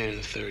 McLean in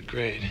the 3rd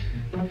grade.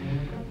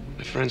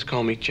 My friends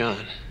call me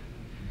John.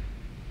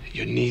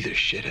 You're neither,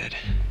 shithead.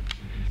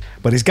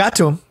 But he's got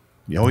to him.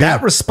 Oh,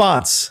 that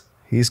response,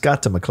 he's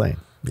got to McLean.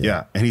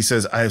 Yeah. And he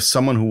says, I have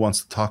someone who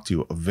wants to talk to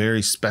you, a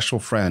very special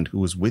friend who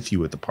was with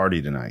you at the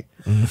party tonight.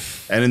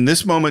 Mm-hmm. And in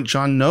this moment,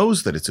 John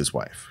knows that it's his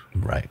wife.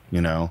 Right.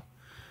 You know?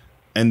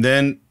 And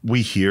then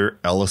we hear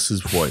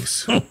Ellis's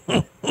voice.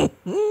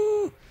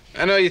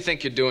 I know you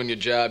think you're doing your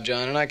job,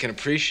 John, and I can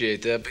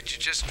appreciate that, but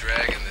you're just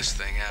dragging this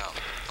thing out.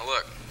 Now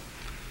look,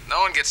 no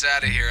one gets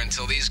out of here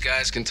until these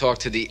guys can talk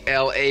to the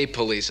L.A.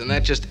 police, and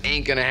that just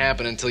ain't gonna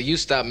happen until you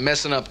stop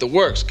messing up the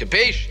works,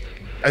 capiche?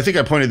 I think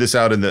I pointed this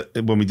out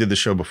when we did the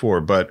show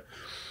before, but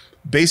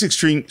basic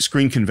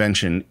screen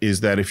convention is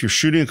that if you're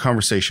shooting a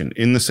conversation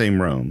in the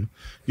same room,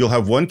 you'll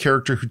have one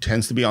character who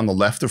tends to be on the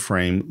left of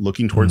frame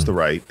looking towards the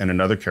right, and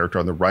another character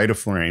on the right of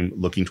frame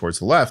looking towards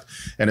the left.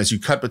 And as you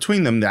cut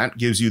between them, that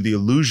gives you the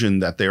illusion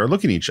that they are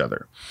looking at each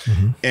other.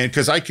 Mm-hmm. And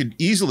because I could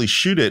easily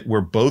shoot it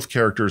where both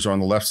characters are on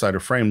the left side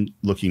of frame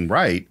looking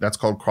right, that's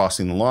called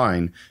crossing the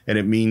line. And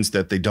it means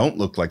that they don't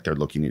look like they're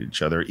looking at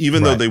each other,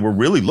 even though they were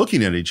really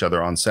looking at each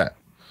other on set.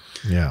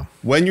 Yeah.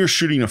 When you're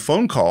shooting a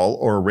phone call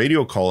or a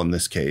radio call in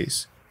this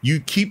case, you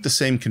keep the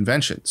same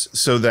conventions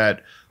so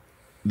that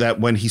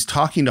when he's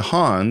talking to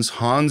Hans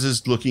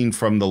is looking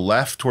from the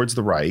left towards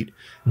the right,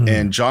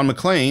 and John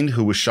McClane,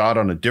 who was shot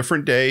on a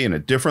different day in a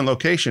different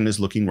location, is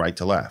looking right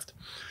to left.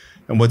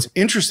 And what's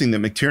interesting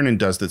that McTiernan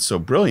does that's so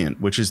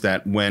brilliant, which is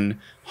that when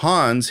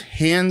Hans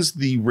hands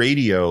the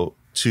radio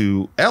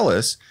to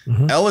Ellis,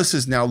 Ellis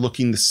is now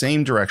looking the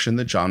same direction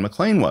that John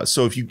McClane was.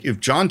 So if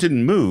John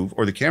didn't move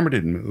or the camera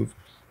didn't move,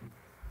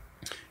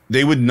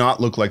 they would not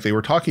look like they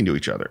were talking to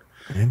each other.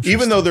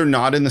 Even though they're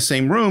not in the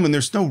same room and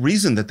there's no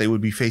reason that they would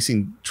be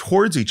facing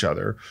towards each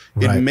other,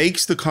 it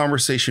makes the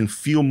conversation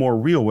feel more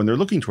real when they're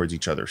looking towards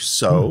each other.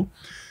 So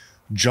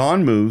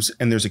John moves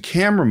and there's a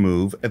camera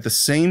move at the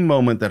same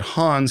moment that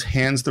Hans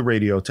hands the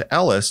radio to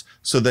Ellis,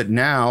 so that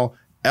now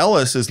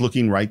Ellis is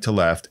looking right to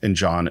left and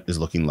John is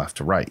looking left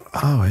to right.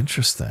 Oh,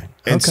 interesting.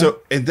 And so,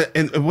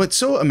 and what's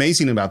so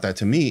amazing about that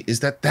to me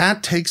is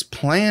that takes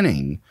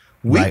planning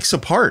weeks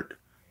apart.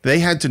 They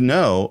had to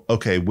know,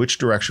 okay, which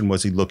direction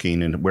was he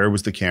looking and where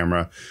was the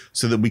camera,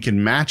 so that we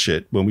can match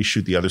it when we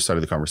shoot the other side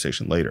of the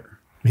conversation later.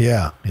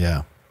 Yeah,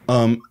 yeah.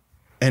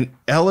 And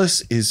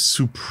Ellis is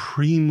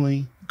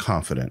supremely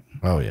confident.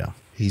 Oh, yeah.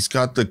 He's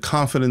got the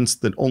confidence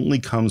that only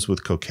comes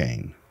with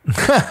cocaine.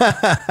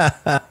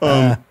 Not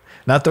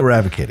that we're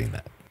advocating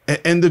that.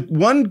 And the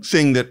one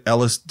thing that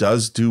Ellis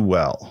does do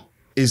well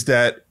is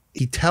that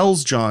he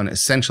tells John,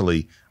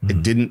 essentially, I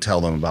didn't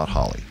tell them about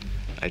Holly.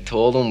 I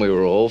told him we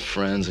were old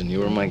friends and you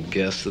were my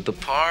guest at the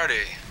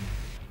party.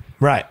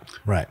 Right.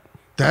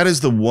 That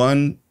is the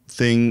one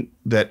thing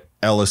that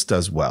Ellis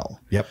does well.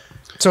 Yep.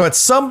 So at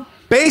some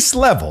base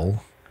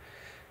level,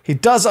 he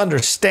does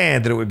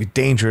understand that it would be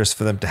dangerous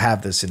for them to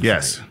have this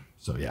information. Yes.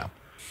 So, yeah.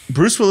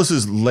 Bruce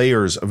Willis's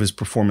layers of his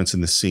performance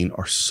in this scene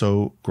are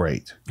so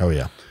great. Oh,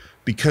 yeah.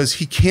 Because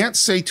he can't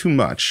say too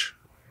much,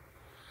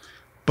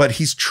 but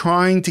he's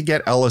trying to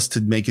get Ellis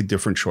to make a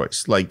different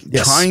choice. Like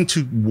trying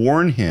to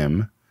warn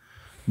him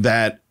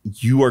that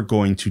you are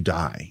going to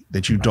die,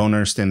 that you don't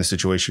understand the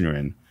situation you're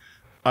in.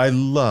 I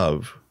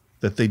love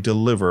that they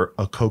deliver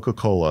a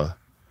Coca-Cola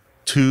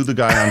to the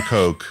guy on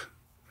Coke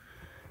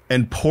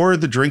and pour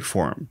the drink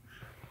for him.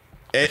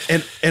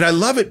 And I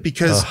love it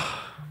because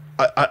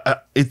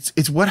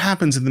it's what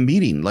happens in the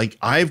meeting. Like,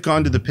 I've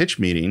gone to the pitch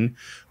meeting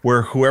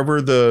where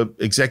whoever the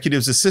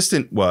executive's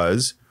assistant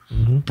was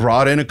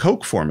brought in a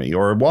Coke for me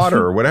or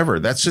water or whatever.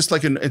 That's just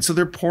like and so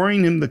they're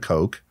pouring him the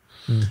Coke.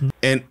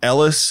 And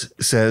Ellis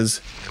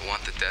says, They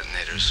want the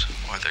detonators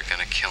or they're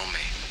going to kill me.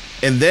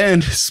 And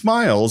then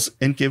smiles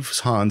and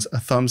gives Hans a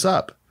thumbs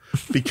up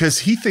because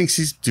he thinks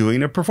he's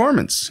doing a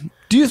performance.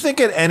 Do you think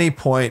at any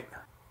point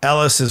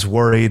Ellis is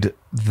worried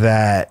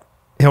that,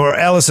 or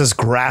Ellis is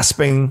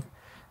grasping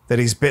that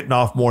he's bitten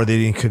off more than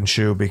he can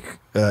chew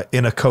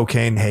in a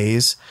cocaine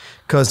haze?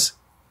 Because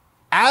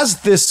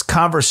as this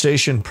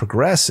conversation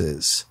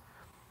progresses,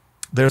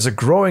 there's a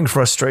growing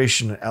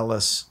frustration in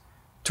Ellis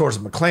towards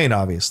McClane,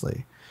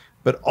 obviously,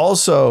 but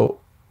also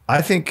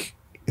I think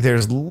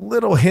there's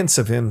little hints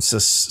of him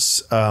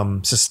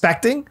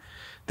suspecting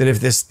that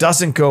if this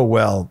doesn't go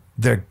well,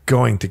 they're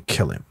going to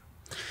kill him.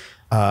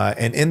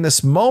 And in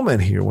this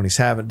moment here, when he's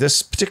having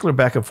this particular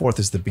back and forth,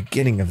 is the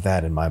beginning of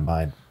that in my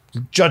mind,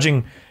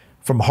 judging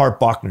from Hart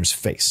Bachner's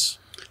face.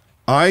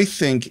 I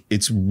think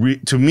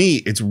to me,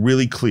 it's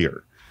really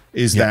clear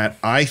is that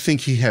I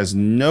think he has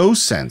no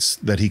sense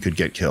that he could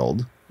get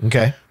killed.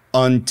 Okay.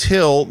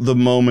 Until the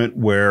moment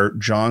where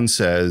John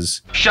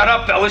says, Shut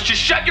up, Ellis. Just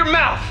shut your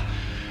mouth.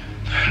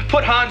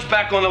 Put Hans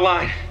back on the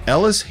line.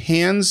 Ellis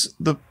hands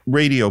the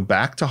radio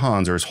back to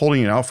Hans, or is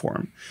holding it out for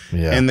him.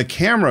 Yeah. And the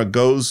camera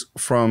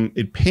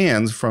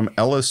pans from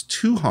Ellis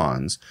to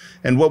Hans.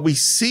 And what we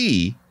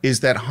see is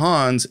that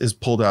Hans has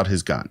pulled out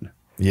his gun.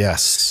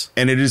 Yes.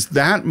 And it is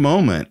that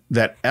moment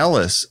that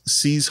Ellis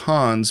sees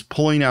Hans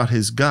pulling out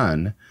his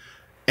gun.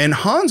 And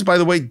Hans, by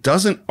the way,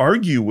 doesn't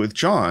argue with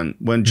John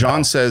when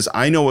John says,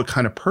 I know what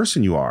kind of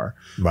person you are.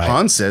 Right.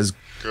 Hans says,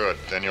 good,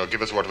 then you'll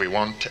give us what we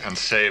want and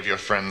save your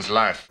friend's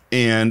life.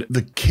 And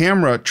the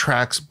camera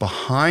tracks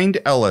behind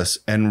Ellis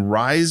and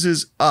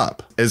rises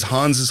up as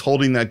Hans is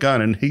holding that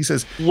gun. And he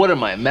says, what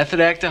am I, a method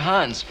actor,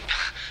 Hans?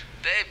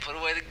 Babe, put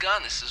away the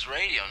gun. This is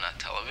radio, not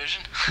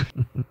television.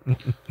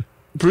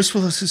 Bruce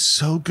Willis is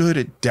so good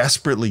at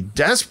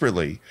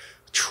desperately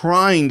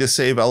trying to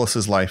save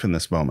Ellis's life in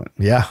this moment.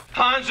 Yeah.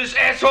 Hans, this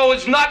asshole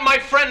is not my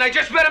friend. I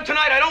just met him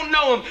tonight. I don't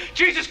know him.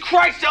 Jesus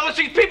Christ, Ellis,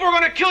 these people are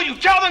going to kill you.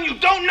 Tell them you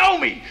don't know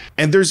me.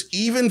 And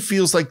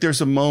feels like there's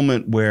a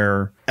moment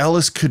where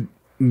Ellis could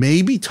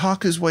maybe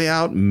talk his way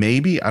out.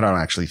 Maybe. I don't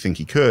actually think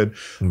he could.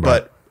 Right.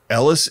 But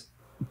Ellis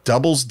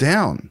doubles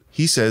down.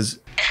 He says,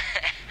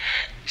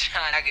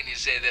 John, how can you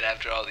say that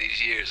after all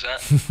these years,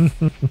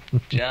 huh?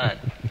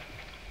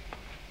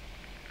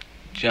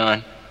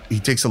 John. He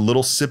takes a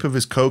little sip of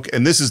his Coke,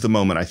 and this is the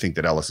moment I think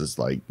that Ellis is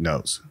like,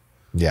 knows.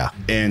 Yeah.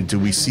 And do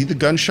we see the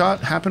gunshot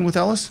happen with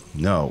Ellis?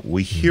 No,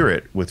 we hear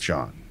it with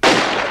John.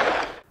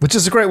 Which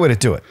is a great way to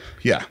do it.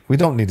 Yeah. We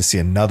don't need to see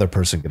another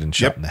person getting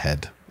shot in the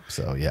head.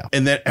 So, yeah.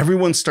 And then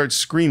everyone starts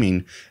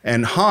screaming,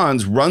 and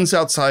Hans runs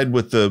outside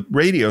with the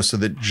radio so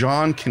that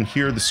John can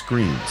hear the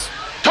screams.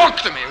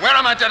 Talk to me. Where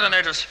are my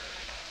detonators?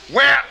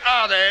 Where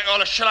are they,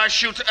 or shall I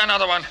shoot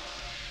another one?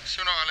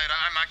 Sooner or later,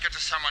 I might get to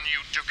someone you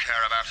do care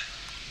about.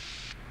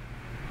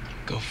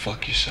 Go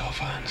fuck yourself,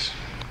 Hans.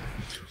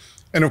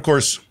 And of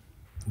course,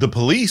 the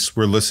police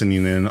were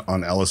listening in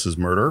on Ellis's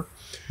murder,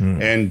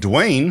 and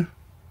Dwayne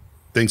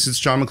thinks it's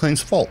John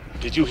McClane's fault.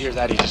 Did you hear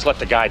that? He just let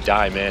the guy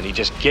die, man. He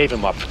just gave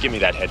him up. Give me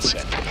that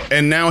headset.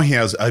 And now he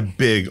has a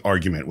big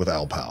argument with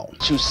Al Powell.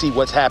 You see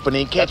what's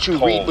happening? Can't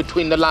you read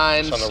between the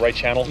lines? It's on the right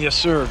channel? Yes,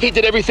 sir. He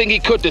did everything he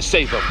could to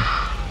save him.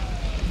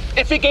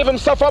 If he gave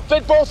himself up,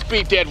 they'd both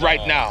be dead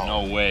right now.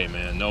 No way,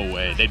 man. No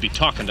way. They'd be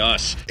talking to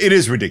us. It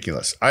is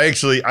ridiculous. I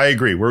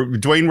agree.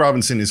 Dwayne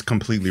Robinson is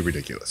completely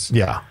ridiculous.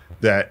 Yeah.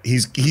 That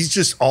he's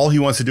just, all he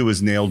wants to do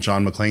is nail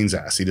John McClane's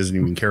ass. He doesn't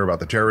even care about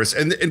the terrorists.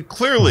 And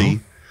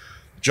clearly,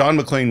 John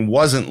McClane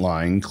wasn't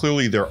lying.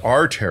 Clearly, there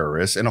are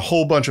terrorists, and a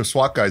whole bunch of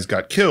SWAT guys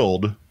got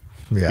killed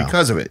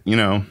because of it, you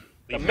know.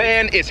 The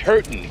man is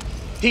hurting.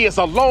 He is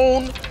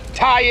alone,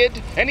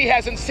 tired, and he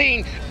hasn't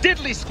seen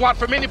diddly squat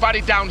from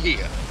anybody down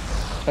here.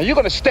 Now, you're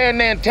going to stand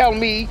there and tell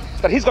me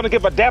that he's going to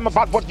give a damn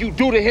about what you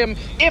do to him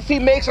if he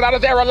makes it out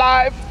of there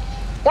alive?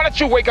 Why don't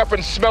you wake up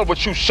and smell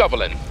what you're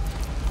shoveling?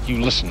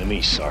 You listen to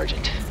me,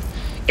 Sergeant.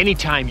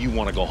 Anytime you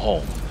want to go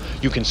home,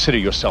 you consider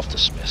yourself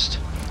dismissed.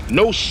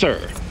 No,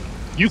 sir.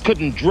 You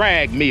couldn't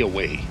drag me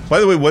away. By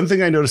the way, one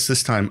thing I noticed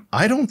this time,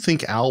 I don't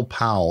think Al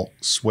Powell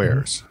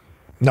swears.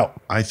 No.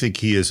 I think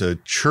he is a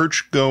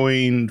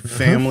church-going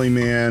family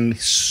man,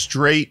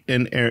 straight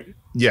and...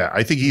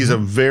 I think he's a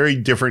very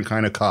different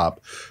kind of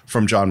cop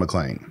from John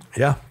McClane.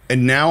 Yeah.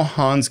 And now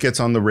Hans gets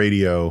on the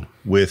radio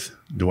with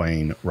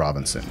Dwayne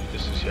Robinson.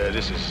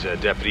 This is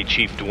Deputy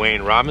Chief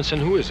Dwayne Robinson.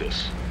 Who is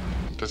this?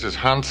 This is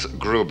Hans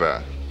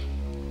Gruber.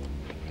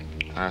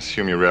 I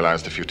assume you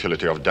realize the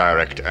futility of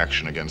direct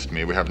action against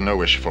me. We have no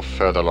wish for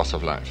further loss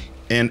of life.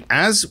 And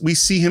as we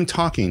see him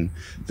talking,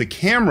 the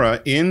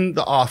camera in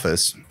the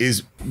office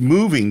is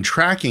moving,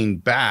 tracking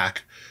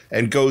back,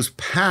 and goes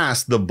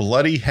past the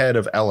bloody head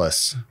of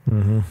Ellis.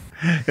 And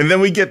then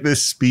we get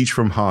this speech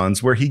from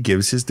Hans where he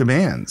gives his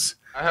demands.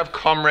 I have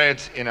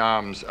comrades in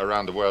arms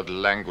around the world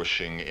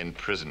languishing in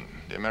prison.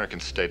 The American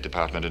State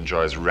Department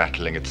enjoys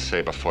rattling its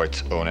saber for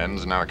its own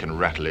ends. Now I can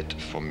rattle it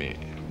for me.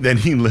 Then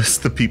he lists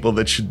the people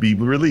that should be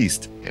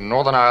released. In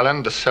Northern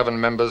Ireland, the 7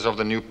 members of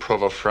the New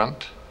Provo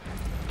Front.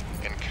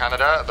 In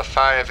Canada, the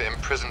 5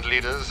 imprisoned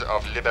leaders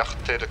of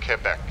Liberté de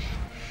Quebec.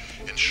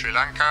 In Sri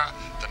Lanka,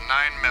 the 9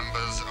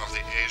 members of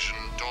the Asian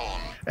Dawn.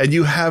 And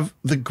you have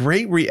the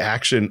great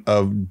reaction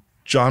of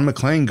John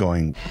McClane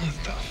going,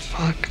 "What the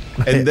fuck?"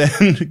 And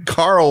then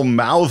Carl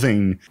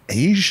mouthing,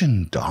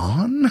 "Asian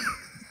Dawn?"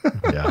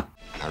 Yeah.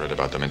 I read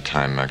about them in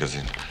Time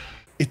magazine.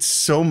 It's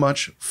so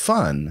much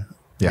fun,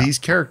 these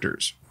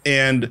characters.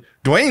 And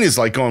Dwayne is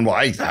like going, "Well,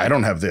 I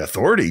don't have the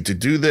authority to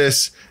do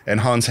this."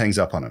 And Hans hangs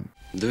up on him.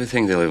 Do you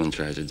think they'll even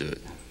try to do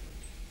it?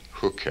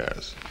 Who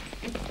cares?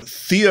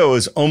 Theo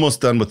is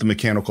almost done with the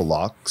mechanical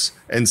locks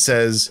and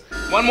says,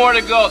 One more to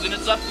go, then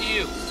it's up to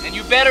you. And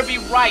you better be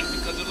right,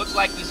 because it looks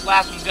like this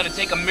last one's gonna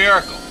take a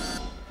miracle.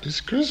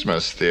 It's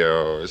Christmas,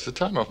 Theo. It's the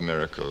time of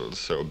miracles,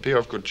 so be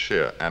of good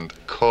cheer and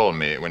call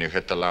me when you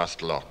hit the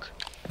last lock.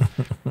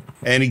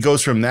 And he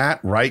goes from that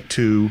right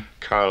to,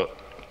 Carl,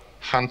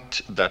 hunt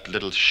that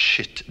little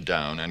shit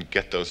down and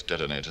get those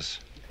detonators.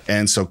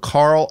 And so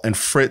Carl and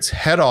Fritz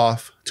head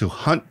off to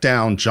hunt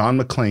down John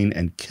McClane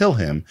and kill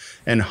him.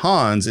 And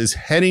Hans is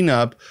heading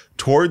up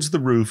towards the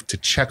roof to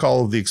check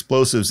all of the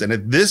explosives. And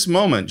at this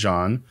moment,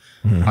 John,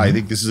 I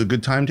think this is a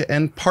good time to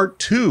end part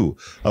 2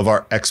 of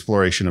our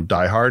exploration of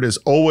Die Hard. As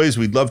always,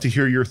 we'd love to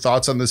hear your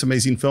thoughts on this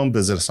amazing film.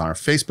 Visit us on our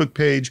Facebook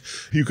page.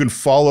 You can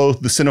follow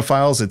the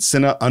Cine-Files at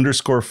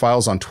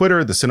Cine_Files on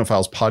Twitter, the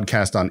Cine-Files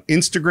podcast on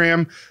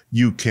Instagram.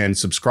 You can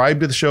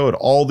subscribe to the show at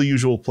all the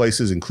usual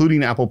places,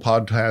 including Apple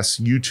Podcasts,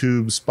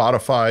 YouTube,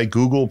 Spotify,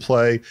 Google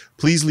Play.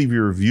 Please leave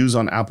your reviews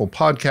on Apple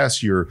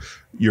Podcasts, your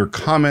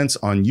comments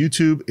on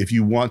YouTube. If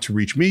you want to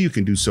reach me, you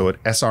can do so at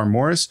SR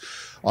Morris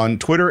on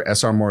Twitter,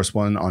 SR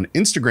Morris1 on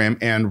Instagram.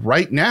 And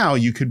right now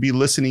you could be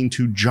listening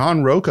to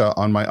John Roca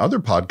on my other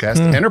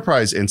podcast,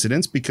 Enterprise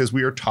Incidents, because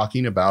we are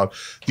talking about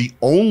the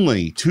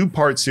only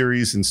 2-part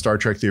series in Star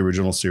Trek, the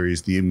original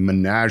series, the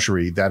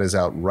Menagerie, that is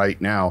out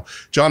right now.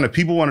 John, if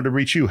people wanted to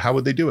reach you, how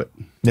would they do it?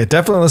 Yeah,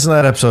 definitely listen to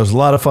that episode. It was a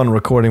lot of fun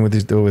recording with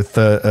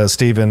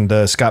Steve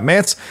and Scott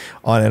Mantz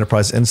on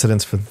Enterprise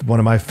Incidents for one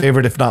of my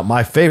favorite, if not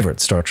my favorite,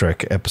 Star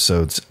Trek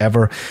episodes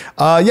ever.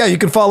 You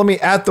can follow me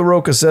at The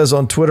Roca Says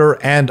on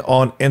Twitter and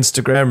on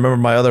Instagram. Remember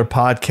my other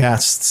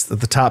podcasts,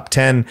 the top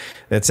 10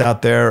 that's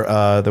out there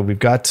that we've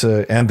got,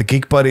 and the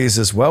Geek Buddies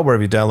as well,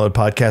 wherever you download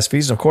podcast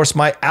feeds. And of course,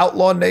 my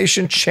Outlaw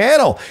Nation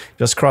channel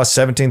just crossed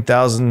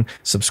 17,000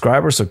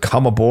 subscribers. So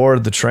come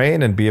aboard the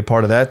train and be a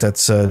part of that.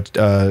 That's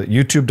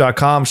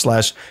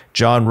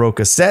youtube.com/John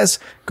Roca Says.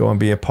 Go and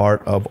be a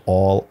part of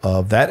all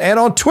of that. And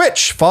on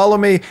Twitch, follow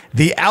me,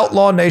 The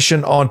Outlaw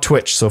Nation on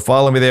Twitch. So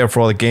follow me there for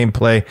all the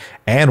gameplay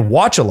and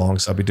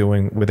watch-alongs I'll be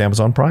doing with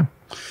Amazon Prime.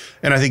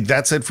 And I think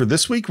that's it for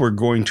this week. We're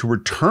going to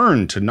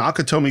return to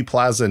Nakatomi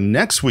Plaza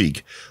next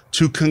week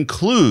to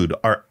conclude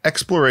our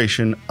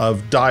exploration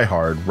of Die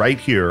Hard right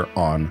here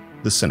on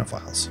the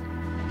Cine-Files.